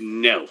slots back?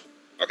 No.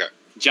 Okay.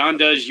 John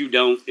does. You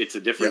don't. It's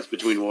a difference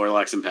between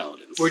warlocks and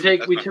paladins. We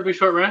took a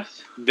short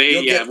rest.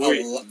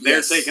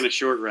 They're taking a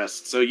short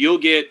rest, so you'll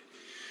get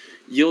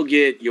your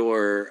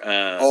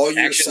all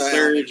your action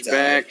surge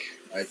back.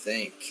 I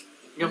think.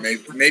 Yep.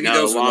 Maybe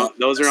those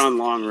are on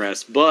long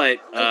rest. But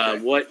I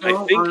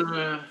think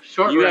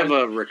you have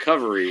a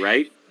recovery,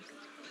 right?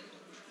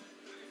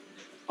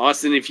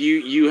 Austin, if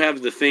you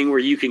have the thing where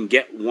you can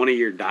get one of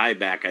your die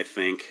back, I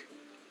think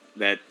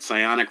that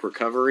psionic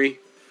recovery.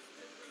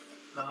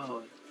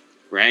 Oh.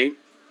 Right?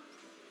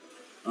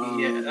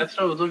 Yeah, that's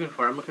what I was looking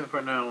for. I'm looking for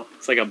it now.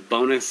 It's like a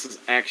bonus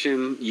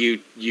action.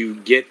 You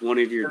get one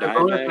of your die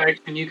bonus back.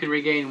 action, you can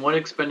regain 1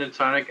 expended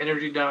sonic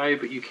energy die,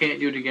 but you can't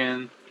do it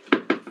again.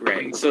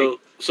 Right. So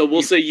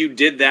we'll say you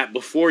did that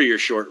before your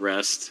short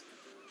rest.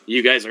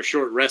 You guys are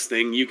short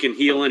resting. You can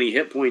heal any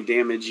hit point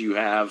damage you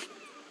have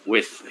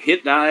with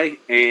hit die,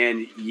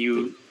 and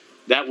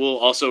that will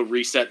also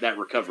reset that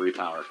recovery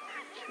power.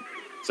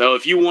 So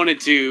if you wanted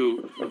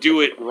to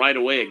do it right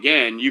away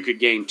again, you could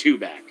gain 2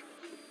 back.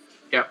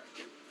 Yep.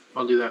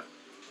 I'll do that.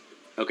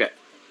 Okay.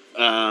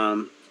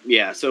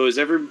 Yeah, so is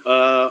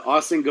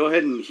Austin, go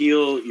ahead and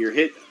heal your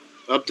hit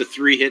up to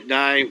 3 hit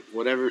die,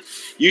 whatever.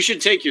 You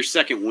should take your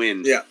second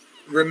wind. Yeah.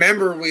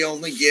 Remember, we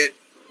only get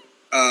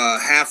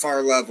half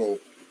our level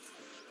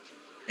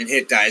in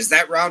hit die. Is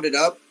that rounded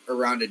up or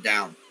rounded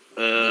down?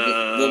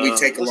 When we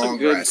take a long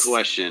rest? That's a good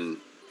question.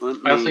 I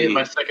also get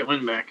my second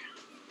wind back.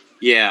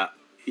 Yeah.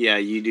 Yeah,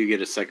 you do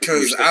get a second.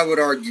 Because I would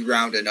argue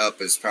rounding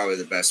up is probably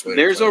the best way.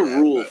 There's to play a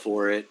that, rule but...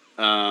 for it.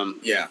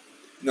 Yeah.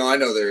 No, I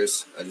know there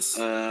is. I just.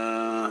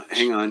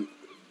 Hang on.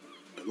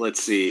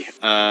 Let's see.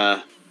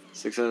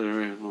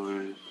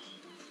 600.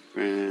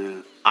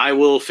 I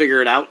will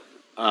figure it out.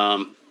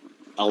 I'll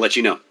let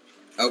you know.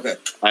 Okay.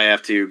 I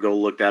have to go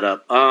look that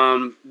up.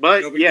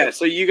 But yeah,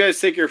 so you guys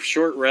take your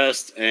short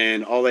rest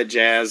and all that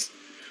jazz.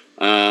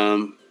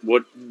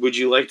 What would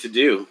you like to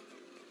do?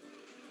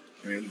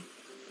 I mean,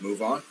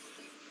 move on.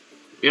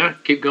 Yeah,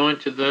 keep going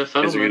to the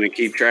settlement. Is it going to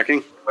keep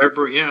tracking?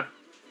 Wherever, yeah.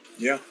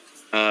 Yeah.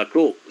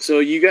 Cool. So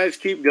you guys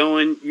keep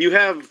going. You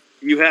have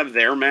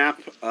their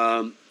map.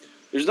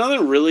 There's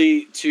nothing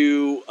really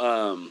to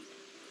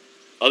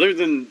other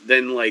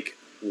than like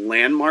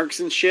landmarks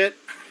and shit.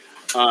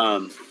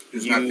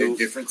 There's not big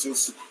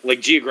differences.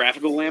 Like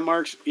geographical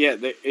landmarks. Yeah,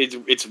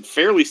 it's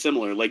fairly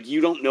similar. Like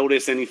you don't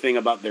notice anything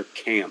about their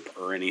camp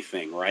or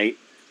anything, right?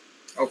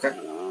 Okay.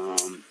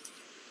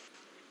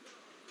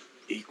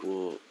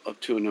 Equal up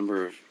to a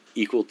number of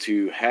equal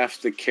to half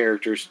the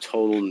character's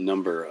total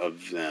number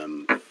of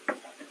them.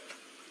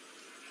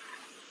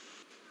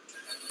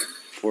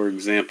 For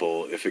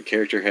example, if a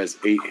character has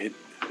 8 hit,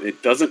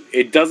 it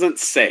doesn't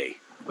say.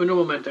 Uno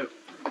momento.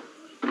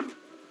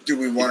 Do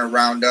we want to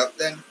round up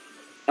then?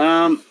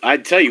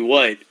 I'd tell you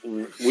what,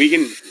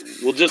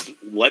 we'll just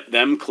let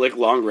them click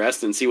long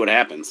rest and see what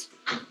happens.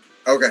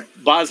 Okay.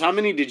 Boz, how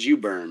many did you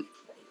burn?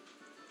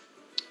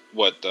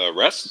 What,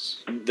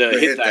 rests? The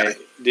hit die.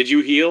 Did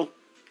you heal?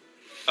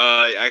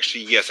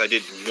 Actually, yes, I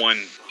did 1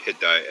 hit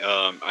die.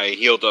 I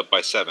healed up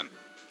by 7.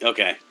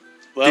 Okay.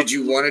 Well, did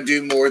you want to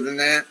do more than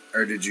that,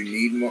 or did you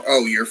need more?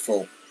 Oh, you're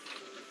full.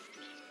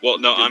 Well,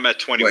 no, I'm at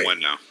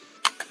 21 now.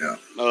 No.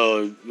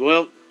 Oh,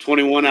 well,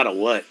 21 out of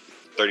what?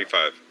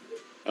 35.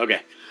 Okay.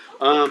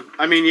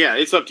 I mean, yeah,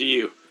 it's up to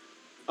you.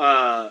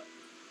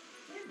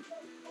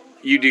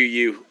 You do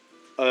you.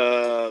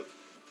 I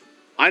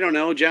don't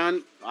know,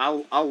 John.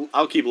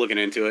 I'll keep looking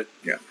into it.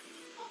 Yeah.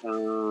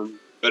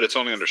 But it's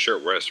only under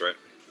short rest, right?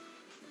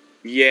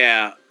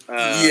 Yeah.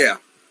 Yeah.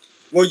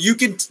 Well, you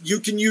can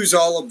use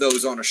all of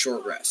those on a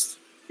short rest.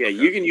 Yeah,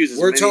 you can use.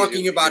 We're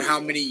talking about how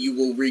many you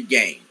will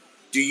regain.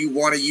 Do you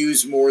want to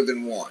use more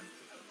than one?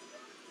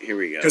 Here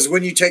we go. Because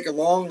when you take a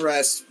long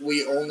rest,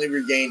 we only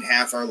regain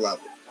half our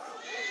level.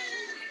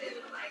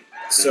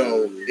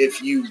 So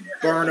if you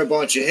burn a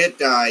bunch of hit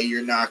die,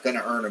 you're not going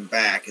to earn them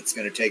back. It's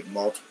going to take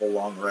multiple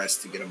long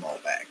rests to get them all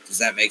back. Does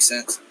that make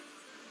sense?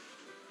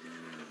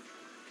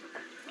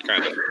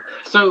 Kind of.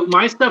 So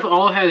my stuff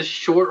all has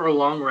short or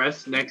long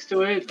rests next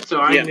to it, so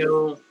I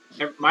know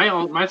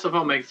my stuff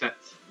all makes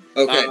sense.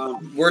 Okay,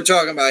 we're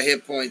talking about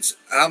hit points.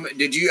 How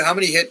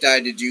many hit die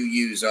did you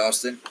use,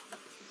 Austin?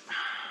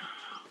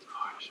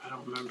 Gosh, I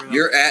don't remember.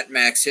 You're at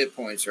max hit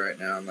points right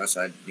now, unless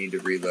I need to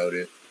reload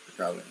it.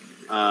 Probably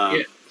need to reload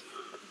it.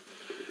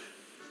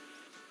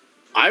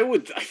 I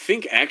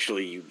think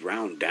actually you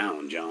round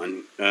down,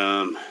 John.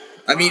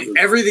 I mean,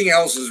 everything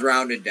else is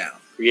rounded down.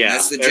 Yeah,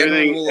 that's the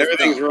general rule of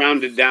everything's thumb.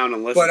 rounded down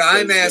unless. But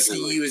I'm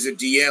asking you as a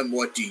DM,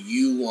 what do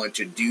you want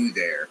to do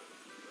there?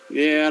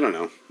 Yeah, I don't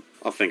know.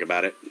 I'll think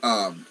about it.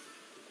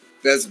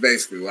 That's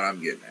basically what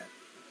I'm getting at.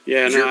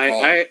 Yeah, no,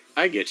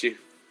 I get you.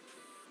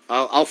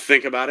 I'll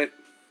think about it.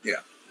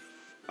 Yeah.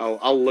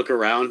 I'll look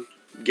around,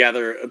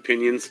 gather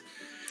opinions.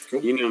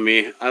 Cool. You know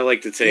me. I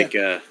like to take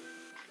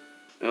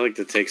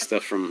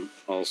stuff from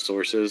all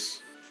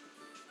sources.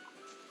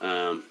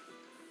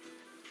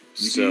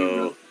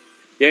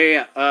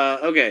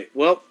 Okay.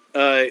 Well,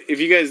 if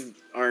you guys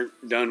aren't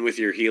done with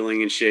your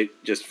healing and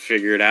shit, just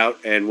figure it out,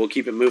 and we'll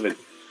keep it moving.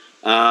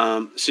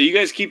 So you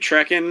guys keep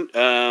trekking.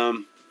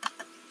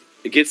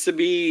 It gets to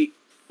be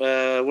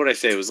what I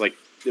say. It was like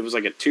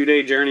a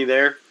 2-day journey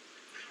there.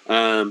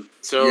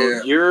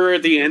 You're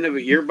at the end of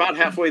it. You're about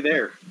halfway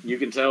there. You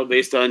can tell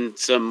based on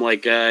some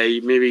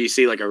maybe you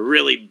see like a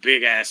really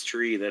big ass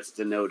tree that's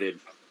denoted,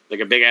 like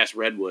a big ass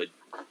redwood,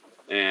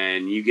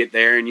 and you get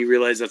there and you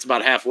realize that's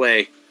about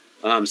halfway.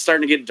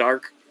 Starting to get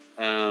dark,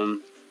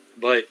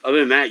 but other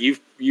than that,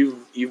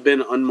 you've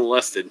been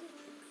unmolested,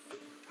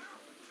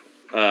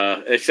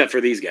 except for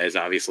these guys,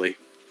 obviously.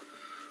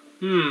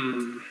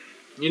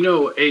 You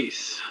know,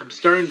 Ace, I'm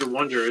starting to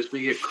wonder as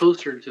we get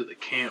closer to the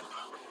camp,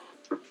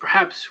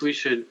 perhaps we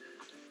should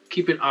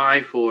keep an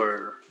eye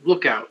for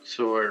lookouts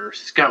or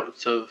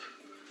scouts of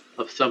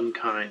some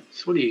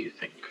kinds. What do you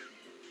think?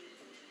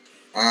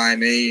 I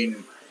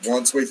mean,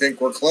 once we think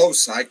we're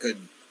close, I could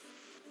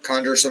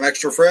conjure some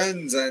extra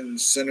friends and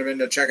send them in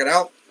to check it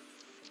out.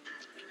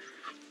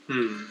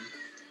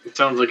 It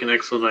sounds like an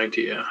excellent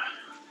idea.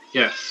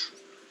 Yes.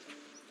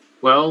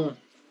 Well,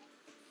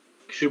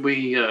 should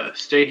we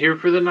stay here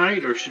for the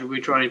night, or should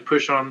we try and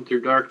push on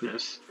through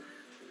darkness?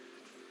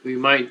 We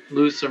might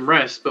lose some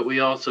rest, but we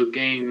also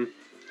gain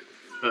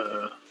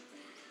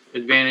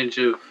advantage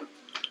of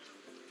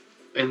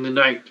in the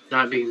night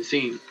not being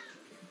seen.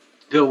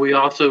 Though we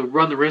also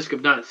run the risk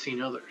of not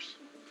seeing others.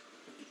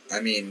 I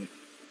mean,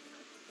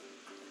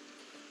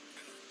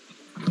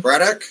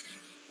 Braddock,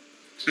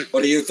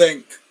 what do you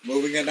think?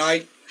 Moving at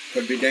night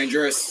could be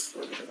dangerous.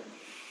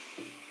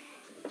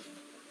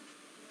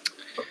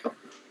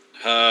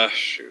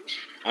 Shoot.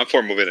 I'm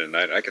for moving at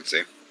night. I can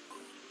see.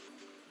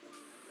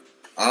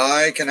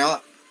 I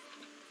cannot.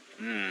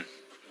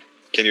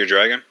 Can your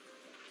dragon?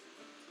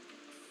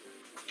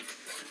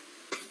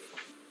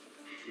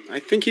 I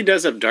think he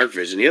does have dark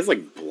vision. He has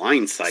like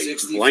blind sight.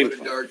 60 blind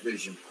foot of dark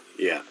vision.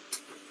 Yeah.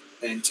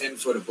 And 10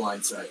 foot of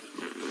blind sight.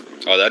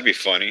 Oh, that'd be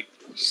funny.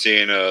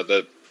 Seeing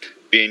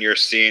being your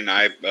seeing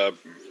eye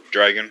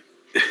dragon.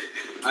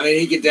 I mean,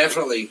 he could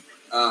definitely.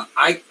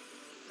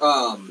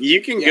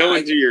 You can go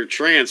into your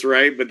trance,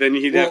 right? But then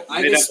he'd have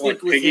to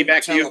stick with him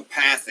piggyback you.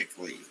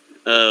 telepathically.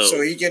 Oh.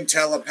 So he can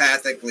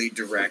telepathically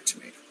direct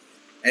me.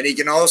 And he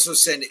can also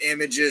send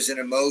images and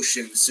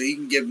emotions, so he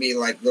can give me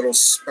like little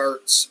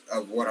spurts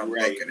of what I'm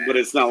looking at. But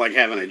it's not like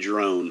having a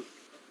drone.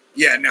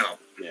 Yeah, no.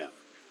 Yeah.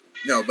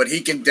 No, but he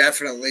can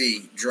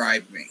definitely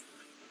drive me.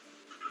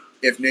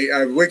 If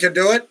we could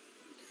do it.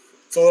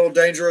 It's a little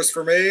dangerous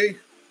for me.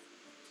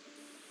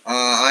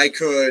 I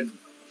could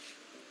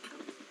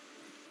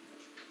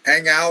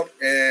hang out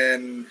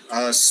in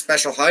a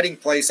special hiding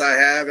place I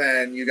have,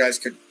 and you guys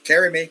could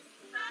carry me.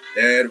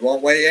 It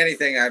won't weigh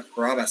anything, I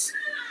promise.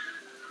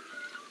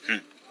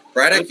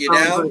 Braddock, you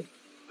down?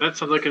 That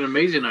sounds like an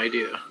amazing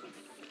idea.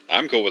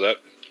 I'm cool with that.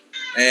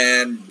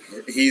 And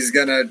he's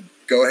going to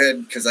go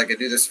ahead, because I could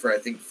do this for, I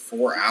think,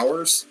 4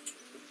 hours.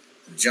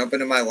 Jump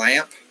into my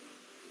lamp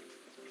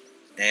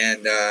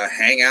and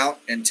hang out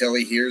until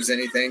he hears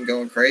anything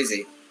going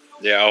crazy.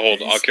 Yeah,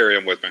 I'll carry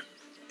him with me.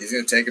 He's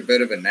going to take a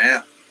bit of a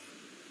nap.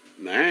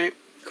 All right,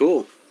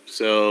 cool.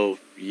 So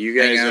you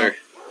guys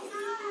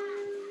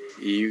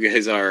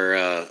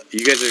are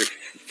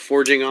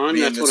forging on.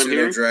 Me That's and what I'm the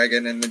hearing.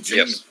 dragon and the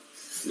genie. Yes.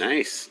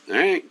 Nice. All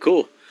right,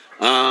 cool.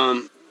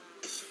 Nitsua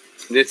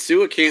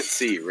can't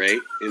see,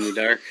 right, in the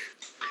dark.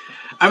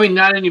 I mean,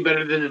 not any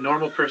better than a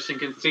normal person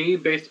can see,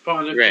 based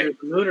upon if there's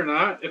a moon or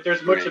not. If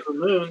there's much of a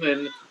moon,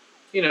 then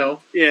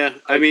Yeah,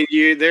 I mean,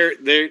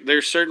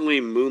 there's certainly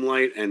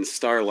moonlight and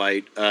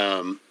starlight,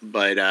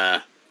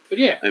 but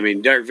yeah, I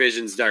mean, dark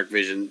vision's dark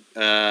vision.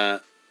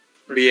 But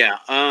yeah,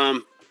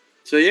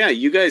 so yeah,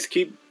 you guys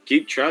keep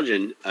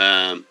trudging.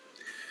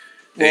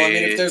 Well, I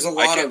mean, if there's a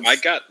lot of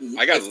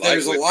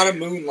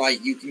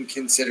moonlight, you can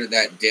consider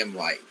that dim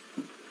light.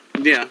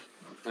 Yeah.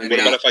 What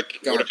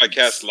if I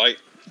cast light?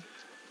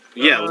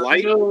 Yeah,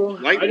 light.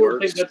 Light I don't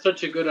works. think that's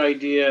such a good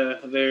idea,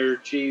 there,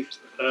 Chief.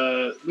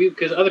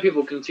 Because other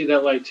people can see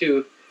that light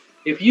too.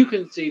 If you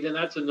can see, then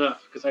that's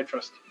enough. Because I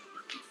trust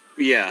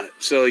you. Yeah.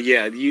 So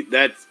yeah,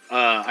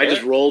 I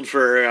just rolled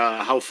for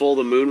how full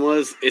the moon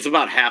was. It's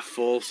about half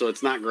full, so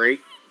it's not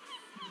great.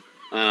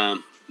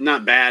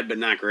 Not bad, but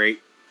not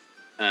great.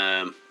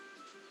 Fair.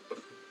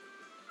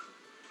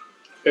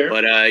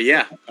 But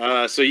yeah.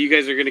 So you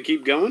guys are gonna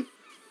keep going.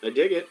 I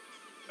dig it.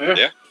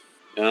 Yeah.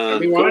 I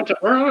mean, Cool.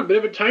 we're on a bit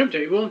of a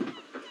timetable.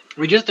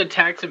 We just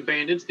attacked some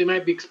bandits. They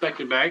might be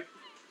expected back.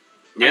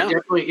 Yeah.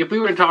 Definitely. If we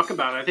were to talk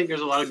about it, I think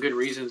there's a lot of good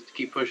reasons to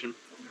keep pushing.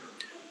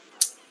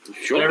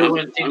 Sure. But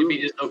everyone seems to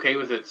be just okay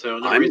with it. So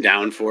I'm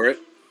down for it.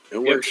 It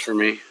works for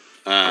me.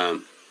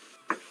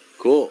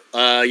 Cool.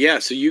 Yeah.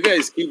 So you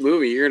guys keep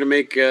moving. You're gonna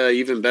make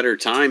even better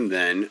time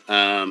then.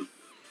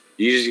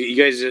 You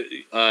guys,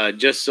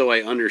 just so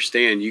I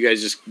understand, you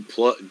guys just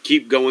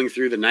keep going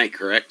through the night,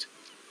 correct?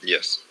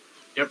 Yes.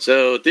 Yep.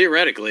 So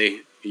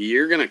theoretically,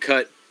 you're gonna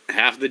cut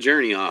half the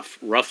journey off,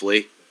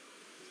 roughly.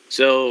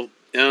 So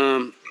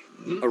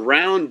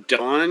around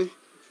dawn,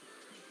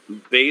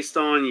 based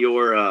on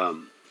your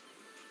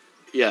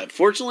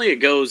fortunately it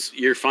goes.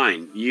 You're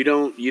fine. You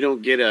don't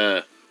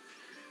get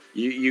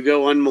you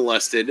go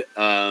unmolested,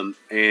 and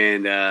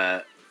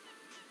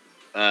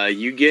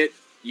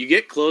you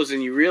get close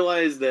and you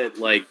realize that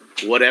like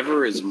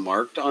whatever is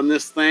marked on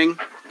this thing,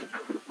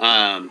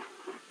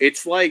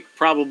 it's like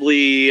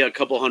probably a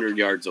couple 100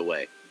 yards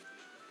away.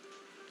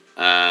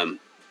 I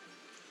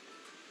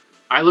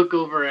look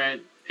over at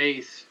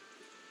Ace.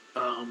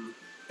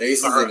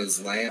 Ace is in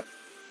his lamp.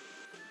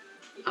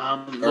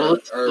 Well,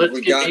 let's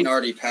we get gotten Ace,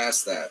 already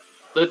past that.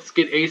 let's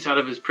get Ace out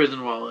of his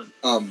prison wallet.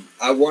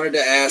 I wanted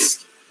to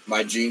ask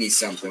my genie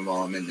something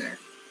while I'm in there.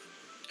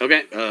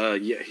 Okay.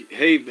 Yeah.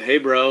 Hey,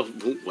 bro.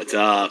 What's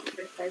up?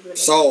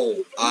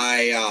 So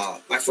I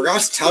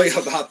forgot to tell you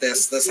about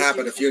this. This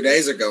happened a few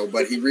days ago,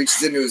 but he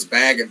reaches into his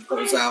bag and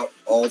pulls out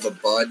all the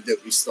bud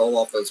that we stole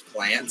off those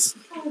plants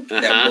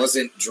that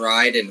wasn't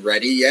dried and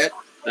ready yet.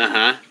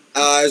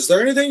 Is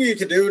there anything you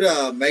could do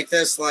to make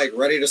this like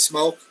ready to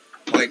smoke,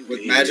 like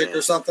with magic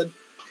or something?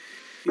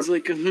 He's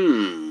like,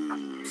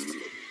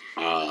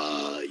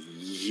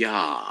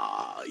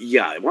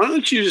 yeah. Why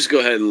don't you just go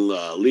ahead and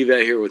leave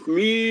that here with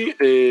me,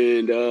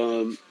 and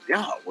I'll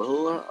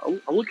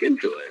look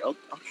into it.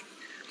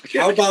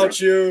 How about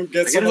you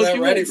get some of that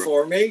ready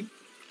for me?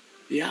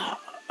 Yeah.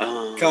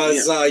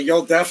 Because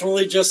you'll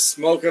definitely just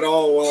smoke it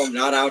all while I'm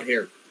not out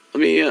here.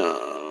 Let me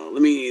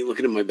look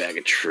into my bag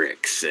of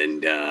tricks,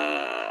 and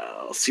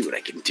I'll see what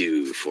I can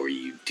do for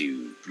you,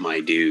 dude.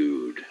 My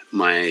dude.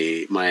 Let's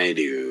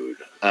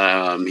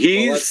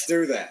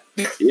do that.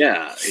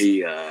 Yeah,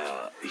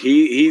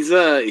 he's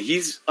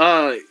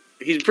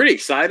pretty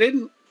excited.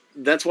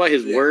 That's why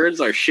his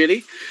words are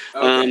shitty.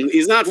 Okay.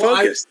 He's not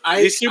focused.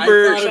 He's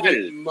super I thought of it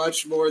excited.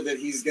 much more that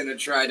he's gonna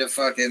try to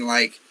fucking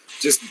like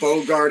just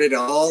bogart it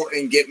all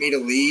and get me to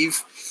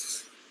leave.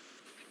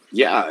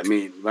 Yeah, I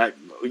mean, But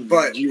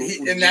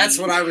that's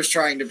what I was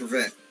trying to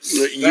prevent.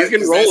 You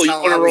can roll. You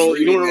want to roll?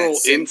 You want to roll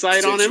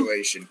insight on him?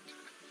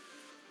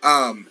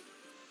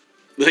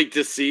 Like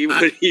to see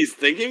what he's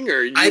thinking,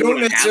 or I don't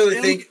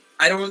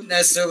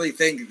necessarily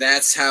think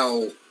that's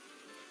how.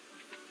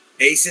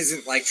 Ace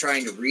isn't like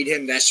trying to read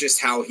him. That's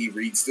just how he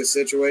reads the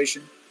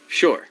situation.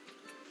 Sure.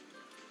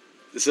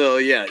 So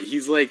yeah,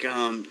 he's like,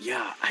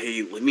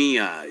 hey, let me.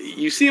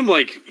 You see him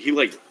like he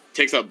like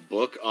takes a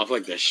book off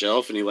like the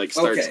shelf and he like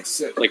starts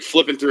like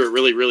flipping through it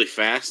really, really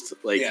fast,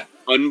 like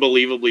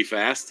unbelievably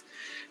fast.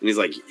 And he's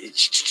like,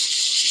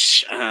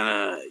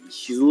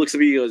 he looks at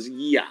me, he goes,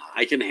 yeah,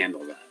 I can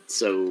handle that.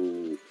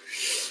 So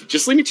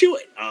just leave me to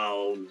it.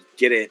 I'll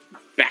get it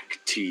back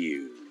to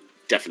you.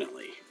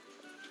 Definitely.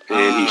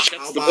 And he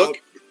shuts the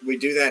book. We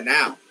do that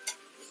now.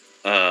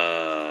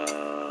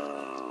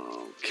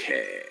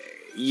 Okay.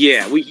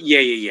 Yeah, we.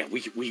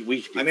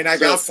 I mean, I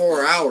got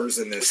 4 hours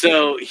in this.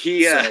 So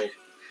game.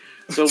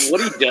 So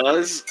what he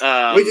does,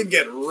 we can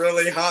get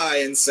really high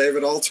and save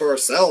it all to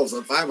ourselves.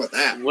 I'm fine with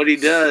that. What he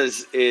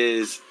does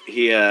is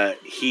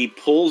he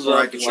pulls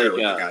up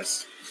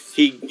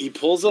he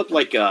pulls up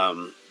like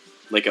a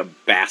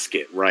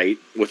basket, right?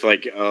 With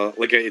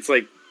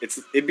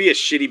it'd be a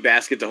shitty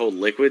basket to hold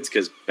liquids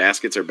because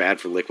baskets are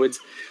bad for liquids.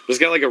 But it's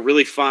got like a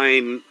really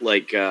fine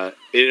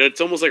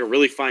it's almost like a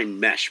really fine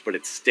mesh, but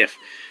it's stiff.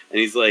 And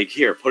he's like,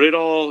 here, put it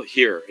all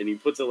here. And he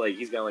puts it like,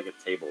 he's got like a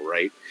table,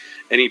 right?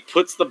 And he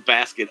puts the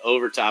basket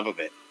over top of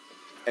it.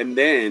 And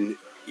then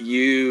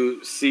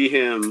you see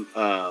him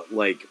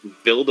like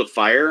build a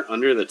fire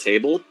under the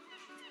table,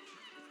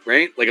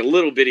 right? Like a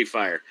little bitty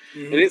fire.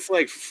 Mm-hmm. And it's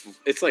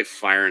like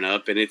firing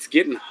up and it's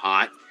getting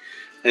hot.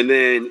 And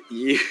then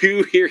you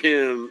hear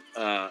him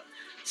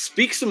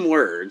speak some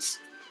words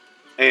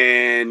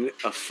and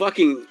a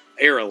fucking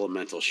air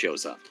elemental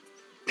shows up,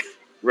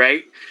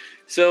 right?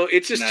 So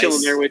it's just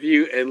chilling there with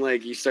you, and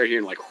like you start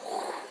hearing like,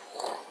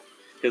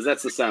 because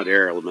that's the sound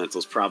air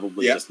elementals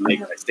probably just make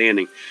by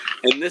standing.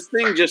 And this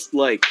thing just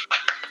like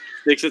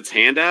sticks its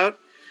hand out,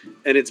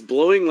 and it's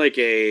blowing like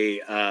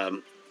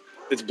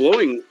it's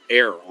blowing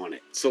air on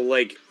it. So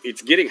like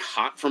it's getting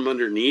hot from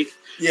underneath.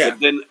 Yeah.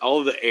 But then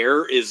all the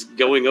air is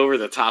going over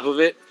the top of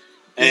it,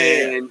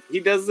 and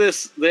he does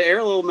this. The air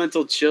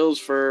elemental chills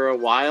for a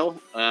while.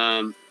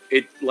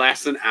 It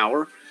lasts an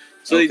hour.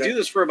 So they do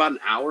this for about an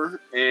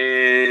hour,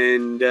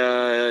 and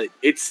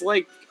it's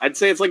like, I'd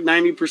say it's like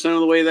 90%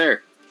 of the way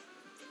there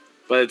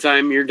by the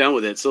time you're done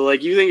with it. So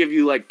like, you think if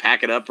you like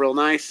pack it up real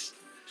nice,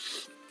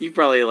 you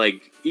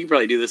probably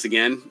do this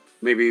again,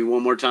 maybe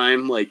one more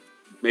time, like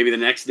maybe the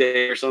next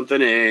day or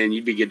something, and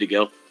you'd be good to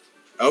go.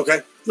 Okay.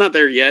 It's not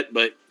there yet,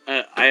 but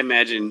I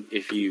imagine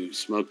if you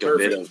smoked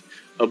a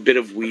bit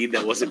of weed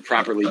that wasn't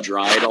properly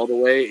dried all the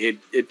way,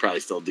 it'd probably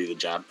still do the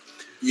job.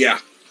 Yeah.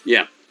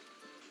 Yeah.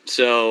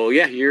 So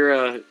yeah,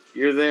 you're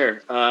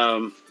there,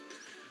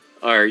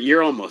 or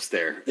you're almost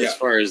there as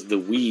far as the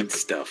weed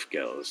stuff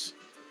goes.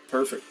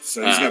 Perfect.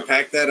 So he's gonna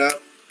pack that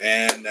up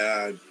and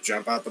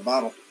jump out the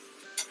bottle.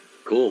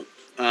 Cool.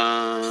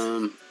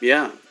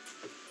 Yeah.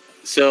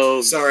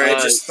 So sorry, I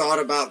just thought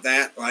about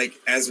that. Like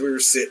as we were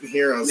sitting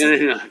here, I was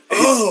no.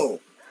 Oh,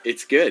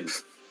 it's good.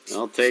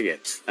 I'll take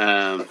it.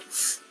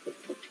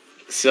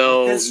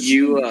 So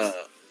you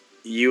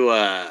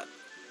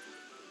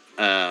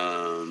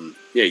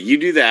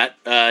do that.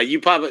 You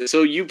pop it.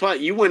 So you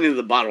went into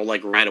the bottle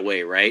like right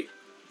away, right?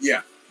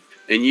 Yeah.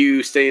 And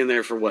you stay in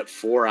there for what,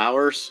 4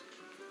 hours?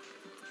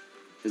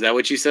 Is that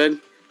what you said?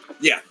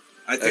 Yeah.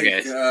 I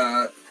think,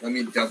 let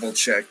me double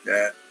check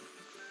that.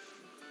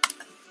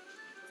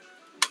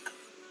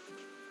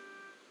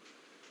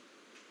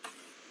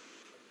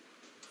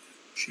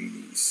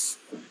 Jeez.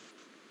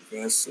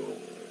 Vessel.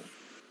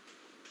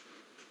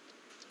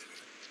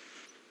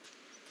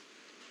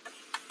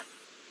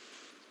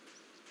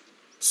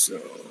 So,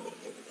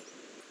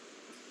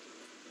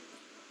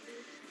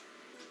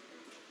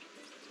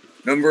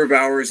 number of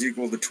hours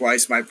equal to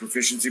twice my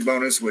proficiency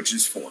bonus, which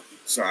is 4.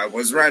 So I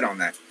was right on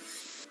that.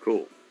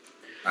 Cool.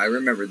 I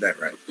remembered that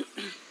right.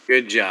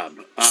 Good job.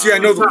 See, I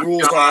know the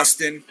rules,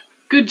 Austin.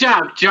 Good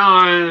job,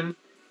 John.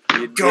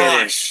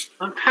 Gosh.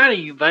 I'm proud of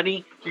you,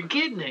 buddy. You're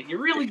getting it.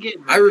 You're really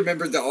getting it. I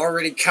remembered the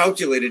already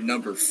calculated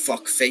number,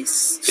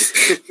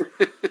 fuckface.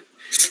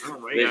 Oh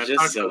my God. They're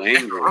just so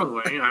angry.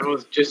 I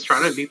was just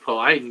trying to be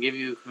polite and give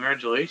you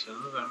congratulations.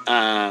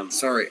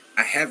 Sorry,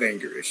 I have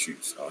anger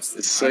issues,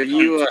 Austin. So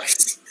you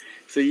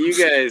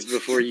guys,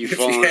 before you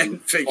fall in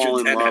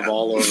love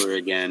all over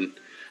again,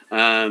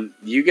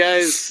 you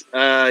guys,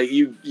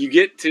 you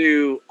get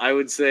to, I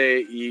would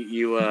say,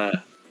 you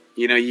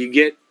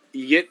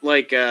get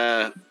like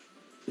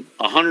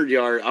 100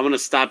 yards. I'm gonna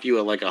stop you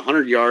at like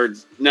 100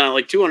 yards. No,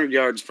 like 200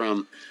 yards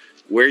from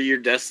where your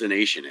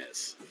destination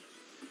is.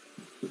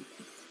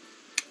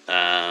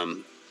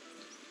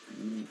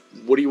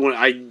 what do you want?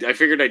 I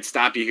figured I'd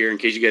stop you here in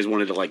case you guys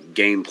wanted to like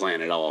game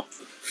plan at all.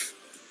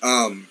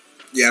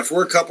 Yeah, if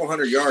we're a couple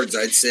hundred yards,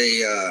 I'd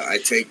say I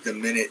take the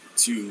minute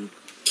to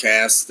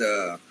cast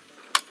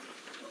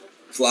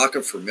Flock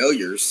of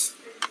Familiars.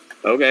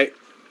 Okay.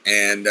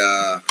 And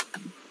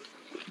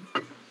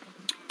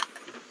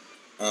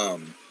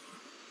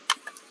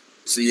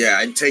so yeah,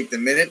 I'd take the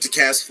minute to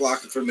cast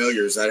Flock of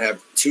Familiars. I'd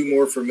have 2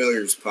 more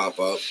Familiars pop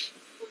up.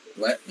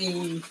 Let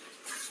me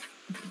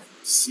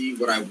see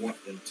what I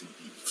want them to be.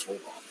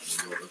 Hold on,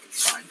 let me go look at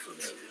Find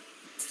Familiar.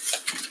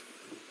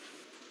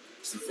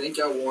 So I think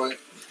I want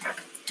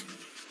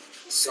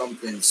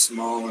something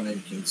small and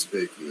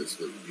inconspicuous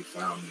that would be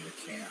found in the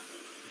camp.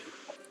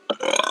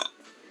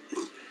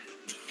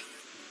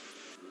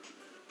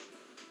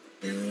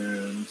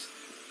 And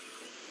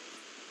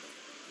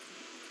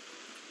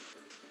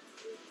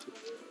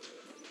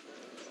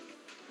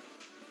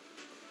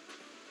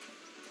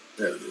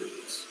there it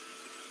is.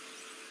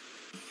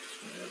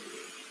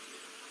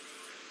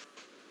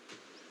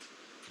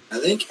 I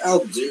think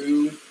I'll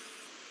do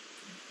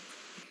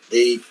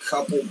a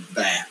couple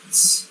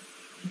bats.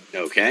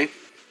 Okay.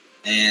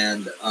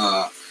 And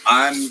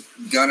I'm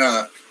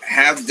gonna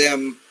have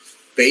them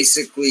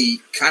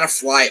basically kind of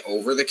fly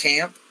over the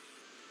camp.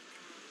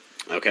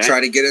 Okay.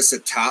 Try to get us a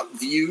top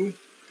view.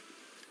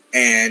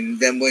 And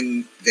then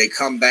when they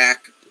come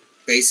back,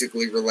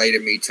 basically relay to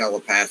me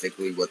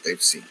telepathically what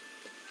they've seen.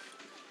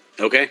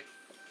 Okay.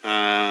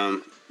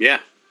 Yeah.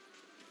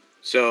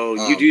 So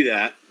you do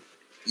that.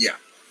 Yeah.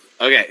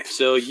 Okay.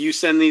 So you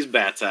send these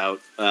bats out.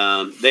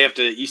 They have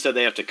to. You said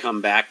they have to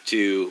come back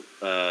to.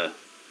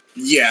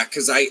 Yeah,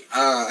 because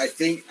I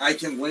think I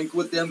can link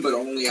with them, but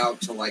only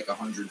out to like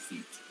 100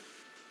 feet.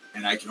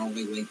 And I can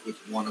only link with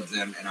one of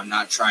them, and I'm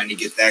not trying to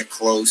get that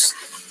close.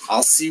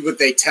 I'll see what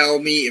they tell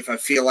me. If I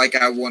feel like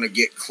I want to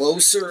get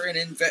closer and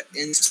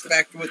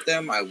inspect with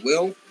them, I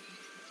will.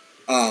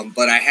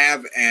 But I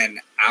have an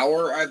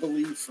hour, I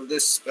believe, for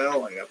this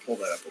spell. I got to pull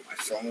that up on my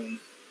phone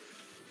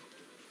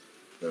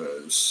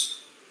because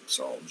it's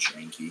all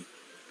janky.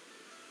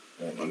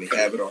 Won't let me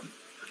have it on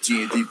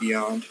D&D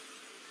Beyond.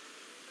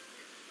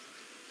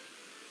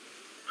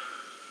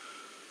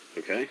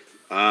 Okay.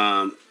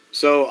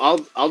 So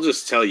I'll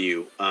just tell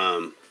you.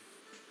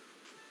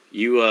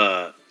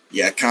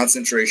 Yeah,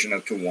 concentration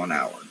up to 1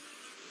 hour,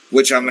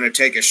 which I'm going to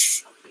take a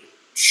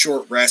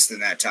short rest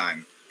in that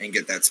time and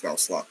get that spell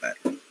slot back.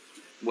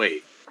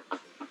 Wait.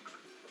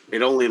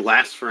 It only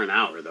lasts for an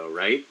hour, though,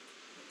 right?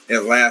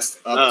 It lasts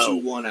up to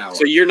 1 hour.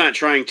 So you're not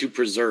trying to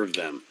preserve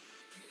them.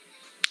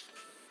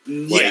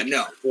 Yeah,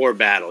 no. For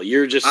battle.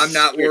 You're just. I'm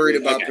not worried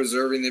about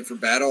preserving them for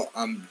battle.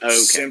 I'm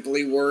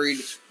simply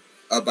worried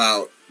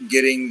about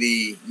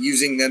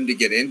using them to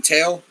get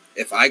intel.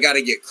 If I got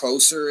to get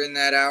closer in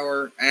that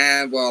hour,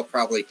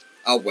 probably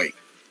I'll wait.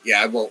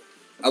 Yeah, I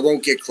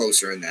won't get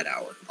closer in that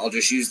hour. I'll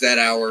just use that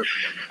hour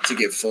to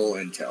get full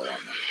intel on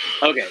them.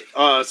 Okay.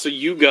 So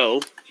you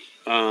go,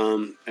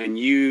 and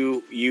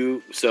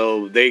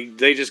so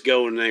they just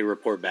go and they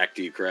report back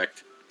to you,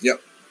 correct?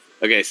 Yep.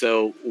 Okay.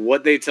 So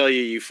what they tell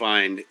you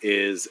find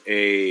is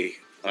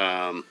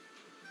fuck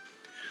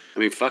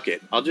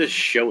it. I'll just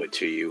show it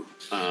to you.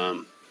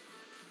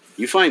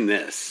 You find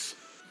this.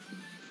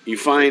 You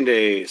find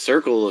a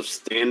circle of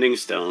standing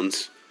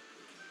stones,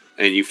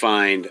 and you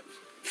find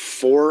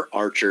 4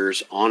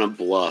 archers on a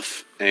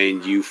bluff,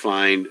 and you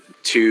find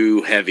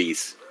 2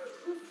 heavies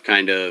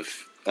kind of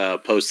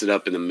posted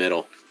up in the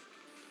middle.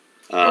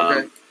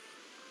 Okay.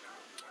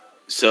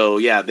 So,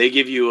 yeah, they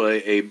give you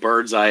a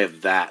bird's eye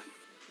of that.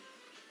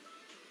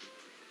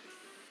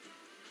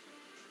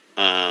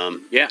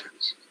 Yeah.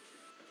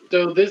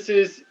 So is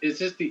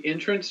this the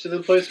entrance to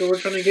the place where we're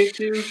trying to get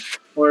to?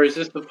 Or is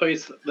this the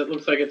place that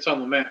looks like it's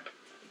on the map?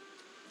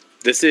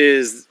 This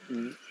is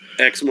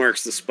X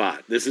marks the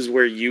spot. This is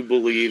where you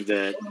believe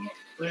that...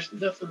 There's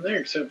nothing there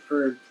except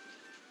for,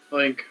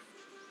 like...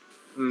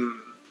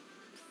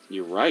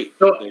 You're right.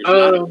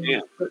 So,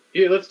 yeah,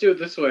 let's do it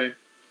this way.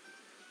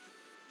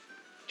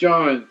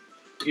 John,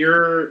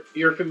 your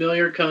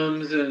familiar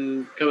comes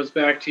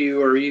back to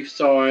you, or you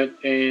saw it,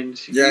 and...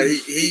 Yeah,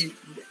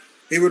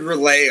 he would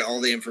relay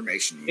all the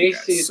information to you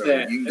guys, so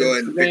you can go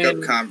ahead and pick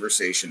up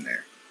conversation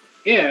there.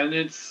 Yeah, and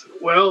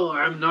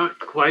I'm not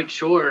quite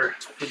sure.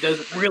 It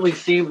doesn't really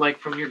seem like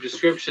from your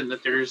description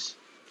that there's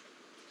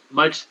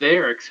much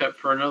there except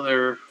for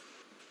another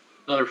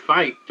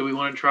fight. Do we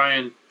want to try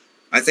and...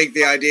 I think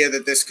the idea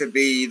that this could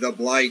be the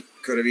Blight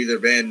could have either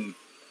been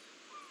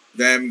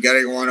them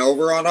getting one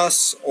over on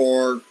us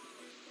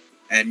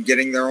and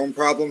getting their own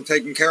problem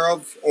taken care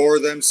of, or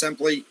them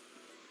simply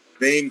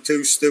being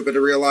too stupid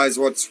to realize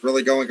what's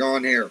really going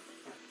on here.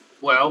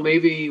 Well,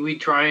 maybe we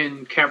try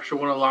and capture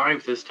one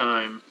alive this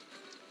time.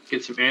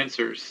 Get some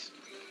answers.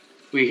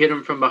 We hit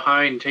them from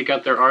behind, take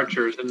out their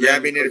archers. And yeah, I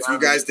mean, if you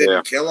guys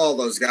didn't kill all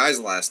those guys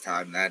last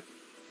time, that...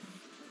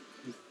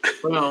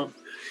 Well,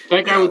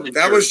 That guy was a jerk.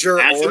 That was your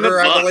That's in the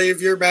order, I book.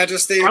 believe, Your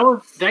Majesty.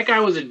 That guy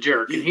was a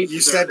jerk, and You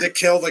said to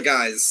kill the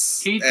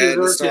guys, He and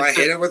deserved so his I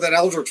hit him with an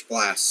Eldritch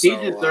Blast. He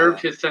So,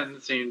 deserved his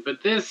sentencing,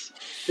 but this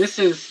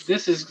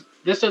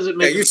doesn't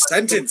make. Yeah, you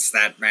sentenced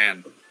that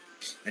man,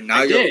 and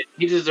now I you're. did.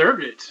 He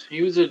deserved it.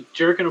 He was a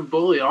jerk and a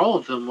bully. All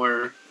of them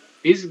were.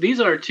 These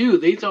are too.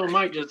 These all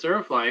might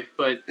deserve life,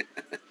 but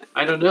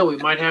I don't know. We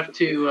might have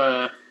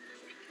to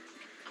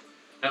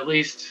at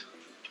least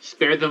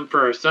spare them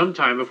for some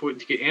time before we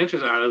get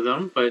answers out of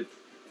them. But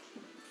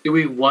do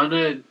we want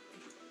to?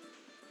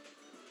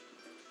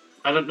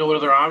 I don't know what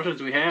other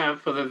options we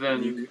have other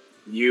than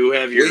you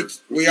have your.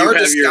 We you are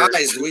have your-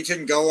 disguised. We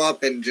can go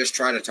up and just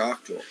try to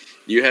talk to him.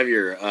 You have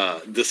your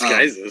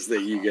disguises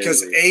that you guys.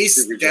 Because are Ace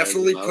super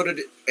definitely jazzed about.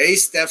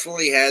 Ace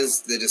definitely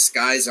has the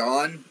disguise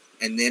on,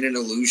 and then an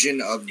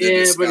illusion of the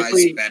Yeah, but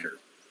disguise better.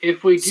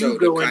 if we do So to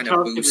go and kinda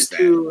talk to the boost that.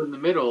 two in the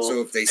middle.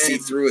 So if they see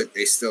and through it,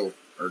 they still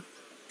are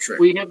tricked.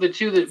 we have the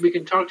two that we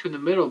can talk to in the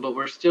middle, but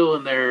we're still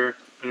in a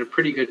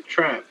pretty good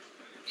trap.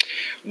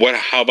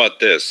 How about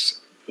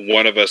this?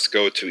 One of us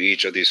go to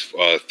each of these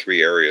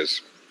 3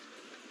 areas.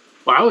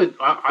 Well,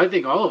 I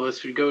think all of us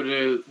should go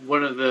to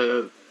one of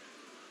the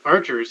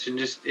archers and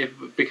just, if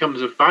it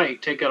becomes a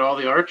fight, take out all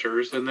the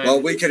archers and then.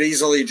 Well, we could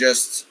easily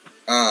just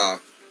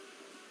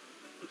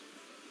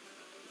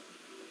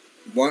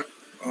what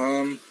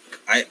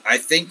I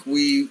think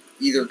we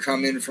either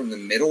come in from the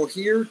middle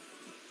here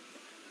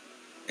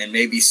and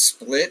maybe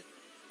split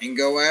and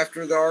go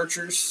after the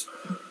archers,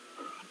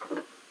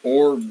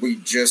 or we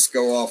just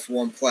go off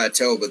one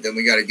plateau, but then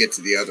we got to get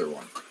to the other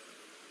one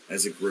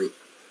as a group.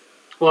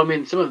 Well, I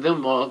mean, some of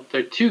them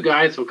the 2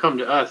 guys will come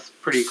to us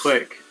pretty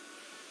quick.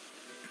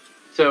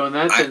 So in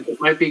that sense, it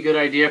might be a good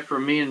idea for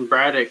me and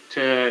Braddock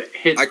to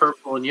hit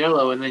purple and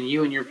yellow, and then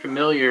you and your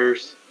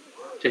familiars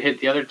to hit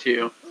the other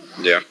 2.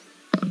 Yeah.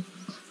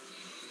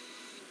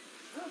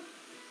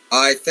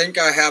 I think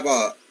I have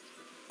a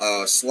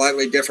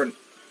slightly different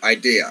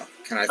idea.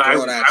 Can I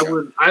throw it at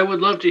you? I would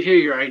love to hear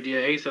your idea,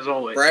 Ace, as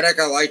always. Braddock,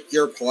 I like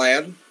your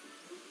plan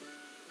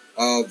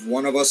of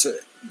one of us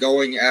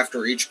going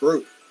after each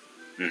group.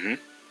 Mm-hmm.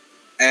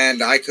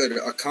 And I could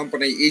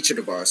accompany each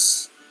of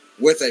us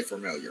with a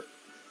familiar.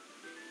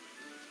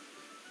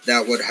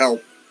 That would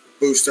help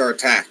boost our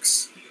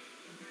attacks.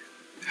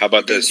 How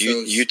about this?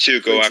 You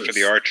 2 go creatures. after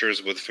the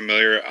archers with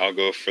familiar. I'll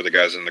go for the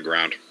guys on the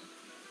ground.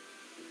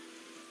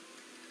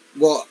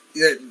 Well,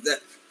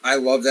 I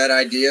love that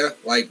idea.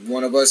 Like,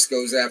 one of us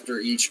goes after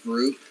each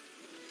group,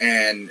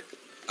 and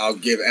I'll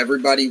give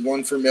everybody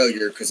one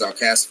familiar, because I'll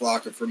cast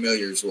Flock of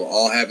Familiars. We'll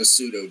all have a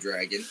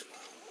pseudo-dragon.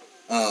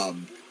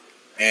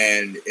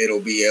 And it'll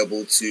be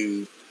able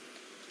to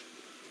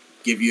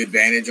give you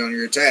advantage on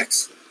your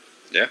attacks.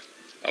 Yeah,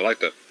 I like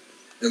that.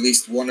 At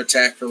least one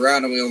attack per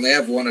round, and we only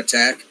have one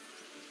attack.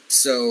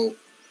 So,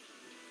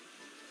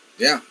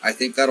 yeah, I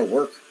think that'll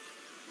work.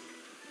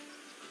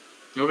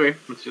 Okay,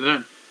 let's do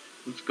that.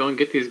 Let's go and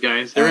get these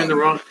guys. They're in the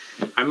wrong...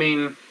 I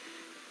mean,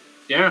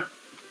 yeah,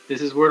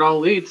 this is where it all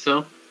leads,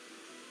 so...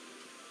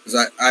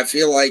 Because I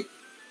feel like...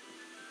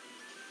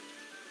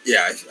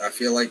 Yeah, I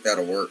feel like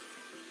that'll work.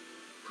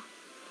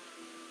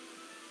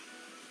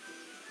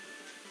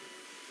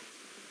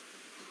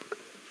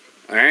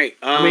 All right.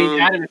 I mean,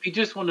 Adam, if you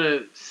just want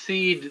to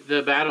seed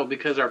the battle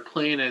because our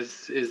plan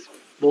is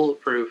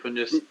bulletproof and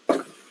just...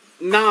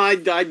 No, I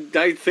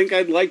think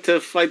I'd like to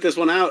fight this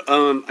one out.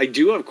 I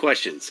do have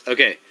questions.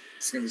 Okay,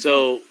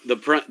 so the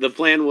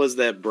plan was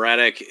that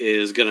Braddock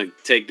is going to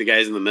take the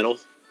guys in the middle?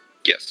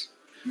 Yes.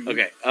 Mm-hmm.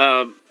 Okay,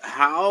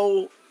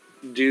 how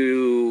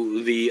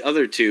do the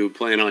other 2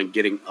 plan on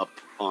getting up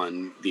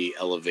on the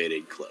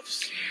elevated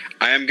cliffs?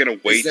 I am going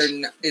to wait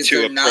Is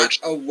there not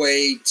a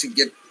way to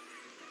get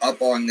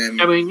up on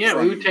them? I mean,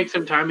 yeah, we would take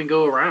some time and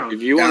go around.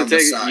 If you want to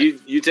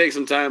take you take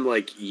some time,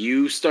 like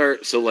you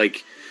start. So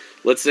like,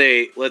 let's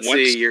say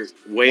you're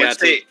way out.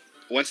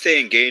 Once they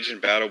engage in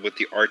battle with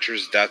the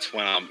archers, that's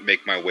when I'll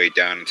make my way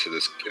down into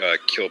this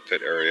kill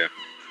pit area,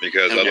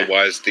 because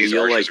otherwise these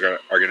archers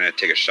are going to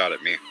take a shot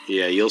at me.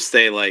 Yeah, you'll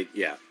stay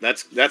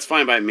that's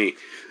fine by me.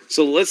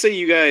 So let's say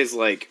you guys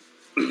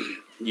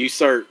you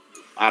start.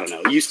 I don't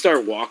know. You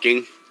start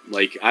walking.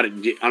 Like I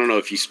don't know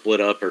if you split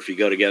up or if you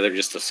go together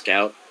just to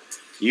scout.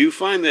 You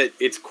find that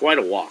it's quite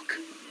a walk.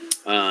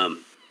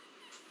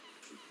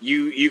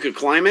 You could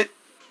climb it.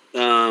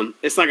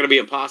 It's not going to be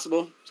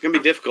impossible. It's going to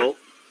be difficult.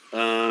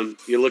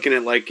 You're looking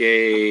at like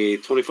a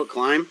 20-foot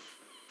climb.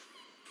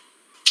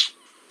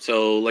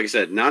 So, like I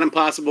said, not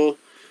impossible.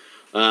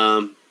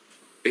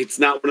 It's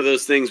not one of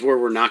those things where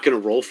we're not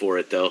going to roll for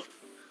it, though.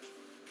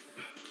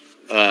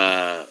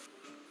 But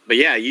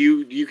yeah,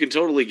 you can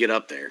totally get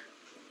up there.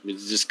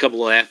 It's just a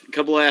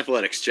couple of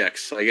athletics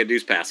checks. All you got to do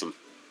is pass them.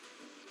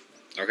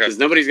 Okay. Because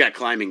nobody's got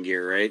climbing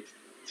gear, right?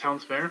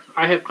 Sounds fair.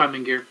 I have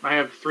climbing gear. I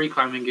have 3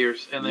 climbing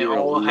gears, and they You're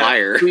all a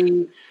liar.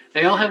 have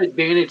they all have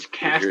advantage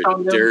cast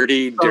on them.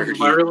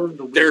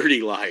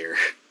 Dirty liar.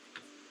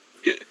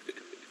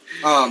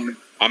 I'm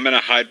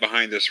gonna hide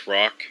behind this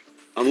rock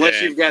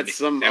Unless you've got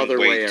some other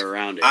way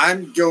around it.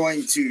 I'm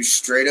going to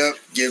straight up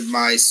give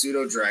my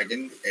pseudo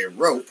dragon a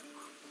rope,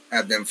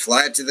 have them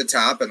fly it to the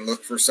top, and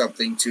look for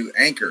something to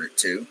anchor it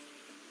to.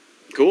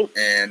 Cool.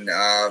 And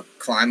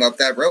climb up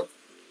that rope.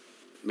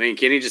 I mean,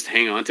 can he just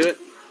hang on to it?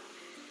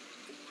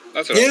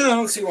 I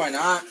don't see why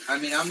not. I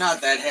mean, I'm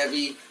not that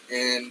heavy,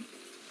 and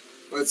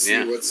let's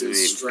see what's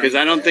his strength. Because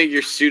I don't think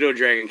your pseudo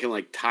dragon can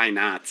like tie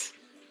knots.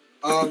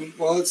 Well,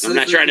 I'm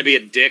not trying to be a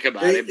dick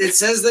about it. It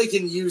says they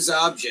can use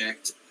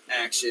object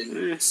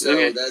action,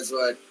 so that's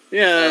what.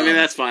 Yeah, I mean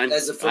that's fine.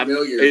 As a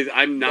familiar,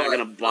 I'm not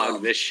gonna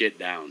bog this shit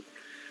down.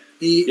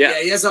 He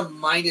has a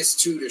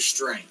 -2 to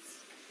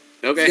strength.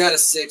 Okay. He got a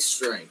 6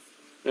 strength.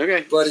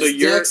 Okay. But his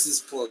dex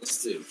is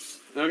 +2.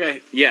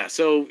 Okay. Yeah.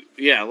 So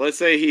let's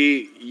say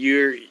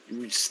you're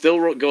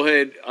still go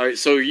ahead. All right.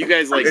 So are you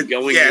guys like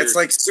going? Yeah, it's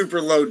like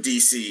super low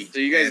DC. So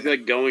you guys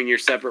like going your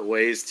separate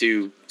ways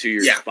to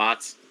your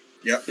spots.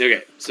 Yep.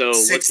 Okay. So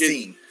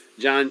 16.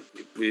 John,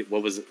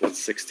 what was it? What's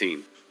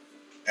 16?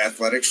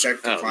 Athletics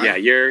check. To climb yeah.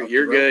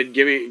 You're good.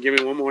 Give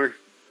me one more.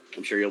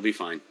 I'm sure you'll be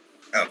fine.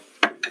 Oh.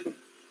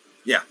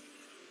 Yeah.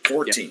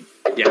 14.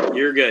 Yeah,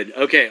 you're good.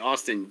 Okay,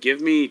 Austin,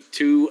 give me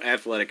 2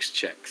 athletics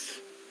checks.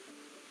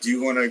 Do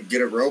you want to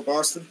get a rope,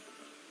 Austin?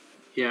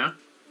 Yeah.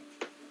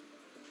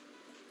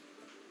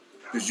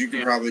 Because you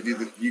can probably do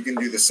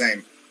the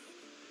same.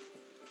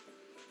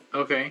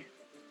 Okay.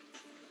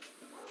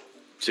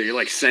 So you're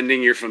like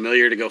sending your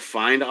familiar to go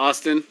find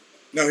Austin?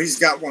 No, he's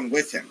got one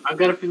with him. I've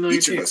got a familiar.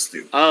 Each of us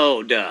do.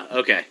 Oh, duh.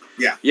 Okay.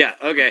 Yeah. Yeah.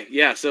 Okay.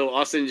 Yeah. So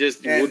Austin,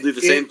 we'll do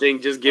the same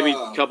thing. Just give me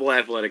a couple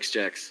athletics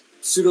checks.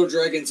 Pseudo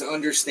dragons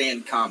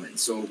understand common,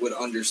 so it would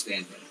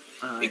understand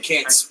him. It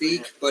can't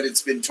speak, but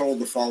it's been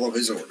told to follow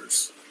his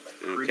orders.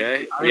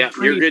 Okay. Yeah,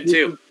 you're good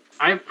too.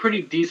 I have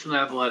pretty decent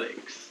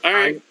athletics. All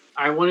right.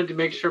 I wanted to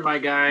make sure my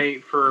guy,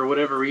 for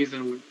whatever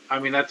reason, I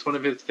mean that's one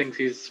of his things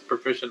he's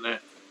proficient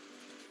at.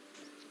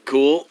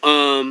 Cool.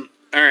 All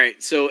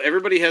right. So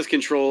everybody has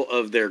control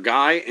of their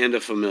guy and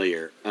a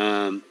familiar.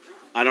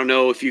 I don't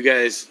know if you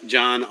guys,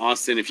 John,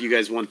 Austin, if you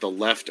guys want the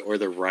left or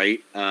the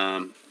right.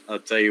 I'll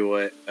tell you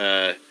what.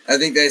 I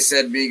think they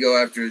said me go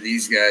after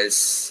these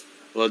guys.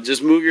 Well,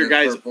 just move your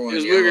guys. Just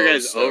move your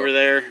guys over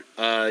there.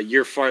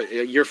 You're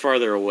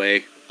farther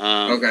away.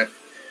 Okay.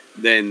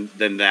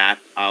 Than that.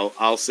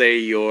 I'll say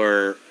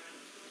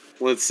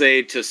let's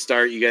say to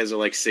start, you guys are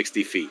like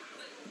 60 feet.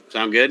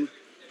 Sound good?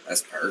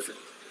 That's perfect.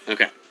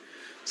 Okay.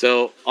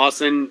 So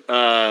Austin,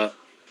 we'll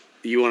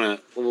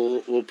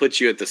put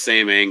you at the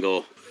same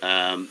angle.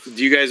 Do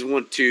you guys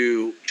want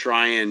to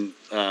try and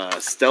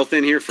stealth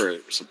in here for a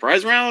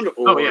surprise round?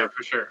 Or? Oh yeah,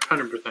 for sure,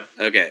 100%.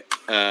 Okay.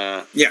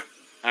 Yeah.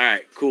 All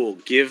right. Cool.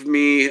 Give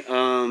me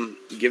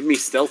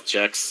stealth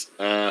checks.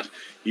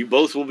 You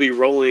both will be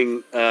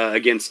rolling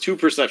against 2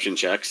 perception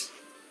checks,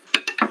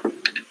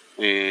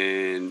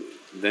 and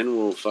then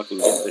we'll fucking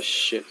get this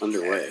shit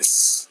underway.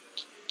 Yes.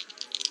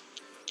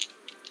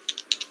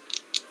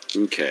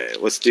 Okay.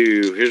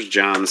 Here's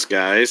John's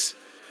guys.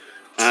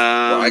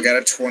 Well, I got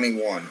a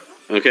 21.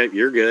 Okay,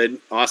 you're good.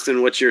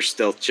 Austin, what's your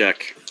stealth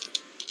check?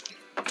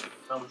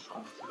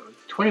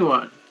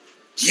 21.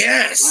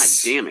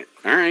 Yes! God damn it.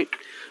 All right.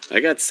 I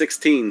got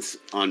 16s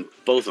on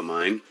both of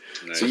mine.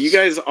 Nice. So you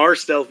guys are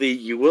stealthy.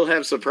 You will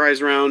have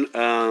surprise round.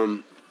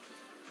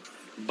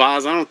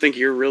 Boz, I don't think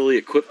you're really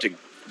equipped to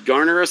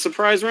garner a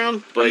surprise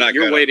round, but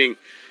you're waiting.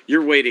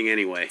 You're waiting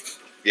anyway.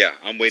 Yeah,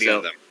 I'm waiting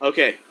on them.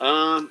 Okay.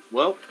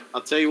 Well,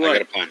 I'll tell you what. I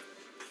got a plan.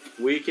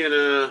 We can.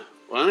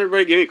 Why don't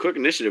everybody give me a quick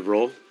initiative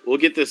roll? We'll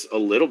get this a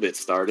little bit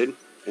started,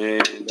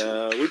 and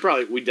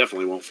we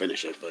definitely won't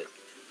finish it, but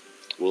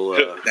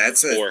we'll.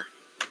 That's a 4.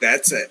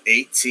 That's a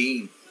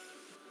 18.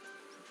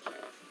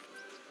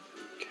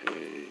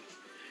 Okay,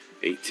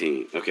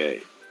 18.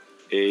 Okay,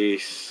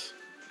 Ace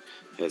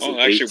has it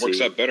actually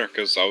works out better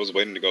because I was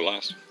waiting to go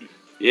last.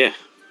 Yeah.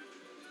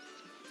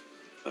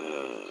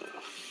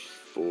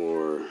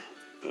 4.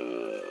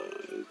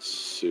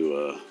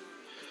 Sua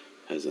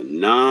has a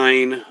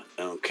 9.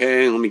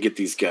 Okay, let me get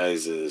these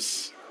guys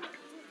as...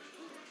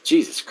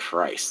 Jesus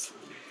Christ.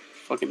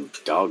 Fucking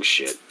dog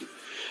shit.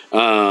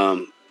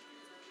 I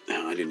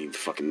didn't even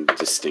fucking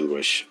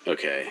distinguish.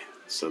 Okay,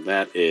 so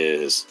that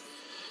is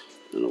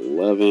an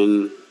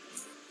 11.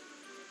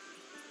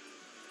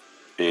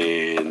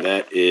 And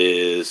that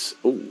is...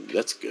 Oh,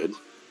 that's good.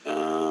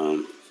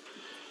 All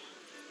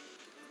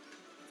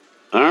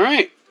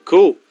right,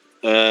 cool.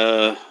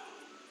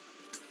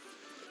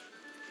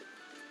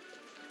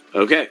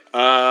 Okay,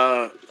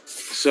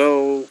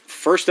 so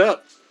first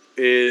up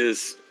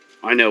is,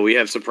 I know we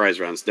have surprise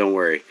rounds, don't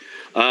worry.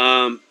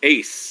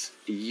 Ace,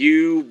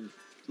 you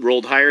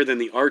rolled higher than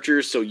the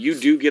archers, so you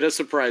do get a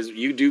surprise.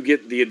 You do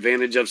get the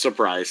advantage of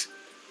surprise.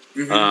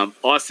 Mm-hmm.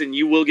 Austin,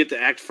 you will get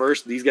to act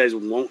first. These guys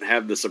won't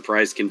have the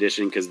surprise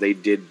condition because they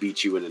did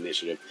beat you in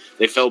initiative.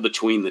 They fell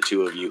between the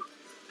two of you.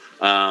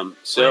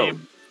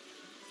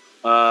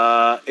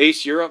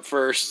 Ace, you're up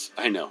first.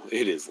 I know,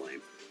 it is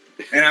lame.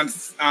 And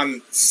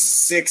I'm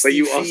 60 But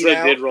you feet also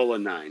out. did roll a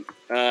 9.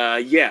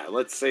 Yeah,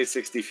 let's say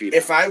 60 feet.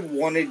 If I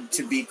wanted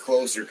to be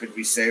closer, could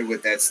we say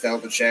with that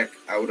stealth check,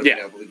 I would have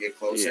been able to get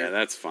closer? Yeah,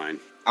 that's fine.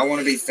 I want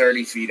to be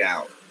 30 feet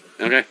out.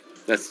 Okay,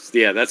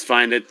 that's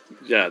fine.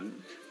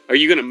 Are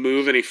you gonna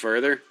move any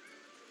further?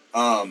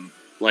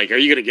 Like, are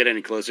you gonna get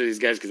any closer to these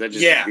guys? Because that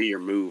just be your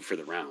move for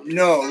the round.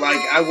 No, like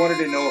I wanted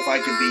to know if I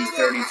could be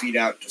 30 feet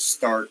out to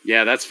start.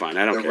 Yeah, that's fine.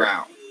 I don't care.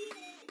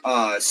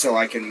 Round. So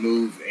I can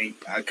move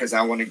because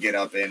I want to get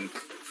up in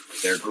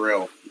their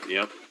grill.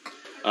 Yep.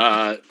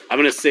 I'm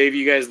gonna save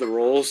you guys the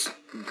rolls.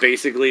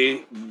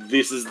 Basically,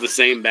 this is the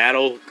same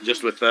battle,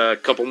 just with a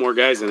couple more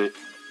guys in it.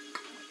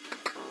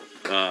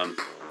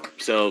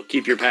 So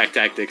keep your pack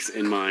tactics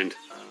in mind.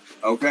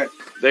 Okay.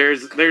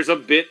 There's a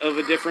bit of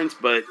a difference,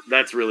 but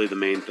that's really the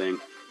main thing.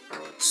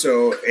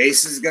 So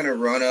Ace is gonna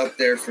run up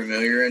there,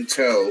 familiar in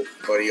tow,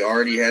 but he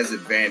already has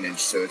advantage,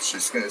 so it's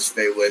just gonna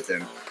stay with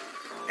him.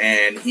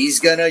 And he's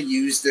gonna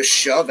use the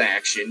shove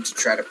action to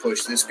try to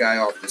push this guy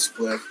off this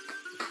cliff.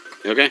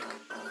 Okay.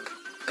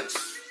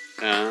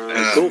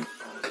 Cool.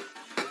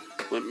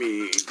 Let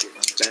me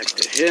get back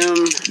to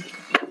him.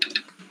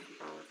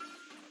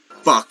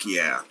 Fuck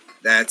yeah.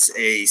 That's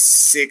a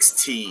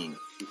 16.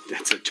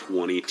 That's a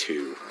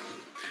 22.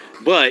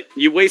 But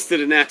you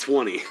wasted a nat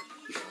 20.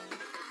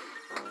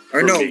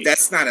 Or no,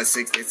 that's not a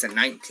 6. It's a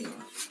 19.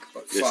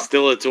 But fuck. It's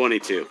still a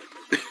 22.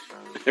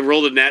 I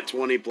rolled a nat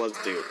 20 plus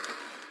 2.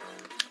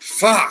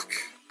 Fuck.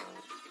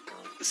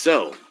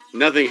 So,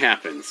 nothing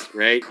happens,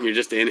 right? You're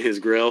just in his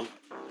grill.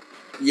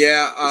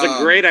 Yeah. It's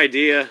a great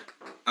idea.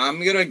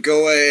 I'm going to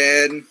go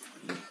ahead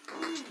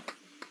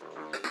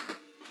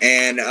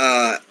and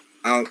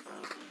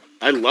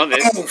I love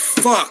it. Oh,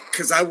 fuck,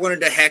 because I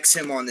wanted to hex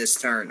him on this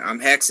turn.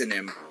 I'm hexing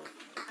him,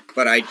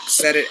 but I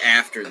said it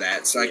after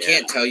that, so I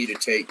can't tell you to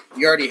take...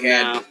 You already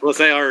had... No, plus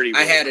I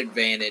had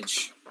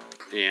advantage.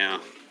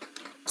 Yeah.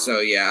 So,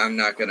 yeah, I'm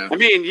not going to... I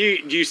mean,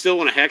 do you still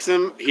want to hex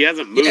him? He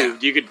hasn't moved. Yeah.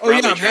 You could probably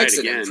I'm try it hexing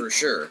again. him for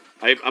sure.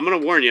 I'm going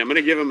to warn you. I'm going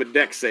to give him a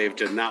dex save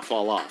to not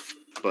fall off.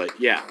 But,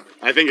 yeah,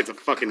 I think it's a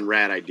fucking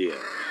rad idea.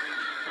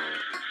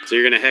 So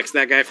you're going to hex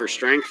that guy for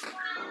strength?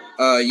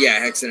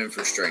 Yeah, hexing him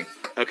for strength.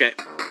 Okay,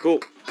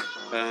 cool.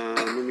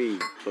 Let me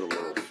put a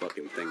little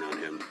fucking thing on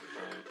him.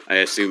 I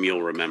assume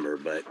you'll remember,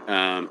 but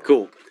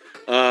cool.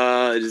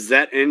 Does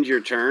that end your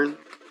turn?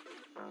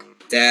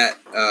 That's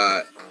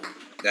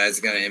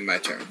gonna end my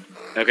turn.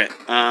 Okay.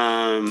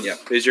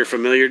 Yep. Is your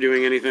familiar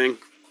doing anything?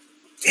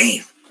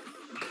 Damn.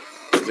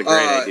 It's a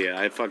great idea.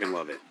 I fucking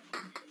love it.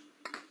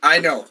 I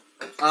know.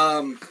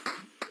 I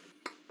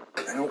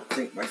don't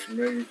think my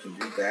familiar can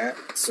do that.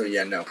 So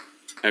yeah, no.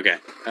 Okay.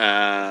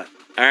 All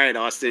right,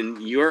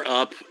 Austin, you're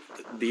up.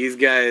 These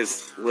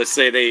guys, let's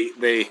say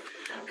they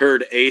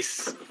heard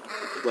Ace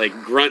like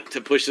grunt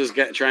to push this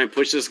guy, try and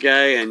push this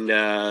guy, and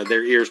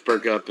their ears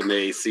perk up and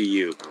they see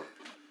you.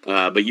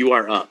 But you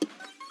are up.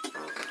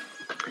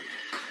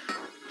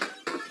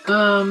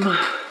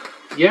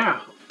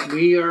 Yeah,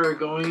 we are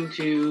going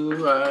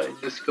to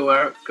just go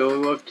up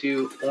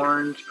to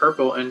orange,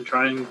 purple, and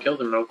try and kill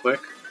them real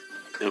quick.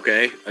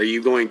 Okay. Are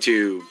you going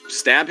to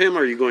stab him,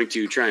 or are you going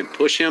to try and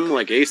push him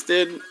like Ace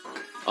did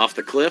off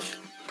the cliff?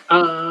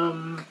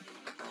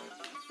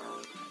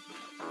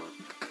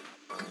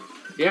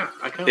 Yeah,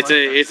 I kind of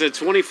It's a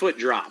 20-foot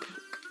drop,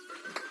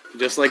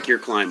 just like your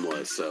climb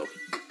was. So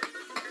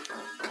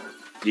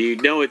you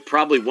know it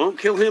probably won't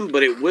kill him,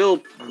 but it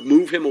will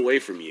move him away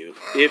from you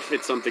if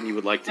it's something you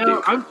would like to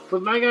do.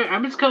 With my guy,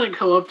 I'm just gonna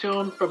go up to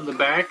him from the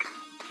back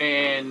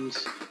and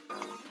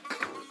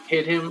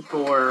hit him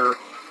for.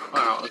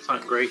 Wow, that's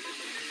not great.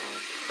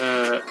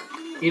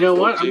 You know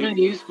what? I'm going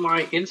to use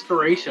my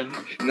inspiration.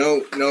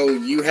 No,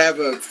 you have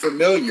a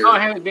familiar. Oh, I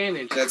have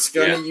advantage. That's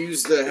going to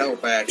use the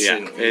help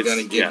action. Yeah, it's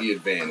going to give you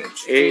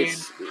advantage.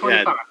 It's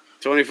 25. Yeah,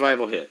 25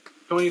 will hit.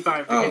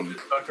 25 to hit,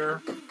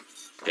 fucker.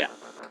 Yeah.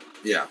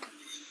 Yeah.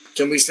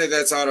 Can we say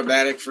that's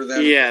automatic for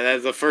them? Yeah,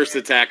 that's the first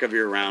attack of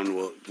your round.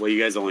 Well,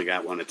 you guys only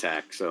got one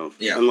attack, so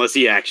unless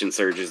he action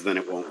surges, then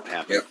it won't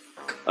happen.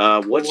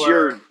 Yep.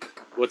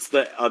 What's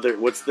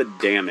the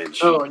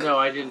damage? Oh, no,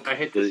 I didn't. I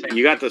hit the same.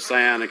 You got the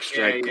psionic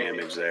strike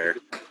damage there.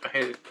 I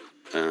hit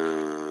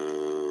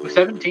it.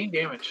 17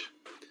 damage.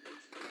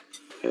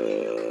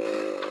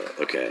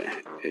 Okay.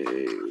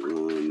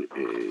 A1,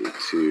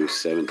 A2,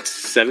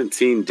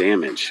 17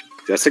 damage.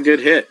 That's a good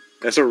hit.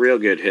 That's a real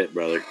good hit,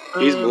 brother.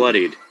 He's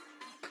bloodied.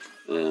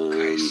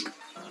 Nice.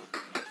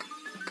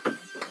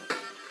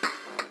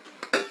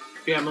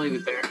 Yeah, I'm leaving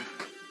it there.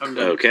 I'm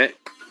done. Okay.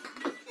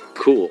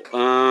 Cool.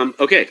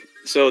 Okay.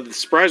 So the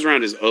surprise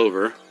round is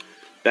over.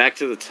 Back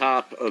to the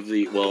top of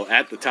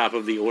at the top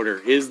of the order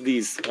is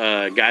these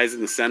guys in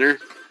the center.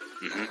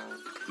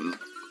 Mm-hmm.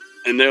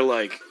 And they're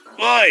like,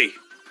 "Oi!"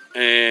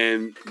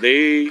 And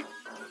they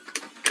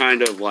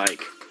kind of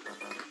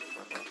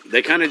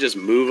just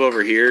move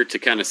over here to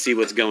kind of see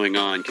what's going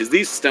on, because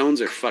these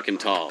stones are fucking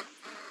tall.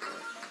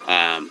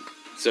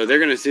 So they're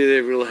gonna see,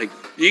 they're like,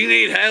 "You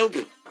need help,"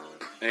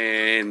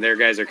 and their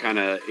guys are kind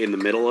of in the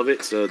middle of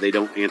it, so they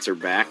don't answer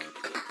back.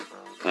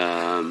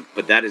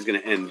 But that is going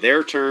to end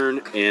their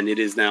turn, and it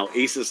is now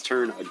Ace's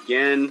turn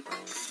again.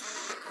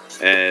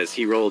 as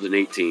he rolled an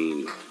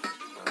 18.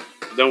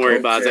 Don't worry,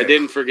 Boz. I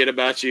didn't forget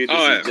about you.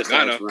 This is just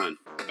how it's run.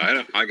 I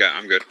know.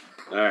 I'm good.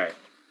 All right.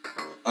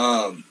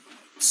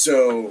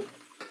 So.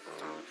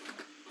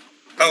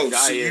 Oh,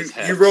 so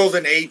you rolled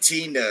an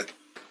 18 to.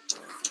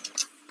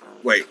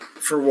 Wait,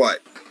 for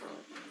what?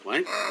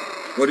 What?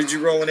 What did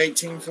you roll an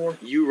 18 for?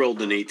 You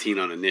rolled an 18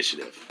 on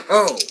initiative.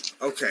 Oh,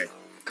 okay.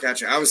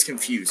 Gotcha. I was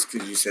confused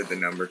because you said the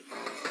number.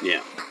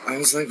 Yeah. I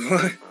was like,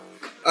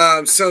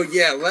 what? So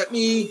yeah,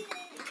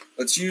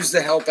 let's use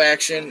the help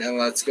action and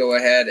let's go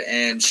ahead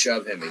and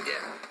shove him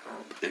again.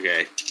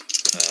 Okay.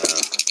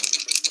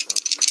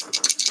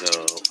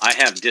 So I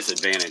have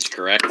disadvantage,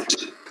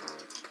 correct?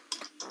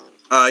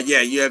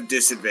 Yeah, you have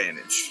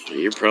disadvantage.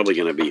 You're probably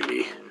gonna beat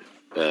me.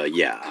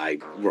 Yeah, I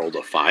rolled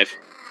a 5.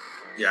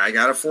 Yeah, I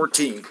got a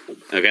 14.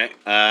 Okay.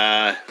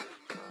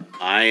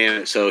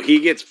 So he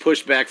gets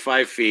pushed back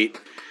 5 feet.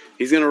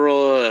 He's gonna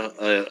roll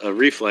a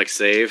reflex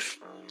save.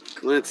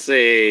 Let's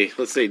say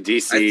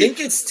DC. I think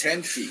it's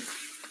 10 feet.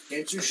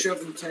 Can't you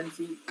shove him 10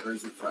 feet, or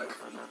is it 5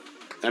 feet?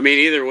 I mean,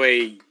 either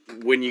way,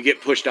 when you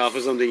get pushed off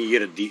of something, you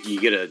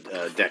get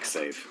a dex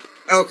save.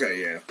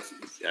 Okay, yeah.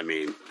 I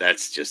mean,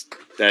 that's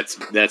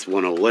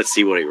 1-0. Let's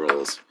see what he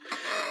rolls.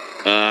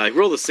 I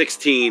rolled a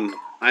 16.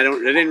 I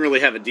didn't really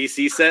have a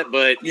DC set,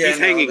 but he's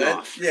hanging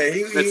off. Yeah,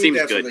 he seems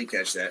definitely good.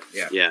 Catch that.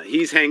 Yeah. Yeah,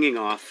 he's hanging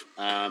off.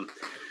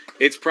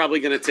 It's probably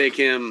going to take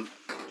him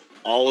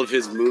all of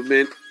his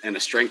movement and a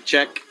strength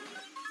check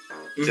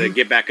to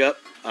get back up.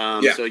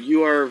 So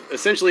you are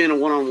essentially in a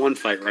one-on-one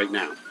fight right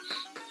now.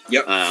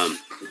 Yep.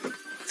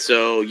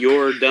 So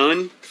you're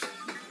done?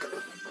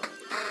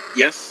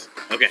 Yes?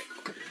 Okay.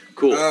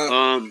 Cool.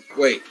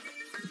 Wait.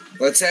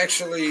 Let's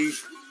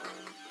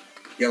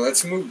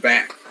move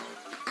back.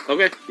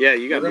 Okay. Yeah,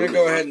 you got. We're gonna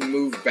go ahead and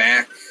move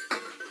back.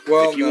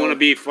 Well, if you want to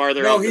be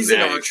farther. No, he's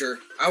an archer.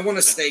 I want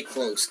to stay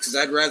close because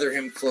I'd rather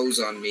him close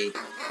on me.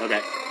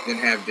 Okay. Than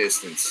have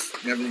distance.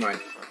 Never mind.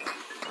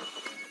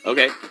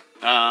 Okay.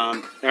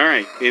 All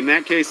right. In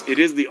that case, it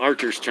is the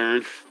archer's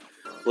turn.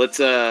 Let's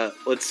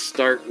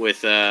start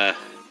with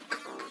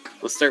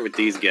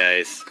these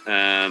guys.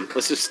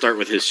 Let's just start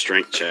with his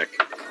strength check.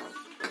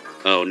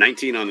 Oh,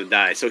 19 on the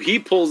die. So he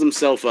pulls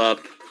himself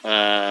up.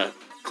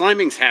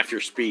 Climbing's half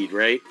your speed,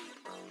 right?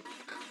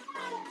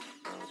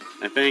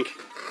 I think.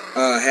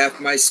 Half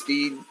my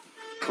speed.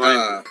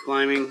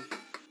 Climbing.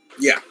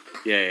 Yeah.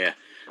 Yeah.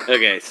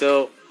 Okay,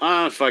 so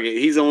fuck it.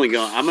 He's only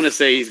going. I'm gonna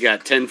say he's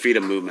got 10 feet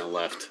of movement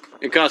left.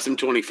 It costs him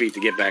 20 feet to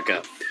get back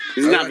up.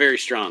 He's not very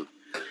strong.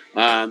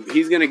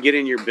 He's gonna get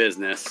in your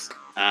business,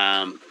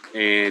 and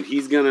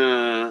he's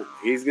gonna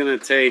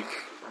take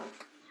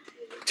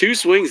 2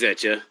 swings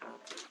at you.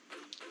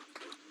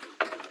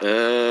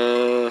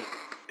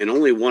 And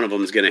only one of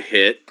them is gonna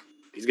hit.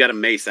 He's got a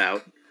mace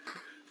out.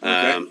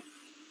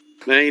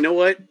 Now you know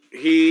what?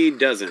 He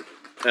doesn't.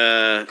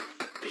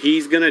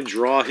 He's gonna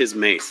draw his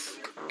mace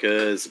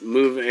because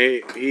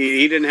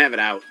he didn't have it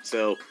out.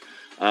 So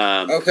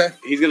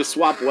he's gonna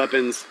swap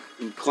weapons,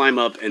 climb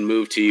up, and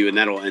move to you, and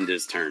that'll end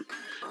his turn.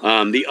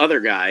 The other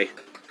guy,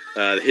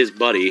 his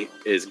buddy,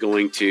 is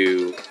going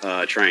to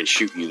try and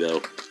shoot you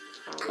though.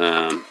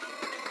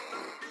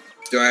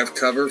 Do I have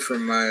cover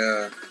from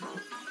my?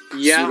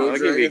 Yeah, I'll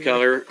give you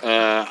cover.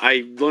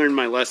 I learned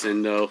my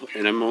lesson, though,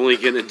 and I'm only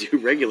going to do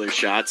regular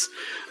shots.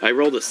 I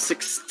rolled a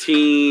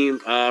 16.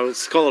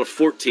 Let's call it a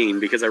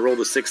 14 because I rolled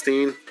a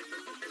 16.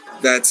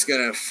 That's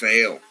going to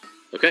fail.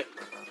 Okay.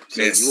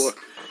 So yes.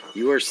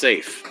 You are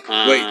safe.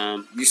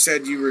 Wait, you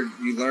said you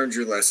learned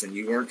your lesson.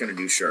 You weren't going to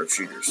do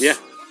sharpshooters. Yeah.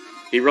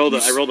 I rolled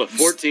a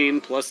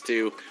 14 plus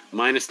 2,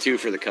 minus 2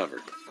 for the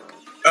cover.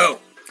 Oh,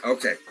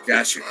 okay.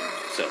 Got you.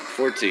 So,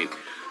 14.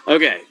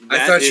 Okay.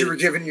 I thought you were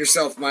giving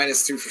yourself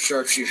minus 2 for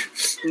sharpshooter.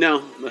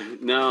 No.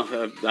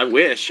 I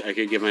wish I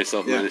could give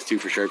myself minus 2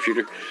 for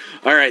sharpshooter.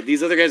 All right,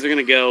 these other guys are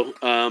going to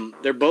go.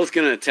 They're both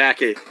going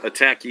to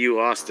attack you,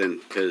 Austin,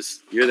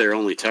 because you're their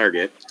only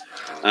target.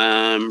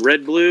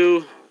 Red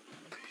Blue,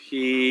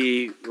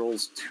 he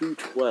rolls 2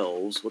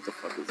 12s. What the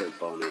fuck is that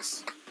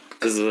bonus?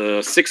 Does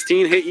a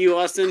 16 hit you,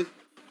 Austin?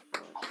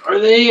 Are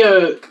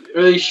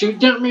they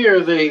shooting at me, or are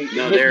they?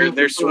 No,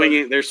 they're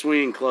swinging. They're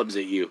swinging clubs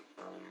at you.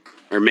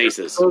 Or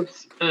maces.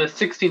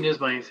 16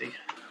 is my AC.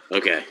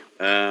 Okay.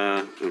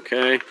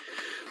 Okay.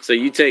 So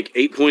you take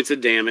 8 points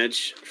of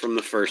damage from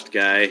the first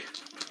guy,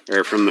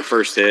 or from the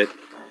first hit.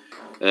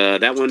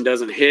 That one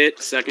doesn't hit.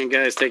 Second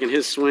guy's taking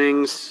his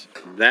swings.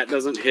 That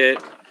doesn't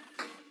hit.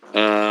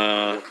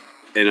 And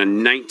a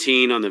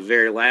 19 on the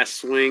very last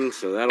swing,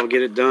 so that'll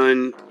get it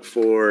done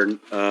for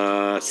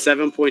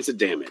 7 points of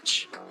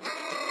damage.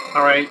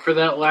 All right, for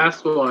that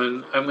last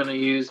one, I'm going to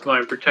use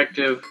my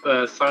protective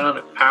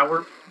psionic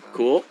power.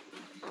 Cool.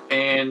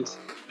 And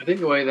I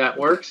think the way that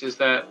works is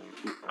that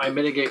I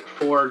mitigate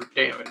 4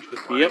 damage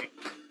with my... Yep.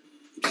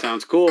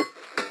 Sounds cool.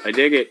 I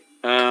dig it.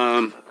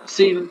 Playing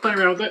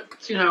around with it,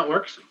 seeing how it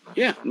works.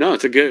 Yeah, no,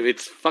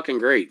 it's fucking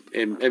great.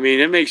 I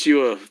mean, it makes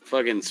you a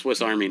fucking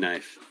Swiss Army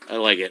knife. I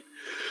like it.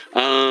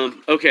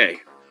 Okay.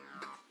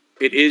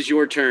 It is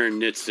your turn,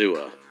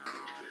 Nitsua.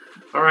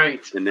 All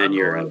right. And then I'm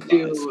you're going up,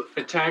 to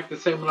attack the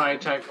same one I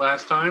attacked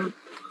last time.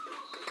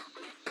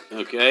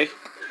 Okay.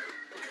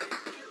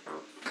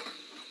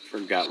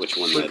 Forgot which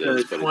one With that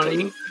is. the But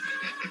 20.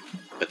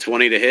 A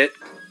 20 to hit?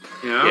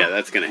 Yeah. Yeah,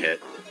 that's going to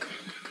hit.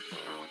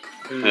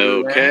 And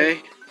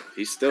Okay.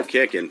 He's still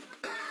kicking.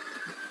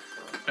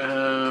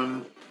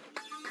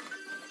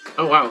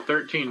 Oh wow,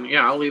 13.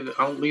 Yeah, I'll leave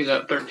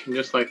that 13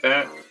 just like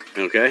that.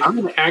 Okay. I'm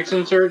gonna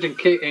action surge and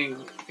kick and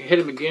hit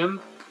him again.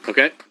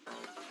 Okay.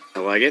 I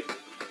like it.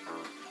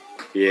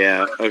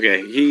 Yeah.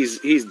 Okay.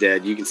 He's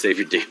dead. You can save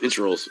your damage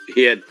rolls.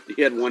 He had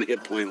 1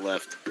 hit point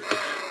left.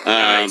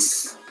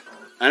 Nice.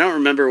 I don't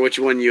remember which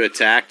one you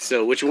attacked.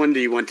 So which one do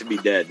you want to be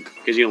dead?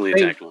 Because you only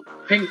attacked one.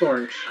 Pink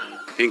orange.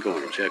 Pink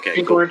orange. Okay.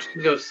 Pink cool. orange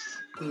can go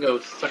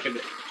suck a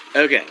dick.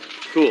 Okay.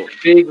 Cool.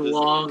 Big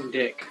long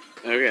dick.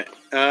 Okay.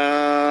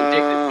 The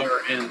dick that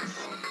never ends.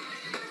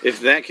 If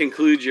that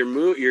concludes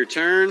your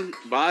turn,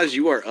 Boz,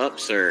 you are up,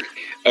 sir.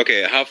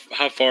 Okay,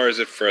 how far is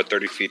it for a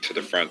 30 feet to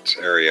the front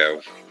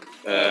area?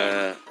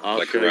 I'll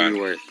like show around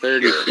you where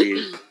 30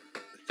 feet.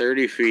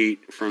 30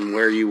 feet from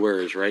where you were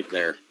is right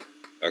there.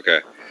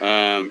 Okay.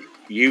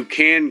 You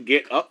can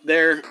get up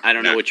there. I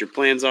don't know what your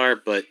plans are,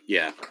 but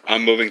yeah.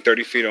 I'm moving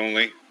 30 feet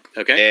only.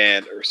 Okay.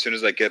 And as soon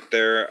as I get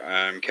there,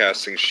 I'm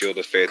casting Shield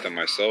of Faith on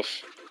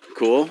myself.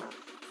 Cool.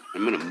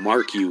 I'm going to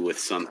mark you with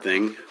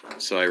something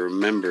so I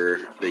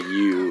remember that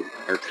you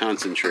are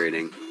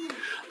concentrating.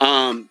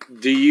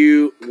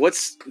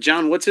 What's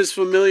his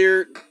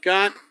familiar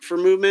got for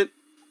movement?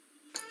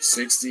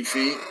 60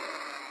 feet.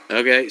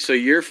 Okay, so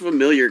your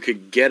familiar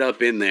could get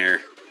up in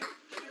there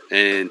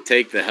and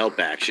take the help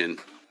action.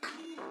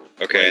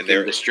 Okay, and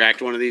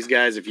distract one of these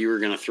guys if you were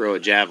going to throw a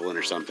javelin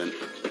or something.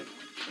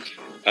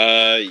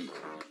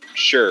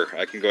 Sure.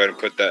 I can go ahead and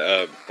put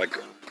that, like,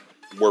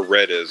 where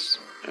red is.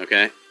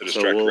 Okay.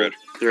 Distract we'll red.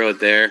 Throw it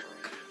there.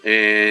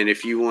 And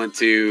if you want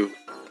to...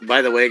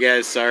 By the way,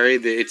 guys, sorry,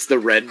 it's the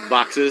red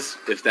boxes,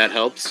 if that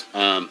helps.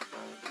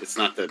 It's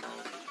not the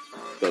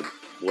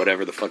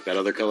whatever the fuck that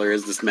other color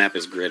is. This map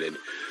is gridded.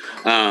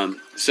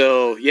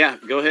 So, yeah,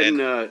 go ahead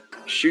and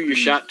shoot your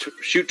shot.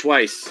 Shoot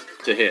twice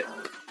to hit.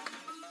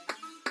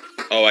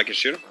 Oh, I can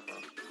shoot him?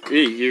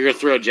 You're going to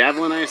throw a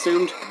javelin, I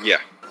assumed? Yeah.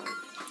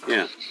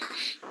 Yeah.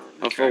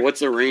 How far?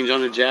 What's the range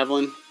on a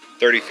javelin?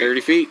 30 feet.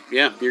 30 feet?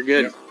 Yeah, you're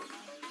good. Yep.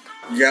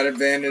 You got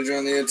advantage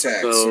on the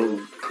attack.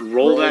 So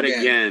roll that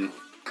again.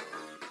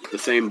 The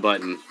same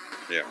button.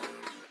 Yeah.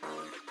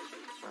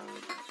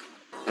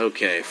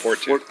 Okay.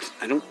 14.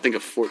 I don't think a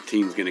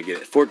 14 is going to get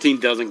it. 14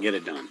 doesn't get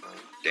it done.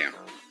 Damn.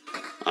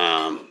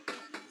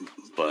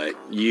 But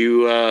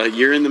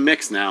you're in the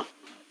mix now.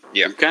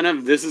 Yeah.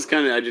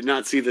 I did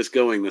not see this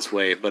going this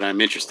way, but I'm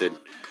interested.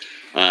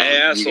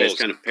 Assholes. You guys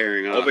kind of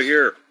pairing off. Over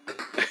here.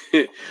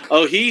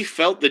 Oh, he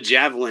felt the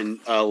javelin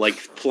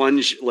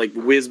plunge,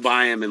 whiz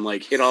by him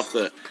and hit off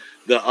the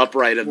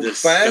upright of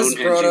this Baz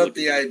Stonehenge. brought up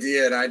the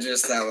idea, and I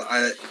just thought,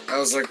 I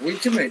was like, we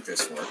can make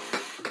this work.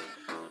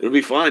 It'll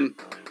be fun.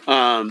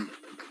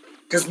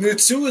 Because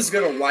Mutsu is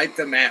going to wipe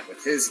the mat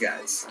with his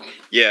guys.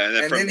 Yeah,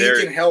 and then there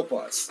he can help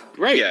us.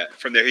 Right. Yeah,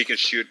 from there he can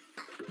shoot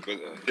with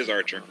his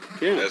archer.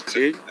 Yeah, as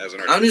an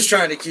archer. I'm just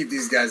trying to keep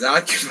these guys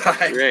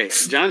occupied. Right.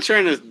 John's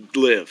trying to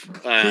live.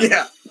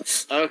 Yeah.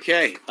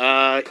 Okay.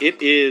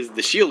 It is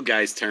the shield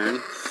guy's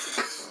turn.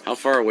 How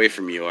far away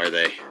from you are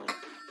they?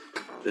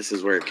 This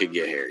is where it could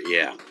get here.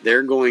 Yeah.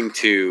 They're going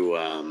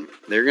to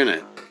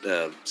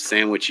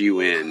sandwich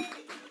you in.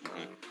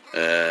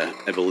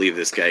 I believe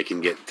this guy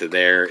can get to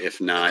there.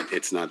 If not,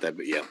 it's not that.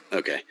 But yeah.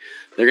 Okay.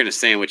 They're going to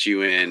sandwich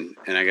you in,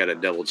 and I got to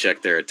double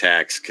check their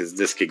attacks because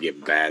this could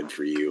get bad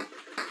for you.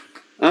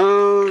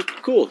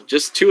 Cool.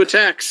 Just 2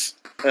 attacks.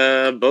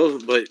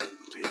 Both, but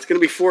it's going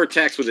to be 4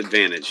 attacks with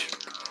advantage.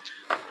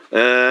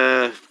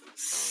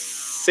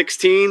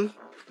 16.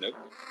 Nope.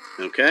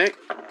 Okay.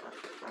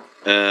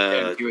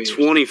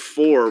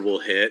 24 will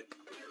hit.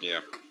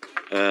 Yeah.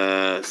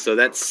 So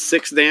that's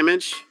 6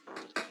 damage.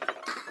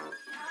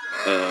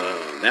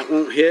 That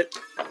won't hit.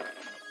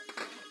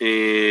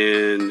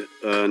 And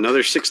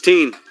another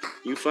 16.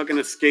 You fucking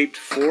escaped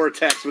 4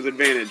 attacks with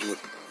advantage with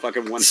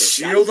fucking 1 hit.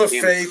 Shield of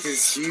Faith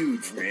is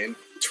huge, man.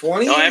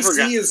 20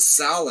 AC is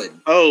solid.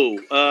 Oh,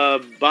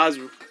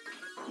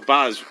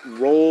 Boz,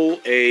 roll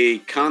a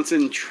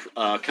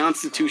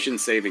Constitution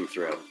saving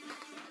throw.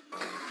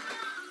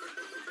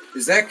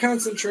 Is that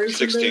concentration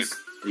 16. based?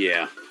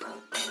 Yeah.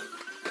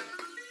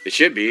 It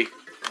should be,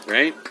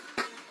 right?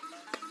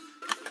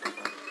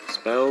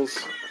 Spells.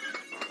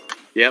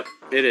 Yep,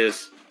 it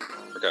is.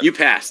 Okay. You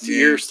passed. Yeah.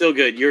 You're still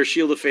good. Your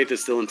Shield of Faith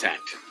is still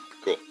intact.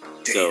 Cool.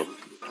 So,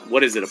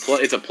 what is it?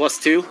 It's a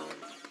 +2?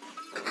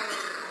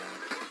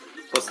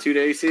 +2 to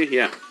AC?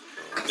 Yeah.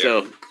 Yep.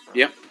 So,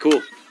 yep,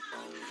 cool.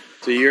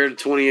 So you're at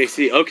 20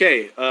 AC.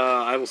 Okay,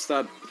 I will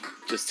stop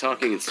just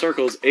talking in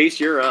circles. Ace,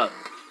 you're up.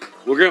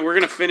 We're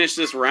gonna finish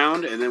this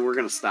round and then we're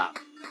gonna stop.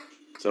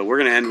 So we're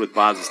gonna end with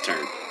Boz's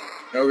turn.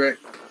 Okay.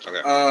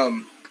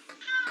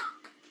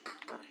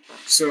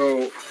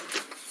 So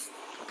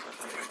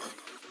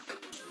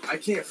I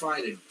can't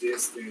find a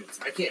distance.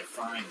 I can't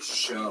find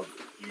shove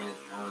in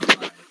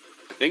online.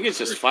 think it's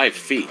just 5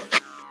 feet.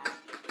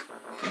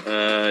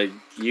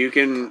 You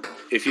can,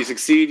 if you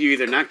succeed, you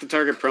either knock the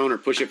target prone or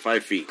push it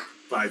 5 feet.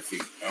 5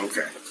 feet.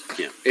 Okay.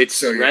 Yeah, it's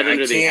So right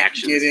under the can't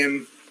actions. get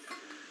him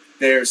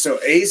there. So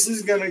Ace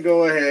is going to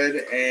go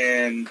ahead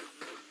and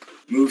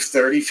move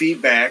 30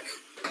 feet back.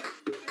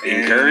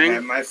 Incurring? And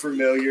have my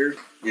familiar.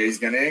 Yeah, he's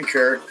going to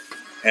incur.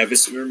 Have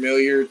his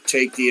familiar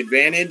take the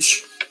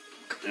advantage.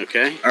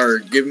 Okay. Or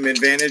give him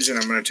advantage, and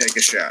I'm going to take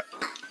a shot.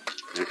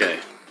 Okay.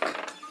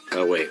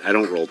 Oh, wait. I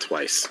don't roll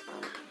twice.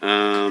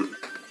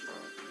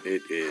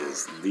 It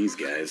is these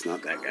guys,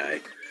 not that guy.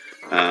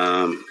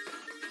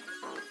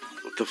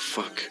 What the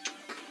fuck?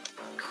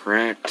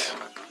 Cracked.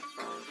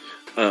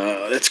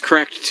 That's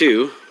cracked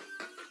too.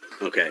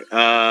 Okay.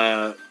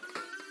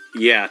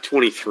 Yeah,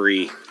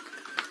 23.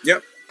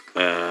 Yep.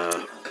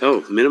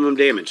 Oh, minimum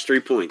damage, 3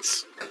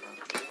 points.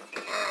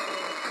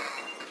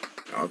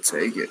 I'll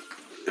take it.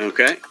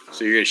 Okay.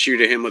 So you're going to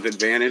shoot at him with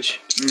advantage?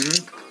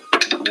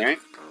 Mm-hmm. All right.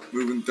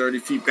 Moving 30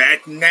 feet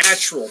back.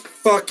 Natural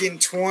fucking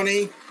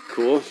 20.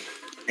 Cool.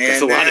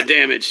 That's a lot of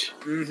damage.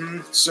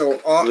 Mm-hmm. So,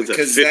 was it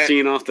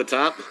 15 off the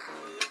top?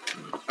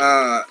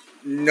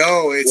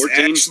 No, it's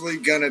 14? actually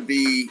going to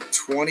be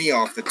 20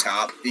 off the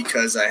top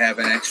because I have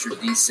an extra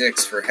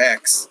D6 for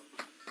Hex.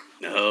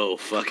 No,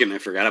 fucking, I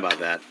forgot about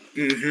that.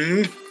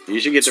 Mm-hmm. You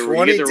should get the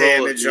 20 roll.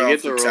 damage You off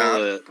get to the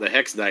roll top. the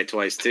hex die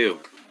twice too.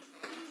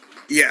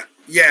 Yeah,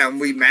 yeah, and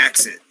we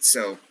max it.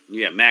 So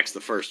Yeah, max the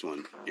first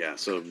one. Yeah.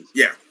 So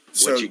yeah, what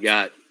so you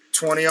got?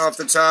 20 off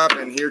the top,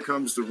 and here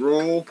comes the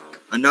roll.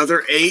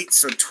 Another 8,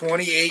 so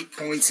 28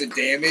 points of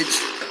damage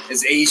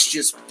as Ace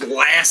just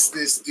blasts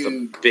this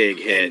dude. Big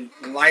hit.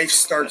 And life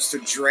starts to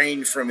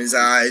drain from his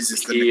eyes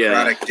as the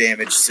Yeah. necrotic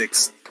damage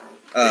sticks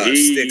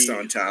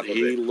on top of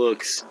He it.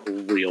 looks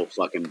real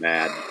fucking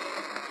bad.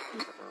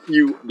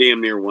 You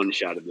damn near one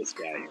shot of this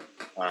guy.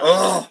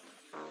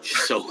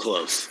 So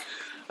close.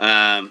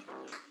 I'm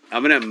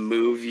gonna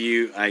move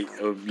you.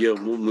 We'll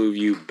move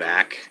you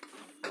back,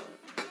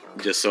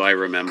 just so I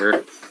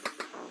remember.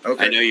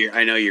 Okay.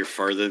 I know you're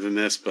farther than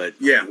this, but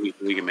yeah, we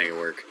can make it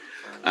work.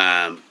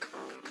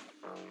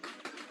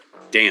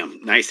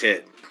 Damn, nice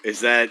hit. Is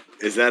that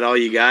all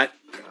you got?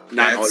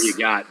 Not all you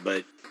got,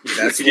 but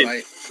that's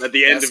at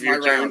the end of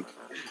your turn. Round.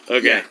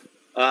 Okay.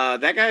 Yeah.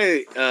 That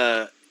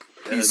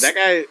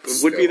guy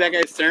would be that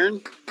guy's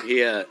turn.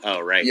 He oh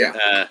right.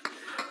 Yeah.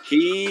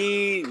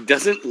 He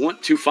doesn't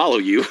want to follow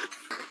you,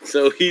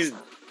 so he's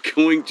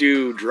going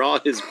to draw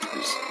his.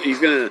 He's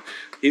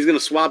gonna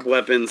swap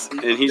weapons,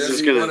 and he's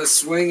just gonna want to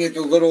swing at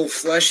the little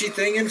fleshy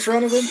thing in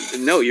front of him.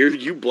 No,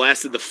 you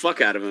blasted the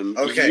fuck out of him.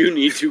 Okay. He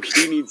needs to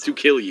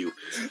kill you.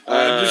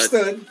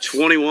 Understood.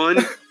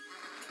 21.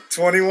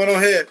 21 will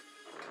hit.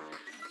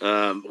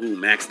 Ooh,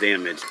 max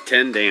damage,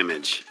 10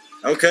 damage.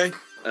 Okay.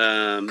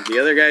 The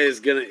other guy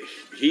is gonna.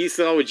 He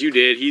saw what you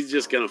did. He's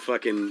just gonna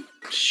fucking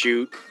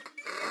shoot.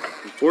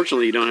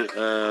 Unfortunately, you don't.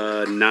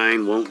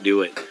 9 won't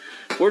do it.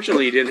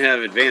 Fortunately, you didn't have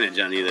advantage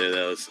on either of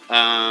those.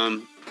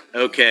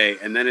 Okay,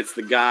 and then it's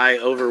the guy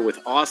over with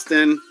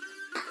Austin.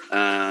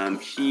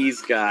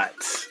 He's got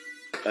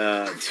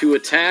 2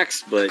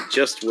 attacks, but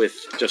just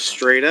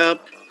straight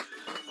up.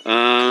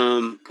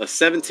 A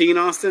 17,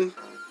 Austin.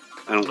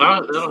 I don't.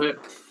 That'll hit.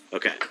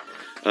 Okay.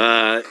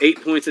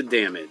 8 points of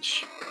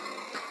damage.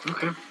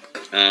 Okay.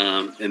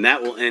 And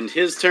that will end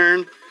his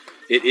turn.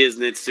 It is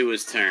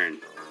Nitsua's turn.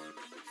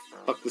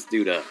 Fuck this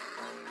dude up.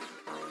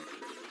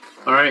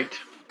 All right.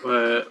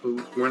 We're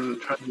gonna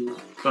try to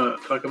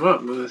fuck him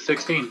up with a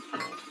 16.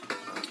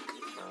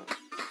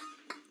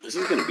 This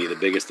is gonna be the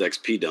biggest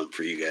XP dump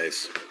for you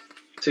guys.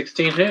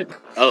 16 hit.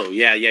 Oh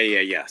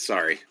yeah.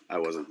 Sorry, I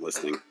wasn't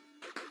listening.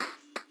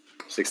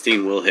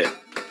 16 will hit.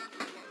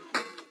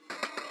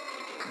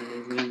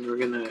 And then we're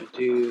gonna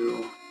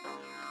do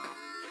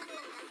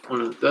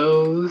one of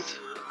those.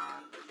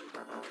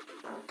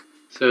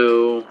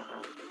 So,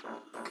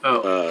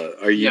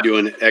 are you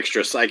doing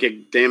extra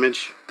psychic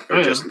damage? Or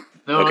I just am.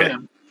 No, okay. I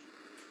am.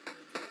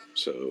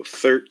 So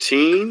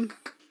 13.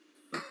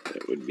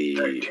 That would be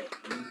 13.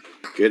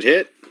 Good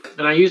hit.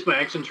 And I used my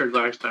action surge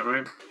last time,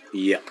 right?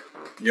 Yep.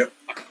 Yep.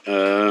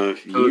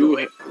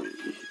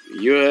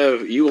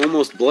 You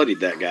almost bloodied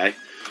that guy.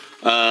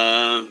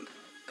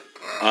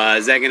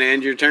 Is that gonna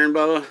end your turn,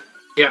 Boa?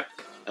 Yeah.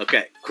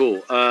 Okay,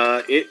 cool.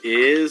 It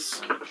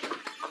is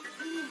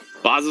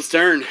Boz's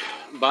turn.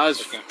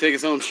 Boz, take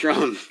us home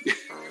strong.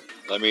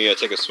 Let me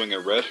take a swing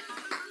at red.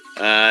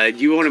 Do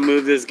you want to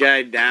move this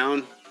guy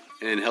down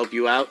and help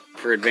you out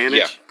for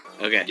advantage?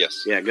 Yeah. Okay.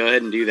 Yes. Yeah, go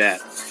ahead and do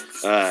that.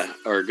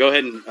 Or go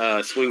ahead and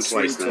swing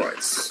twice. Swing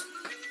twice.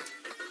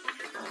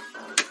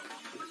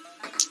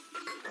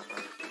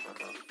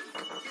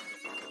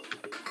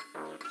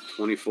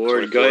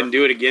 24. Go ahead and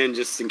do it again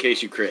just in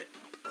case you crit.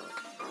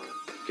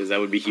 Because that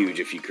would be huge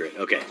if you crit.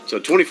 Okay, so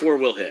 24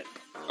 will hit.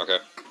 Okay.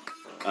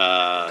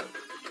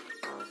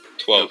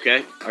 12.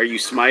 Okay. Are you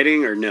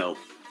smiting or no?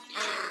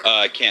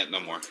 I can't no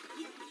more.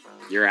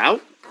 You're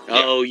out?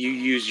 Yeah. Oh, you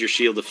used your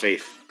shield of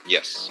faith.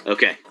 Yes.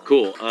 Okay,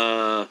 cool.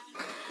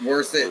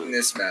 Worth it in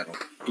this battle.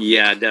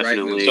 Yeah,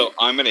 definitely. So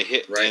I'm going to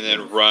hit and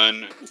then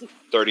run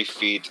 30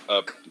 feet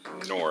up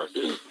north.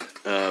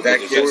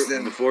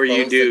 Before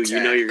you do, you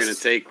know you're going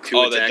to take 2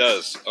 attacks. Oh, that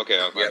does. Okay,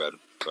 my bad.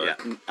 Sorry.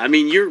 Yeah, I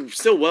mean, you're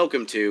still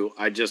welcome to.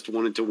 I just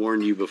wanted to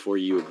warn you before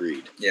you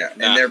agreed. Yeah,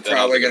 and they're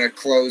probably going to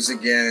close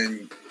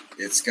again.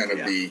 It's going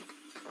to be...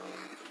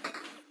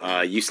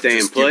 you stay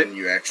in put? Giving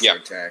you extra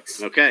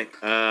attacks. Okay,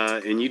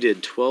 and you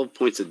did 12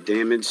 points of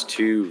damage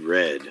to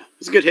red.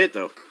 It's a good hit,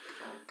 though.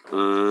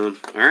 All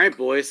right,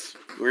 boys.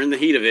 We're in the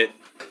heat of it.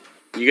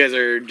 You guys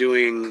are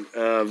doing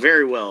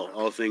very well,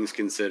 all things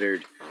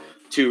considered.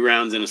 2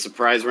 rounds and a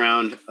surprise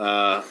round.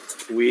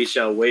 We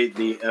shall wait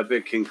the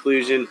epic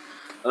conclusion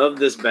of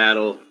this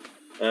battle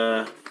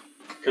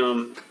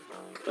come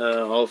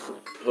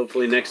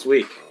hopefully next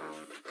week.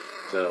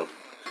 So,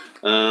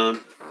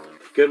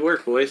 good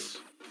work, boys.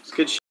 It's good shit.